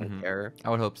something. I don't care. I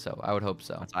would hope so.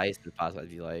 That's ice in the past. I'd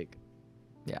be like,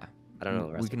 yeah. I don't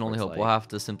know. We can only hope. Like. We'll have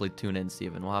to simply tune in,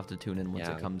 Steven. We'll have to tune in once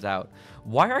it comes out.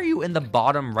 Why are you in the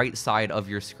bottom right side of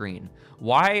your screen?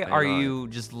 Why are you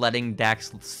just letting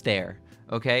Dax stare?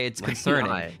 Okay, it's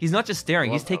concerning. He's not just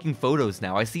staring. He's taking photos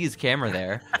now. I see his camera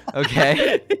there.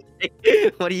 Okay.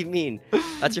 What do you mean?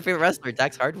 That's your favorite wrestler,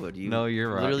 Dax Hardwood. No,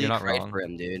 you're right. Literally you're not cried wrong. for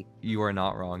him, dude. You are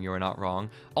not wrong. You are not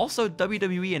wrong. Also,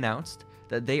 WWE announced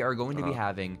that they are going to be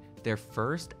having their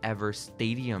first ever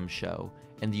stadium show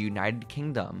in the United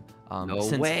Kingdom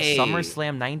since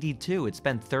SummerSlam '92. It's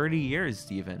been 30 years,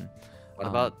 Steven. What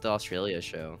about the Australia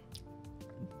show?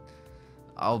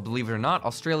 I'll believe it or not,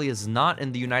 Australia is not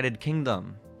in the United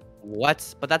Kingdom.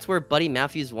 What? But that's where Buddy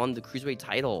Matthews won the Cruiserweight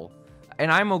title.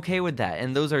 And I'm okay with that,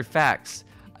 and those are facts.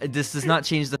 This does not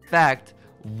change the fact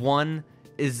one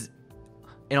is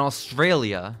in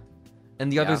Australia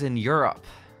and the other's in Europe.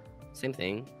 Same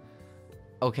thing.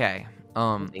 Okay.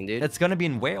 It's gonna be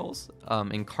in Wales,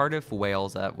 in Cardiff,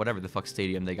 Wales, at whatever the fuck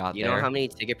stadium they got there. You know how many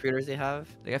ticket pre-orders they have?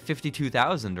 They got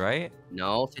 52,000, right?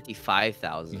 No,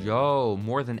 55,000. Yo,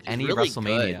 more than any really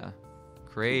WrestleMania. Good.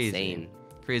 Crazy. Insane.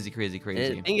 Crazy.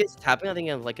 And the thing is, it's happening, I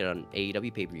think, on like an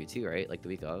AEW pay-per-view too, right? Like the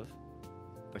week of,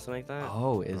 or something like that.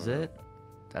 Oh, is it?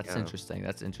 That's interesting.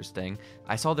 That's interesting.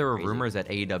 I saw there were rumors that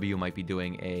AEW might be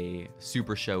doing a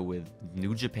super show with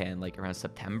New Japan like around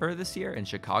September this year in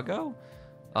Chicago.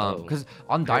 Because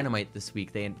on Dynamite this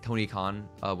week, Tony Khan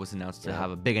was announced to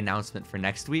have a big announcement for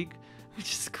next week,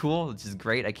 which is cool, which is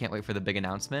great. I can't wait for the big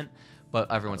announcement.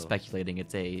 But everyone's speculating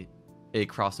it's a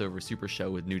crossover super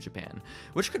show with New Japan,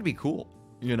 which could be cool,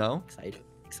 you know?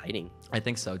 Exciting. I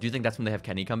think so. Do you think that's when they have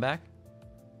Kenny come back?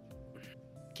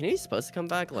 Kenny's supposed to come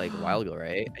back like a while ago,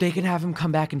 right? They can have him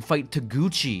come back and fight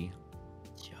Taguchi.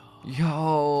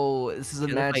 Yo, this is a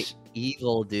match.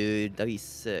 Evil, dude. That'd be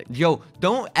sick. Yo,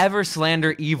 don't ever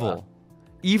slander Evil.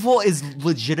 Evil is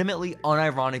legitimately,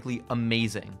 unironically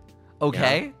amazing.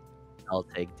 Okay? Yeah. I'll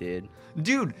take, dude.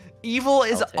 Dude, Evil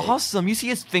is awesome. You see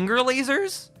his finger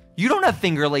lasers? You don't have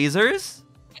finger lasers.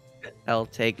 I'll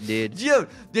take, dude. Dude,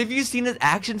 have you seen his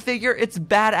action figure? It's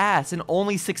badass and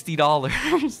only $60.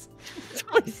 It's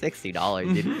only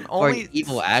 $60, dude. Only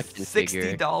Evil action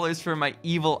figure. $60 for my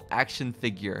Evil action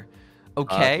figure.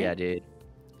 Okay? Yeah, dude.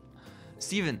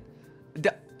 Steven,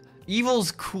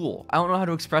 Evil's cool. I don't know how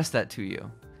to express that to you.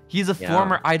 He's a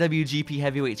former IWGP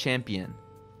heavyweight champion.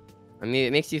 I mean,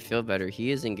 it makes you feel better.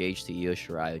 He is engaged to Io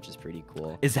Shirai, which is pretty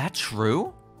cool. Is that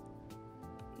true?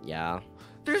 Yeah.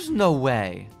 There's no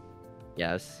way.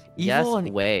 Yes. Evil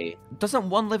way. Doesn't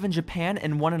one live in Japan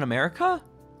and one in America?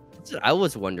 That's what I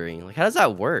was wondering. Like, how does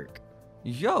that work?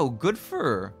 Yo, good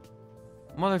for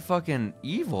motherfucking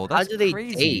Evil. That's how do they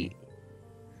crazy. date?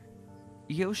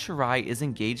 Io Shirai is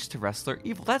engaged to wrestler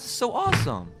Evil. That's so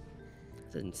awesome.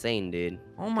 It's insane, dude.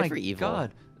 Oh my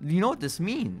god. You know what this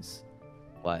means?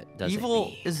 What does Evil it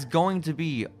mean? is going to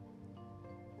be...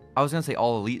 I was going to say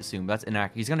All Elite soon, but that's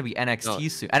inaccurate. He's going to be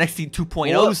NXT soon. NXT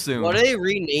 2.0 soon. What are they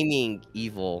renaming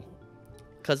Evil?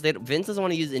 Because Vince doesn't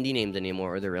want to use indie names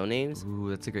anymore, or their real names. Ooh,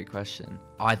 that's a great question.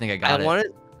 Oh, I think I got it.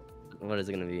 What is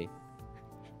it going to be?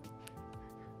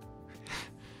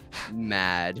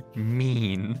 Mad.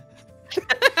 Mean.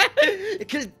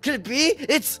 Could it be?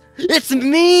 It's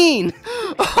Mean.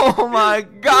 Oh my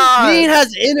god. Mean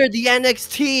has entered the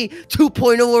NXT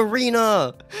 2.0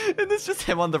 arena. And it's just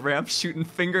him on the ramp shooting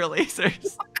finger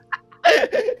lasers.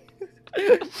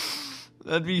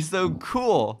 That'd be so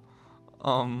cool.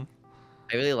 I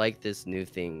really like this new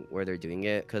thing where they're doing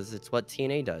it because it's what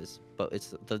TNA does, but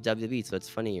it's the WWE, so it's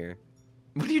funnier.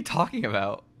 What are you talking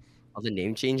about? All the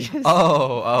name changes.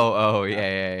 Oh,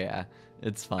 yeah.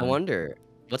 It's fun. I wonder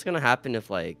what's gonna happen if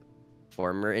like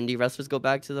former indie wrestlers go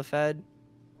back to the Fed.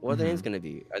 What are their names gonna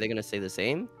be? Are they gonna stay the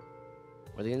same?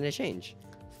 Or are they gonna change?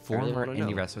 Former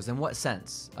indie wrestlers, in what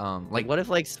sense? Like what if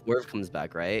like Swerve comes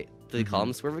back, right? Do they call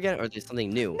him Swerve again, or is there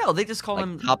something new? No, they just call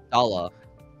him Top Dollar.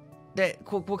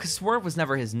 Well, because Swerve was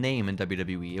never his name in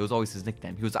WWE. It was always his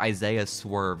nickname. He was Isaiah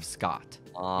Swerve Scott.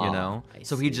 You know,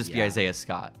 so he'd just be Isaiah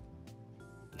Scott.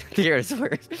 You're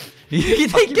Swerve. You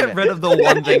can get rid of the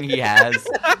one thing he has.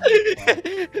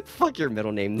 Fuck your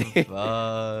middle name, dude.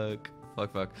 Fuck.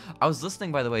 I was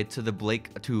listening, by the way, to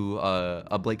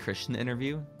a Blake Christian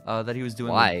interview that he was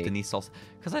doing with Denise Salsa.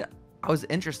 Because I was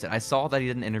interested. I saw that he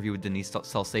did an interview with Denise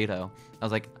Salcedo. I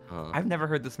was like, I've never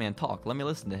heard this man talk. Let me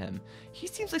listen to him. He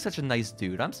seems like such a nice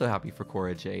dude. I'm so happy for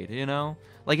Cora Jade, you know?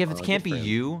 Like, if it can't be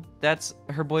you that's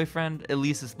her boyfriend, at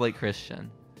least it's Blake Christian.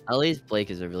 At least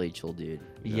Blake is a really chill dude.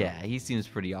 You know? Yeah, he seems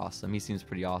pretty awesome. He seems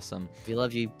pretty awesome. We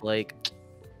love you, Blake.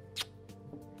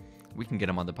 We can get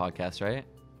him on the podcast, right?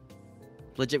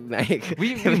 Legit, Mike.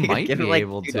 We might be like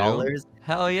able to. $2.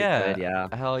 Hell yeah. Could, yeah.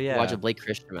 Hell yeah. Watch a Blake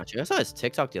Christian match. I saw his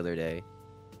TikTok the other day.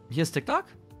 He has TikTok?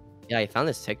 Yeah, I found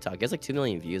this TikTok. He has like 2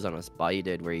 million views on a spot he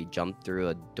did where he jumped through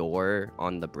a door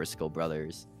on the Briscoe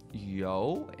brothers.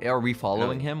 Yo, are we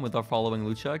following him with our Following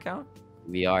Lucha account?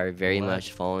 We are very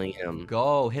much following him.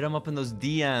 Go hit him up in those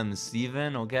DMs,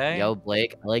 Steven, okay? Yo,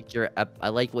 Blake, I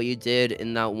like what you did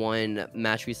in that one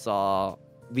match we saw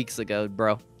weeks ago,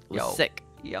 bro. It was sick.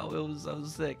 Yo, it was so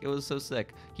sick. It was so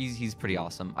sick. He's pretty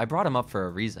awesome. I brought him up for a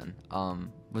reason.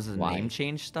 Was his name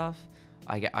change stuff?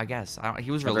 I guess.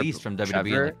 He was released from WWE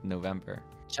in like November.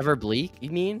 Trevor Bleak, you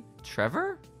mean?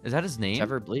 Trevor? Is that his name?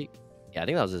 Trevor Bleak. Yeah, I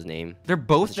think that was his name. They're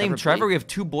both named Trevor? We have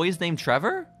 2 boys named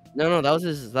Trevor? No, that was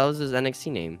his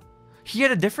NXT name. He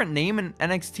had a different name in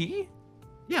NXT?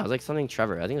 Yeah, it was like something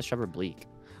Trevor. I think it was Trevor Bleak.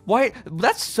 Why?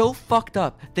 That's so fucked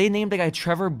up. They named the guy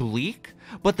Trevor Bleak,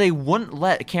 but they wouldn't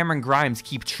let Cameron Grimes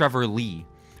keep Trevor Lee,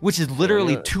 which is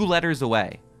literally 2 letters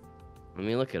away. Let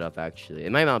me look it up, actually.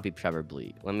 It might not be Trevor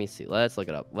Bleak. Let me see. Let's look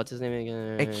it up. What's his name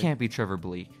again? It can't be Trevor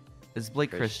Bleak. It's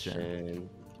Blake Christian.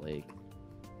 Blake.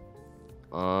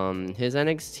 His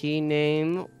NXT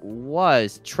name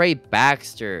was Trey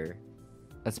Baxter.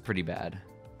 That's pretty bad.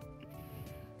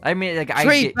 I mean, like,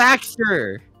 Trey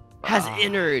Baxter has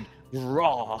entered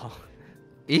Raw.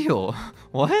 Ew.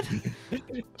 What?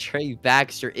 Trey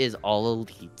Baxter is all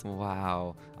elite.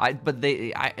 Wow.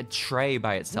 Trey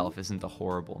by itself isn't a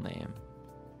horrible name.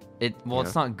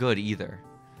 It's not good either.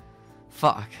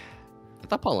 Fuck. I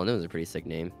thought Paul London was a pretty sick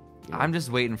name. Yeah. I'm just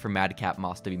waiting for Madcap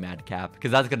Moss to be Madcap,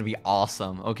 because that's gonna be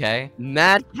awesome. Okay.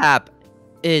 Madcap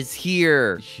is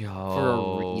here for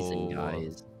a reason,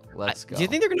 guys. Let's go. Do you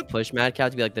think they're gonna push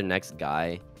Madcap to be like their next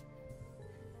guy?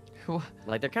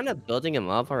 Like they're kind of building him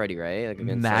up already, right? Like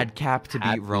against, Madcap to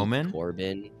beat Roman.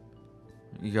 Corbin.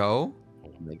 Yo. Oh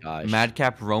my gosh.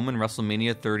 Madcap Roman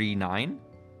WrestleMania 39.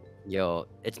 Yo,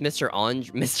 it's Mr.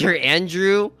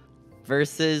 Andrew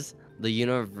versus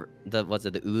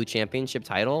the Ulu Championship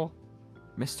title.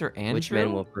 Mr. Andrew. Which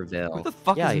man will prevail? Who the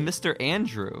fuck is Mr.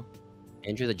 Andrew?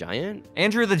 Andrew the Giant.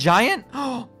 Andrew the Giant?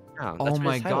 Oh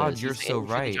my god, you're so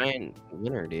right. Giant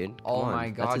winner, dude. Oh my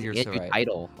god, you're so right.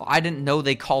 Title. I didn't know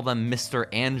they call them Mr.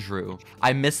 Andrew.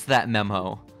 I missed that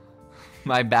memo.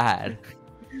 My bad.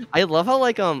 I love how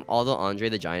like all the Andre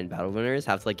the Giant battle winners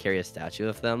have to like carry a statue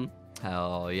of them.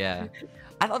 Hell yeah.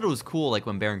 I thought it was cool like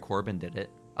when Baron Corbin did it.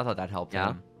 I thought that helped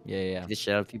him. Yeah. The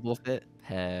shit out of people with it.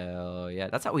 Hell yeah.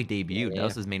 That's how he debuted. That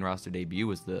was his main roster debut,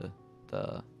 was the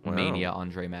Mania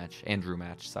Andrew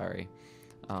match, sorry.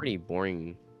 Pretty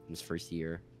boring his first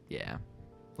year. Yeah.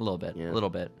 A little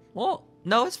bit. Well,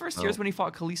 no, his first year is when he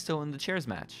fought Kalisto in the chairs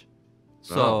match.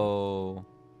 So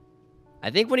I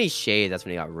think when he shaved, that's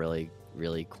when he got really,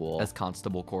 really cool. As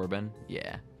Constable Corbin.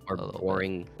 Yeah. Or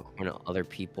boring other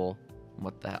people.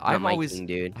 What the hell? I've always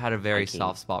had a very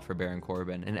soft spot for Baron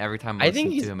Corbin, and every time I listen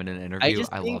to him in an interview,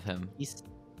 I love him. He's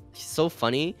so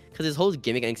funny because his whole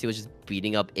gimmick in NXT was just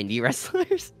beating up indie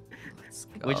wrestlers,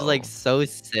 which is like so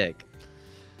sick.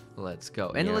 Let's go.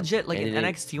 And legit, like in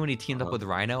NXT when he teamed up with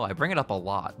Rhino, I bring it up a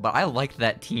lot, but I liked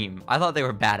that team. I thought they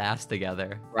were badass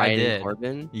together. Ryan and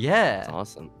Corbin? Yeah. It's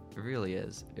awesome. It really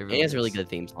is. He has a really good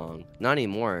theme song. Not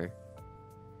anymore.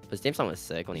 But his theme song was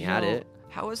sick when he had it.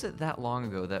 How is it that long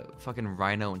ago that fucking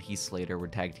Rhino and Heath Slater were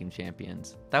tag team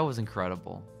champions? That was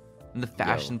incredible. And the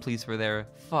fashion police were there.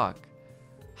 Fuck.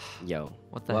 Yo.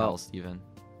 What the hell, Steven?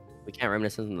 We can't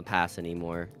reminisce in the past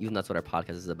anymore. Even that's what our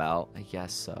podcast is about. I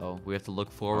guess so. We have to look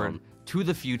forward to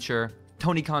the future.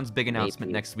 Tony Khan's big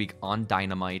announcement next week on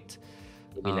Dynamite.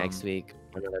 Maybe next week,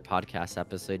 another podcast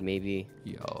episode, maybe.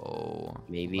 Yo.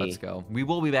 Maybe. Let's go. We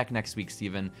will be back next week,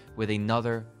 Steven, with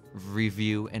another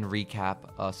review and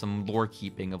recap, some lore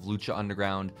keeping of Lucha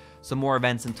Underground, some more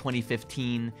events in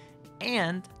 2015,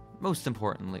 and most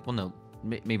importantly, well, no,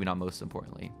 maybe not most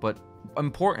importantly, but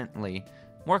importantly,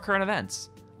 more current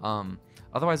events.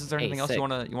 Otherwise, is there anything else you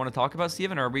want to talk about,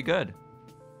 Steven, or are we good?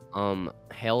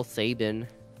 Hail Sabin.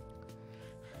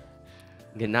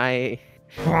 Good night.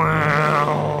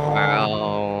 Wow.